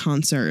for a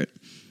concert.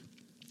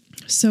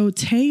 So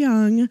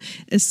Taeyang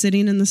is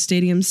sitting in the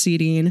stadium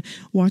seating,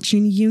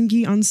 watching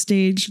Yoongi on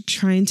stage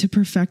trying to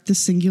perfect the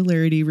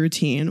singularity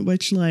routine,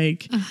 which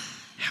like,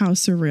 how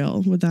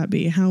surreal would that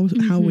be? How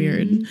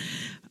weird.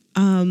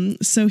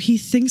 So he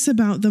thinks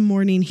about the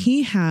morning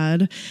he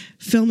had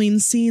filming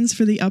scenes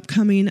for the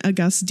upcoming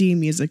August D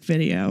music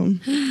video.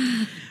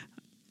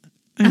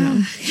 I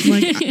know,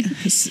 like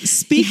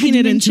speaking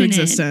it into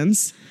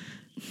existence.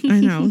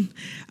 I know.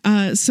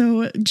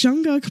 So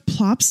Jungkook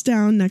plops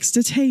down next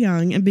to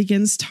Taeyang and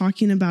begins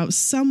talking about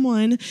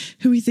someone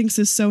who he thinks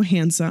is so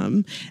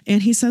handsome.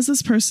 And he says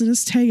this person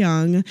is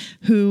Taeyang,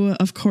 who,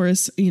 of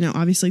course, you know,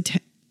 obviously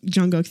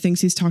Jungkook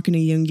thinks he's talking to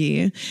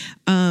Yoongi.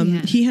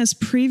 He has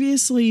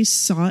previously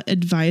sought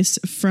advice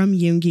from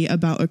Yoongi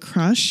about a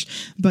crush,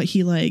 but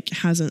he like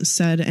hasn't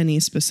said any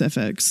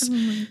specifics. Oh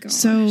my gosh.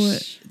 So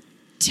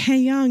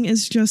Taeyang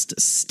is just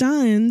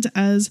stunned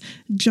as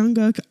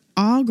Jungkook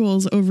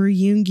ogles over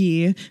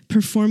Yoongi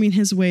performing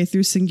his way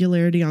through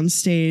Singularity on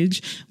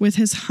stage with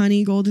his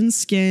honey golden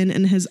skin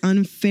and his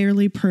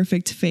unfairly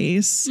perfect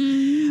face.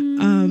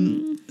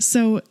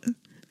 So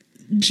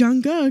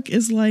Jungkook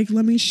is like,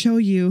 let me show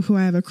you who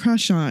I have a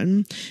crush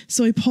on.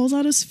 So he pulls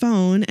out his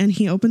phone and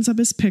he opens up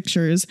his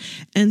pictures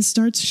and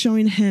starts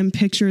showing him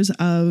pictures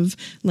of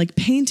like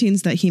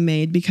paintings that he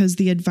made, because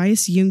the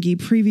advice Yoongi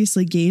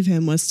previously gave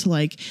him was to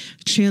like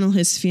channel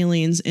his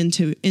feelings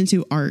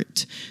into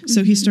art.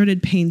 So he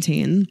started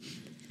painting.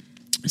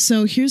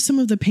 So here's some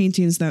of the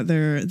paintings that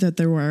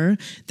there were.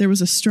 There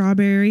was a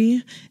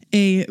strawberry,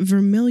 a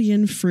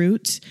vermilion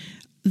fruit,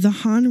 the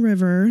Han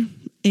River,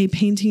 a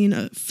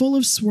painting full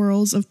of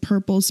swirls of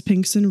purples,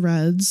 pinks, and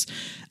reds,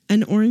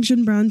 an orange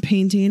and brown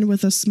painting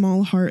with a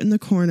small heart in the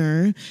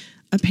corner,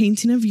 a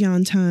painting of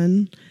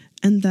Yeontan,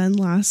 and then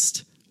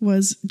last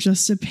was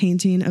just a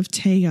painting of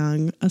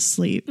Taehyung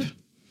asleep.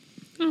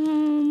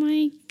 Oh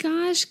my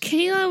gosh,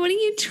 Kayla, what are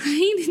you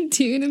trying to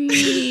do to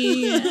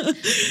me?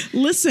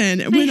 Listen,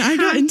 when I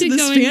got into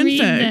this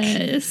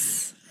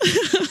fanfic,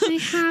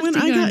 when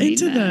I got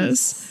into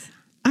this,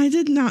 I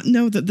did not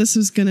know that this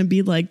was going to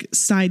be like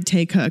side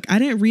Taekook. I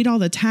didn't read all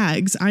the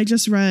tags. I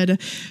just read,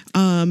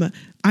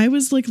 I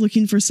was like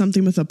looking for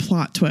something with a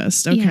plot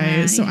twist.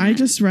 Okay. I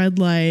just read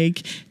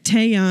like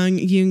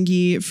Taehyung,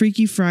 Yoongi,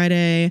 Freaky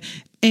Friday,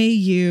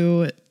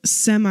 AU,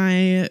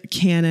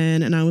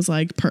 semi-canon, and I was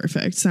like,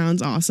 perfect.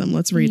 Sounds awesome.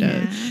 Let's read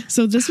it.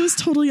 So this was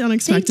totally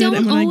unexpected. They don't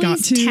and when always I got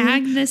to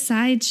tag the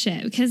side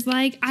shit, because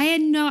like I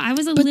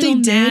was a but little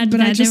they mad, did, but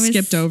that I just there was,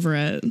 skipped over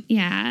it.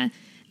 Yeah.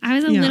 I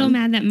was a little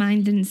mad that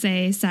mine didn't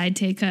say side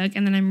Taekook,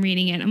 and then I'm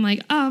reading it. I'm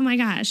like, oh my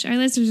gosh, our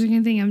listeners are going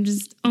to think I'm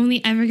just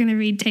only ever going to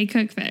read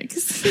Taekook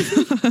fics.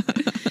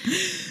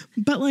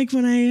 But like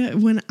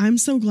when I'm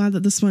so glad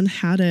that this one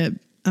had it,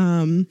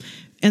 and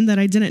that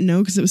I didn't know,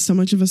 because it was so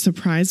much of a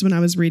surprise when I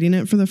was reading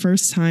it for the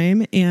first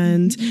time.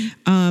 And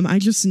I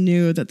just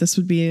knew that this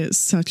would be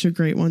such a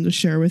great one to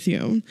share with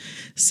you.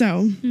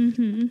 So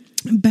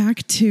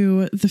back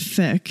to the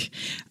fic.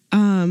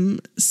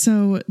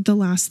 So the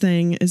last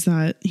thing is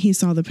that he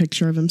saw the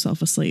picture of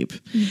himself asleep.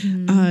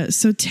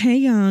 So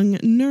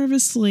Taehyung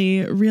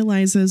nervously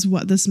realizes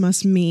what this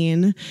must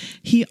mean.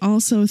 He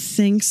also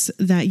thinks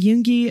that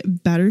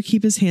Yoongi better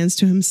keep his hands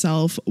to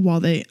himself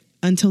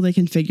until they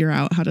can figure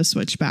out how to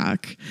switch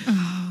back.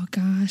 Oh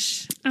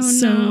gosh. Oh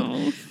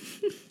no.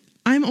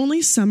 I'm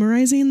only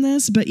summarizing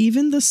this, but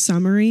even the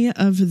summary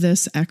of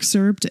this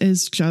excerpt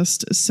is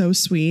just so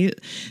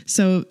sweet.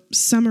 So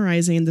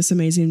summarizing this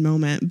amazing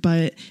moment,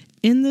 but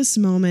in this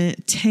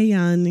moment,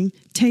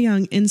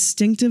 Taehyung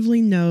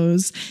instinctively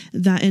knows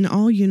that in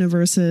all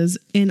universes,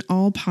 in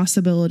all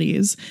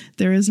possibilities,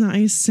 there is not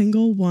a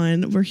single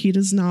one where he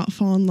does not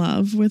fall in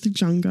love with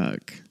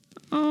Jungkook.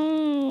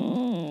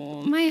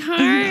 Oh, my heart.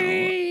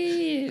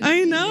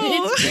 I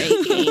know.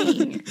 It's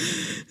breaking.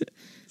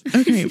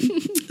 Okay,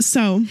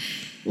 so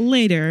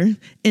later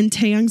in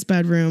Taehyung's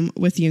bedroom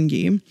with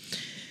Yoongi,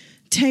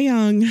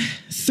 Taehyung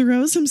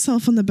throws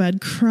himself on the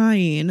bed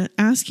crying,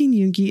 asking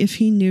Yoongi if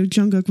he knew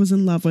Jungkook was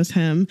in love with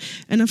him.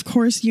 And of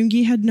course,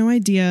 Yoongi had no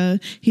idea.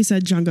 He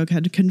said Jungkook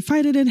had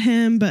confided in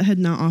him, but had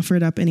not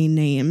offered up any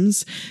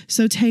names.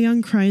 So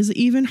Taehyung cries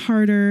even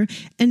harder,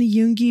 and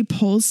Yoongi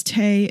pulls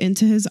Tae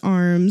into his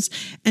arms,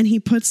 and he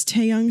puts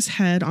Taehyung's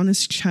head on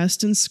his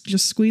chest and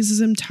just squeezes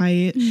him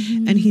tight.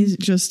 And he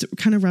just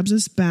kind of rubs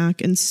his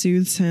back and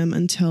soothes him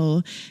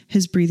until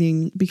his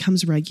breathing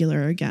becomes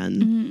regular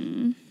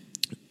again.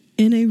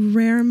 In a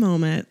rare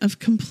moment of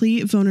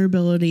complete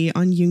vulnerability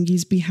on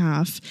Yoongi's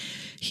behalf,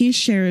 he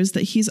shares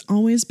that he's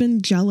always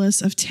been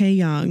jealous of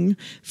Taehyung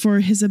for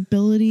his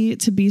ability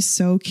to be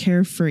so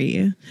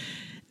carefree.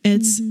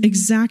 It's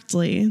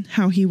exactly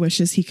how he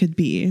wishes he could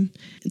be.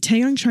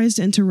 Taehyung tries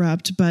to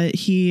interrupt, but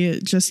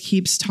he just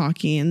keeps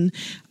talking.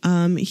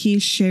 He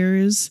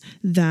shares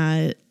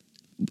that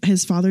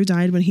his father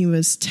died when he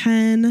was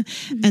 10,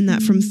 and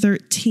that from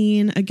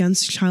 13,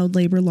 against child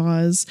labor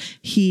laws,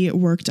 he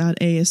worked at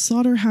a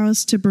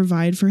slaughterhouse to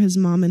provide for his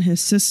mom and his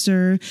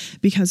sister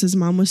because his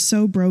mom was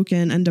so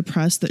broken and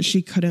depressed that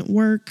she couldn't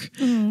work.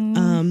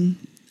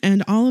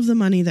 And all of the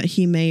money that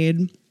he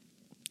made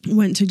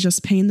went to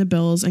just paying the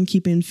bills and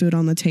keeping food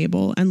on the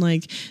table. And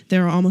like, they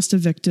were almost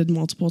evicted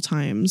multiple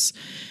times.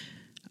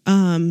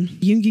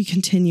 Yoongi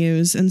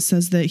continues and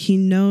says that he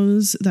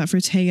knows that for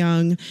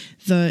Taehyung,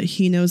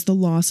 he knows the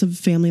loss of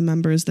family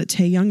members that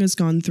Taehyung has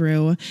gone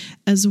through,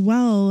 as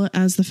well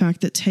as the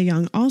fact that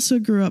Taehyung also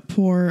grew up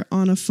poor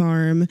on a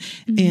farm,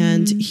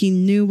 and he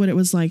knew what it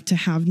was like to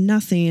have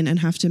nothing and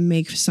have to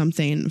make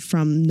something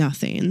from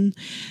nothing.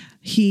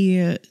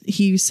 He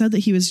said that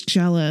he was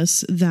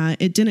jealous that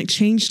it didn't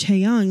change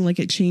Taehyung like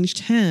it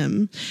changed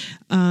him.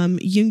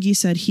 Yoongi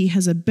said he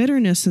has a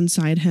bitterness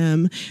inside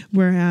him,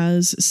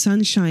 whereas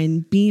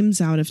sunshine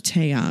beams out of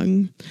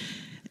Taehyung.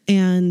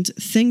 And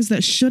things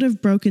that should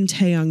have broken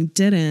Taehyung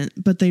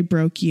didn't, but they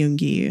broke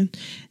Yoongi.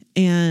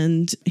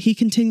 And he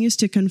continues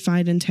to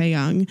confide in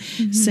Taeyang,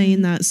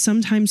 saying that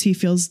sometimes he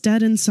feels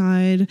dead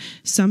inside.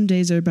 Some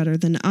days are better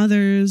than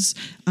others.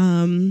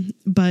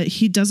 But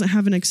he doesn't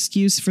have an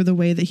excuse for the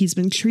way that he's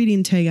been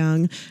treating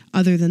Taeyang,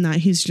 other than that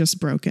he's just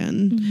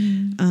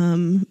broken.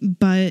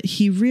 But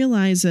he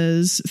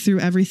realizes through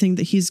everything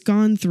that he's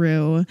gone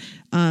through,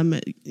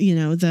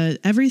 that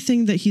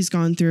everything that he's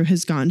gone through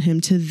has gotten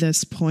him to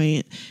this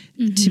point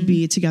to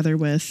be together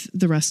with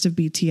the rest of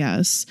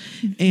BTS.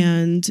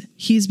 And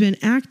he's been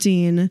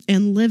acting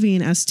and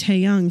living as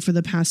Taeyang for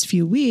the past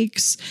few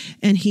weeks,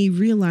 and he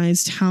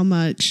realized how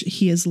much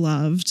he is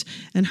loved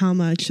and how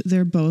much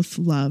they're both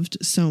loved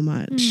so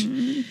much.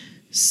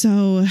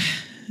 So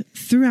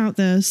throughout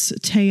this,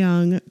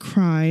 Taeyang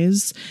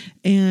cries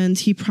and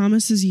he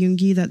promises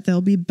Yoongi that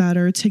they'll be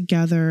better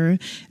together,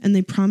 and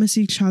they promise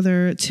each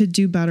other to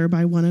do better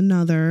by one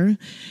another.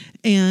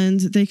 And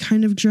they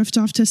kind of drift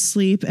off to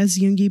sleep as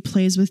Yoongi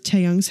plays with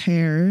Taeyang's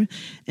hair,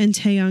 and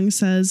Taeyang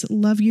says,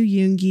 "Love you,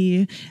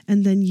 Yoongi."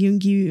 And then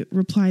Yoongi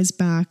replies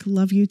back,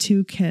 "Love you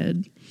too,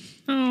 kid."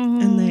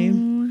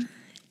 And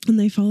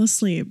they fall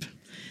asleep.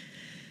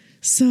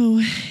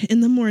 So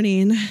in the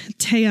morning,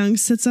 Taeyang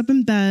sits up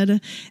in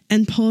bed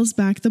and pulls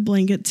back the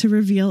blanket to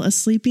reveal a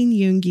sleeping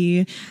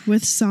Yoongi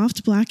with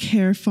soft black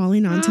hair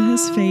falling onto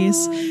his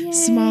face,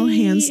 small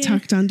hands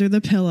tucked under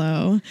the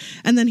pillow.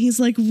 And then he's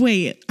like,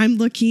 wait, I'm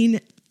looking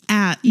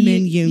at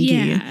Min Yoongi.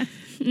 Yeah.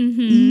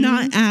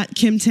 Not at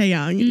Kim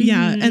Taeyang.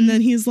 Yeah. And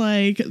then he's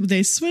like,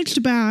 they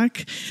switched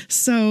back.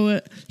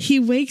 So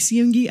he wakes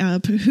Yoongi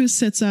up, who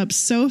sits up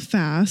so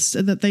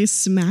fast that they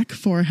smack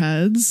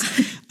foreheads.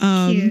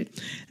 Cute.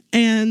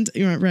 And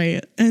you're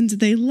right. And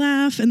they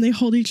laugh and they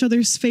hold each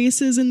other's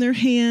faces in their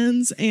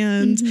hands,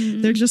 and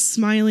they're just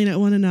smiling at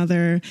one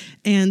another.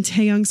 And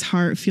Taeyang's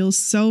heart feels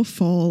so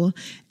full,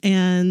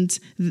 and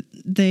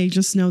they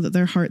just know that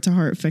their heart to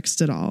heart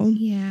fixed it all.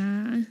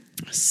 Yeah.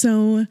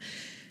 So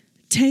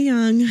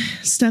Taeyang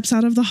steps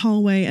out of the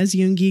hallway as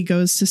Yoongi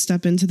goes to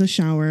step into the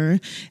shower,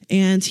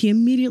 and he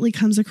immediately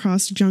comes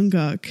across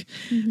Jungkook.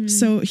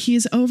 So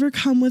he's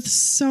overcome with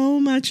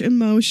so much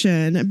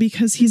emotion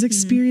because he's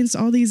experienced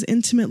all these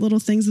intimate little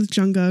things with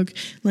Jungkook,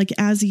 like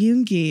as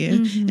Yoongi,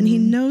 and he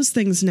knows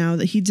things now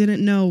that he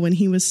didn't know when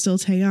he was still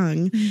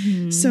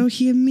Taeyang. So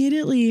he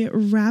immediately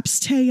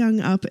wraps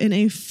Taeyang up in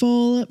a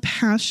full,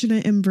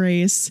 passionate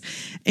embrace,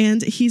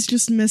 and he's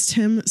just missed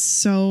him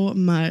so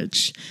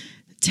much.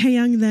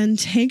 Taeyang then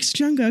takes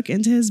Jungkook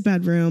into his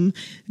bedroom,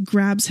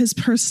 grabs his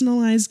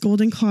personalized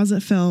golden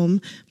closet film,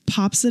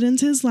 pops it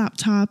into his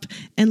laptop,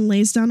 and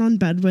lays down on the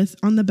bed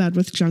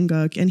with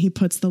Jungkook, and he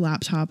puts the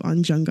laptop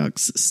on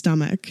Jungkook's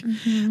stomach.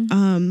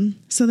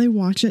 So they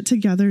watch it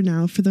together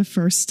now for the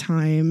first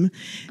time,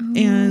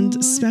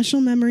 and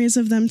special memories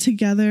of them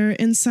together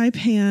in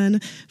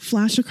Saipan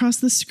flash across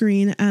the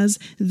screen as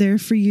 "There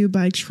for You"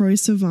 by Troye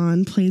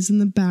Sivan plays in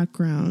the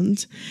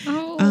background.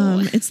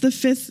 It's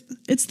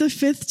the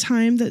fifth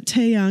time that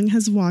Taeyang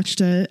has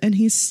watched it, and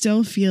he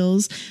still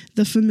feels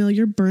the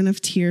familiar burn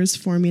of tears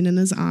forming in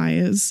his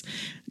eyes.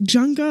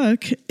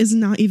 Jungkook is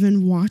not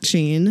even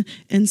watching.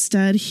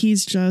 Instead,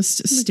 he's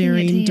just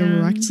staring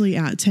directly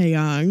at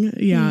Taeyang.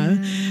 Yeah.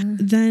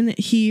 Then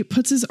he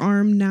puts his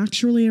arm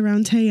naturally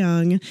around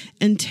Taeyang,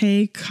 and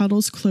Tae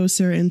cuddles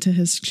closer into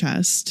his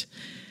chest.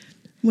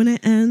 When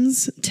it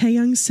ends,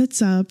 Taeyang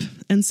sits up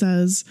and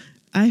says,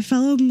 "I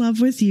fell in love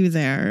with you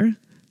there."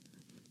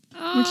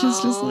 Which is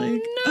just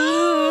like,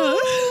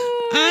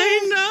 I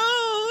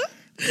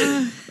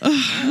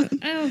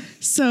know.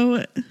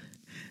 So,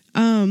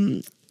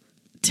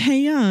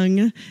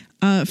 Taeyang,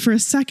 for a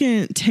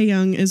second,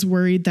 Taeyang is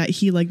worried that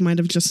he might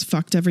have just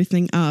fucked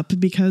everything up,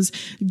 because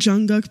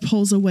Jungkook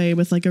pulls away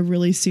with a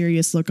really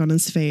serious look on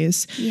his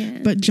face. Yeah.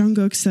 But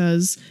Jungkook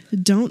says,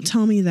 "Don't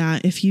tell me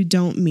that if you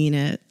don't mean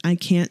it. I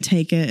can't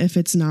take it if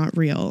it's not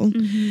real."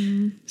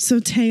 So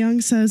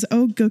Taeyang says,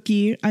 "Oh,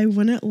 Gookie, I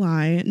wouldn't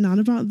lie. Not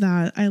about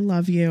that. I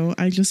love you.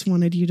 I just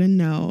wanted you to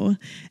know."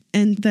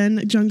 And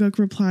then Jungkook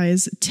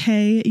replies,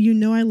 "Tae, you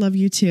know I love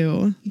you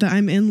too, that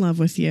I'm in love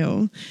with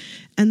you."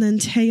 And then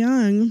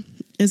Taeyang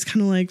is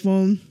kind of like,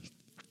 "Well,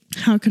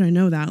 how could I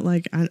know that?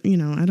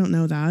 I don't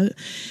know that."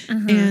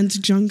 And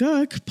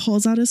Jungkook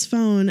pulls out his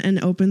phone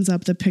and opens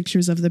up the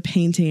pictures of the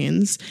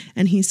paintings.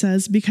 And he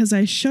says, "Because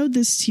I showed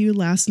this to you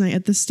last night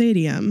at the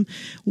stadium.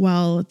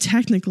 Well,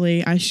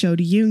 technically I showed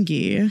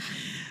Yoongi.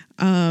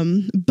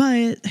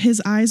 But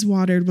his eyes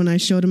watered when I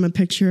showed him a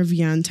picture of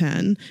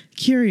Yanten.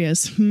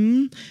 Curious,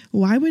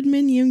 Why would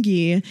Min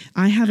Yoongi,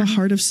 I have a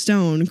heart of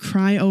stone,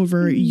 cry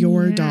over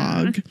your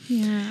dog?"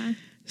 Yeah.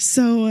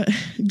 So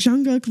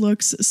Jungkook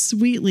looks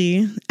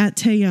sweetly at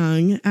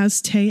Taeyang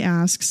as Tae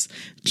asks,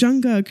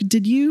 "Jungkook,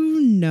 did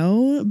you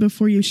know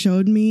before you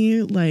showed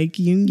me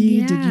Yoongi?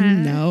 Yeah. Did you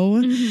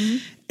know?"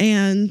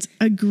 And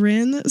a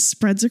grin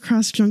spreads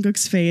across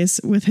Jungkook's face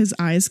with his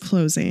eyes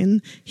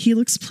closing. He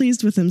looks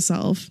pleased with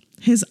himself.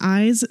 His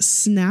eyes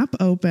snap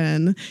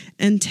open,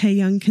 and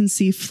Taeyang can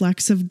see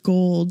flecks of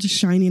gold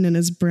shining in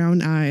his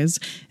brown eyes,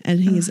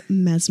 and he's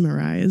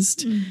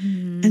mesmerized.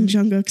 And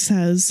Jungkook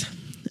says,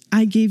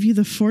 I gave you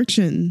the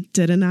fortune,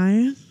 didn't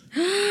I?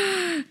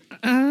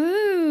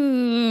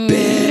 Oh.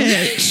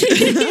 Bitch.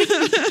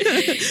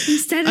 He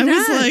set it I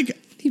was up. like,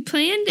 he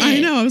planned it. I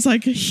know. I was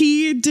like,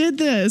 he did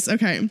this.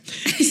 Okay.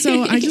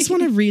 So I just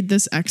want to read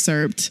this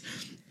excerpt.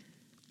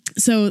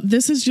 So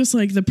this is just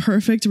like the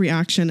perfect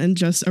reaction and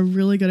just a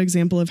really good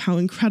example of how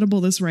incredible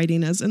this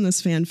writing is in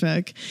this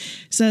fanfic.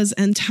 It says,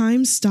 and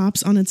time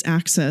stops on its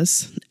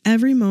axis,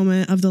 every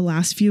moment of the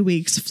last few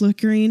weeks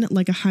flickering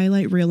like a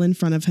highlight reel in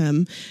front of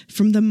him.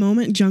 From the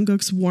moment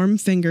Jungkook's warm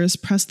fingers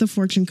pressed the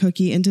fortune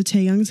cookie into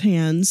Taeyoung's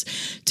hands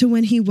to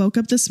when he woke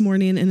up this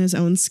morning in his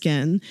own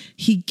skin,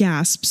 he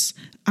gasps,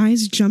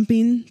 eyes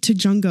jumping to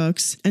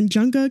Jungkook's, and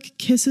Jungkook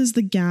kisses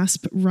the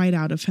gasp right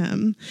out of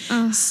him.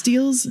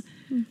 Steals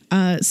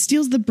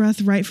the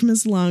breath right from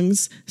his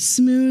lungs,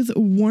 smooth,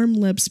 warm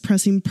lips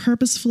pressing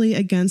purposefully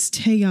against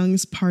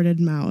Taeyoung's parted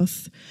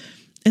mouth.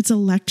 It's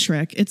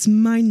electric, it's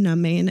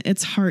mind-numbing,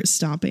 it's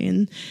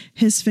heart-stopping.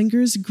 His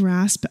fingers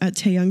grasp at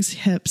Taeyoung's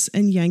hips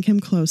and yank him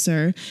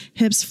closer,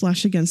 hips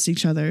flush against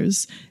each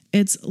other's.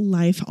 It's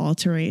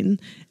life-altering.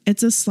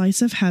 It's a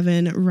slice of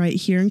heaven right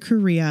here in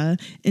Korea,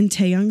 in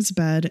Taeyoung's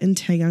bed, in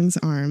Taeyoung's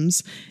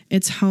arms.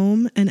 It's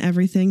home and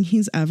everything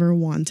he's ever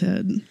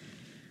wanted.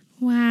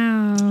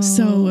 Wow.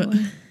 So,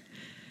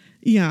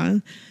 yeah.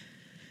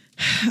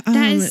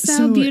 That is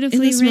so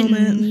beautifully in this written.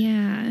 Moment,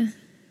 yeah.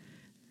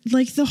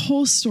 Like the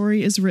whole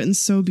story is written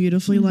so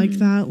beautifully like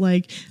that.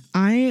 Like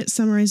I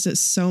summarized it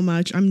so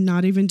much. I'm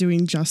not even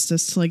doing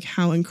justice to like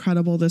how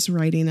incredible this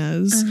writing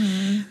is.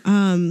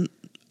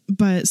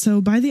 But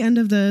so by the end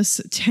of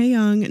this,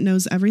 Taeyoung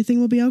knows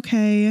everything will be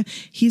okay.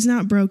 He's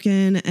not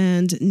broken,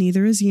 and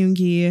neither is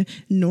Yoongi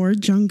nor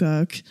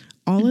Jungkook.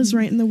 All is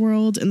right in the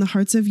world, in the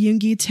hearts of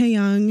Yoongi,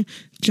 Taeyoung,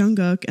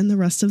 Jungkook, and the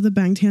rest of the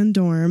Bangtan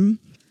dorm.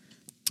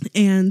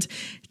 And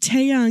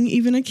Taeyoung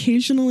even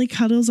occasionally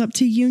cuddles up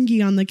to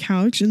Yoongi on the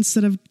couch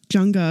instead of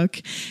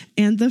Jungkook.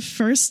 And the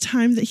first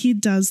time that he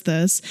does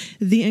this,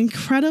 the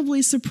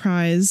incredibly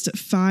surprised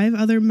 5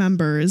 other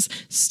members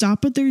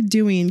stop what they're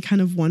doing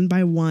kind of one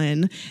by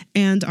one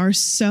and are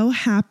so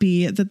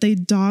happy that they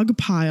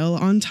dogpile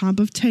on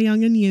top of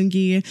Taeyoung and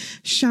Yoongi,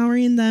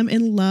 showering them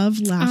in love,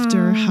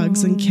 laughter,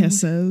 hugs, and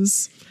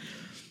kisses.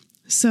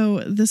 So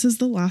this is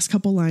the last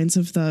couple lines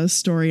of the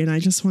story, and I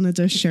just wanted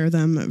to share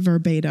them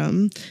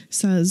verbatim. It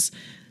says,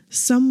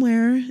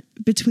 somewhere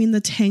between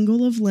the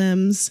tangle of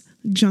limbs,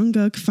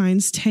 Jungkook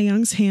finds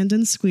Taeyoung's hand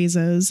and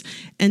squeezes,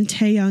 and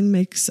Taeyoung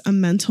makes a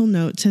mental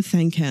note to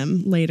thank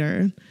him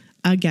later,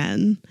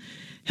 again.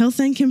 He'll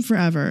thank him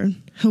forever.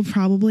 He'll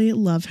probably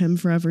love him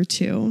forever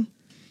too.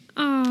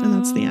 Oh, and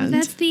that's the end.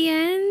 That's the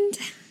end?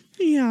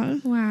 Yeah.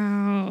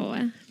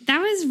 Wow. That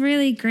was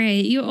really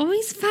great. You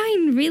always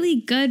find really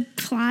good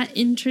plot,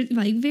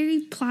 like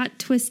very plot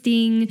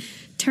twisting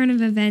turn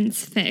of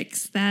events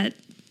fics that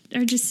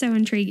are just so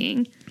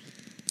intriguing.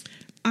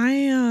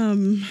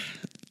 I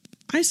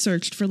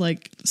searched for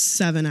like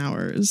 7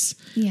 hours.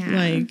 Yeah.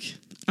 Like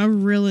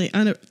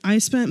I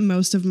spent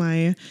most of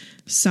my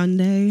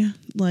Sunday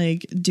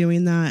like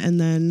doing that,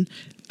 and then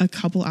a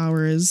couple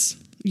hours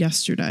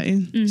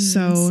yesterday.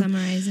 So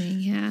summarizing,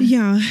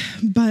 yeah,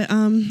 but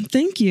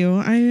thank you.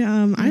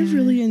 I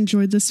really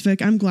enjoyed this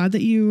fic. I'm glad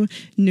that you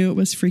knew it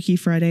was Freaky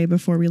Friday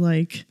before we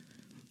like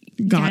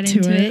got to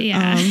it.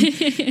 Yeah.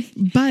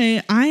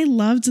 But I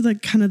loved the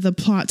kind of the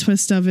plot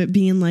twist of it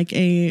being like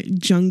a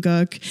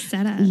Jungkook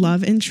setup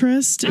love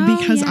interest,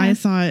 because I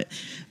thought,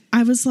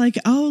 I was like,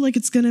 oh, like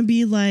it's gonna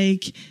be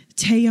like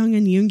Taeyoung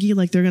and Yoongi,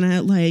 like they're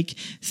gonna like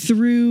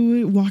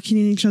through walking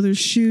in each other's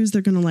shoes,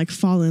 they're gonna like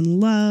fall in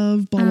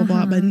love, blah blah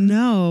blah. But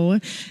no,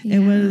 it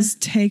was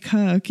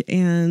Taekook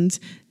and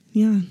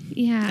yeah,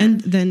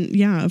 and then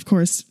of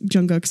course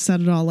Jungkook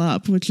set it all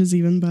up, which is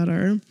even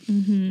better.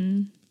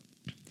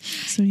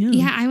 So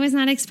yeah, I was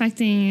not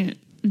expecting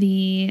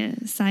the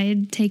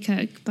side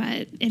Taekook,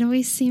 but it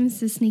always seems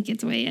to sneak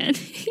its way in.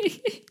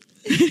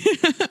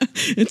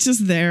 It's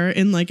just there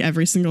in like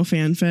every single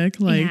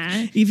fanfic.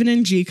 Like even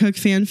in Jikook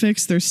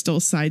fanfics, there's still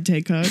side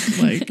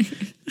Taekook.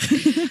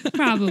 Like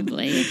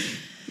probably.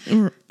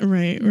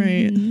 Right.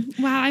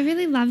 Wow, I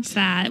really loved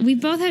that. We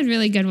both had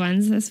really good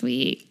ones this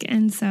week,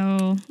 and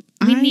so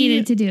we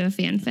needed to do a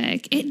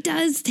fanfic. It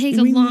does take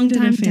a long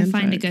time to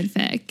find a good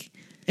fic.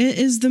 It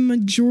is the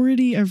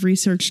majority of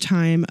research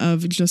time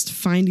of just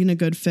finding a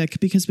good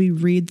fic, because we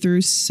read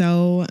through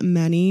so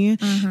many.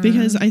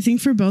 Because I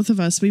think for both of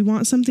us, we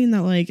want something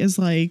that like is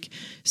like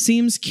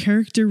seems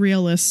character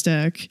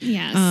realistic,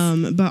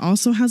 but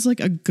also has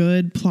like a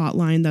good plot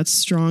line that's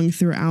strong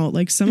throughout.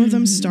 Like some of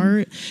them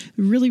start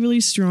really,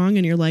 really strong,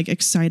 and you're like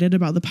excited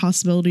about the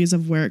possibilities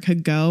of where it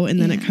could go, and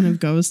then it kind of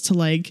goes to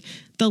like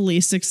the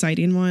least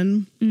exciting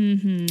one.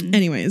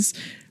 Anyways,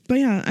 but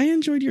yeah, I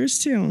enjoyed yours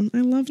too.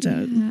 I loved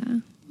it. Yeah.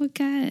 Well,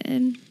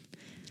 good.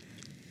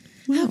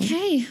 Wow.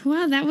 Okay.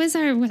 Well, that was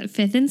our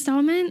 5th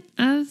installment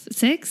of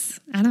 6?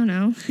 I don't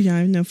know. Yeah, I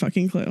have no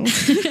fucking clue.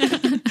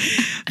 Whatever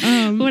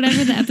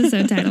the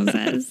episode title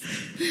says.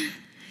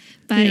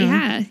 But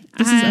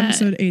this is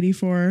episode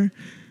 84.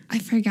 I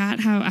forgot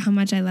how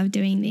much I love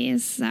doing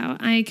these. So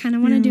I kind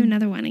of want to do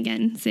another one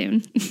again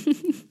soon.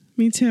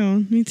 Me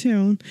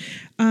too.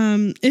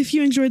 If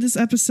you enjoyed this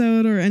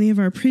episode or any of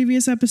our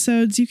previous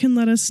episodes, you can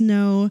let us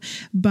know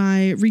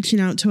by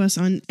reaching out to us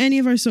on any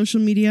of our social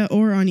media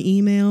or on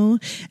email.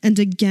 And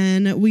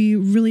again, we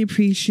really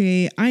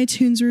appreciate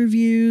iTunes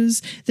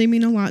reviews. They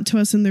mean a lot to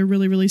us and they're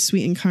really, really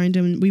sweet and kind.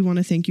 And we want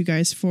to thank you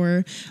guys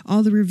for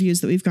all the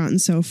reviews that we've gotten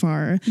so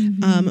far.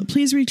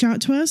 Please reach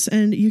out to us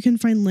and you can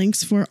find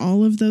links for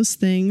all of those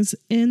things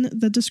in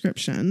the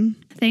description.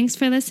 Thanks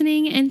for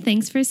listening and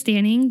thanks for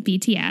standing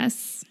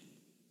BTS.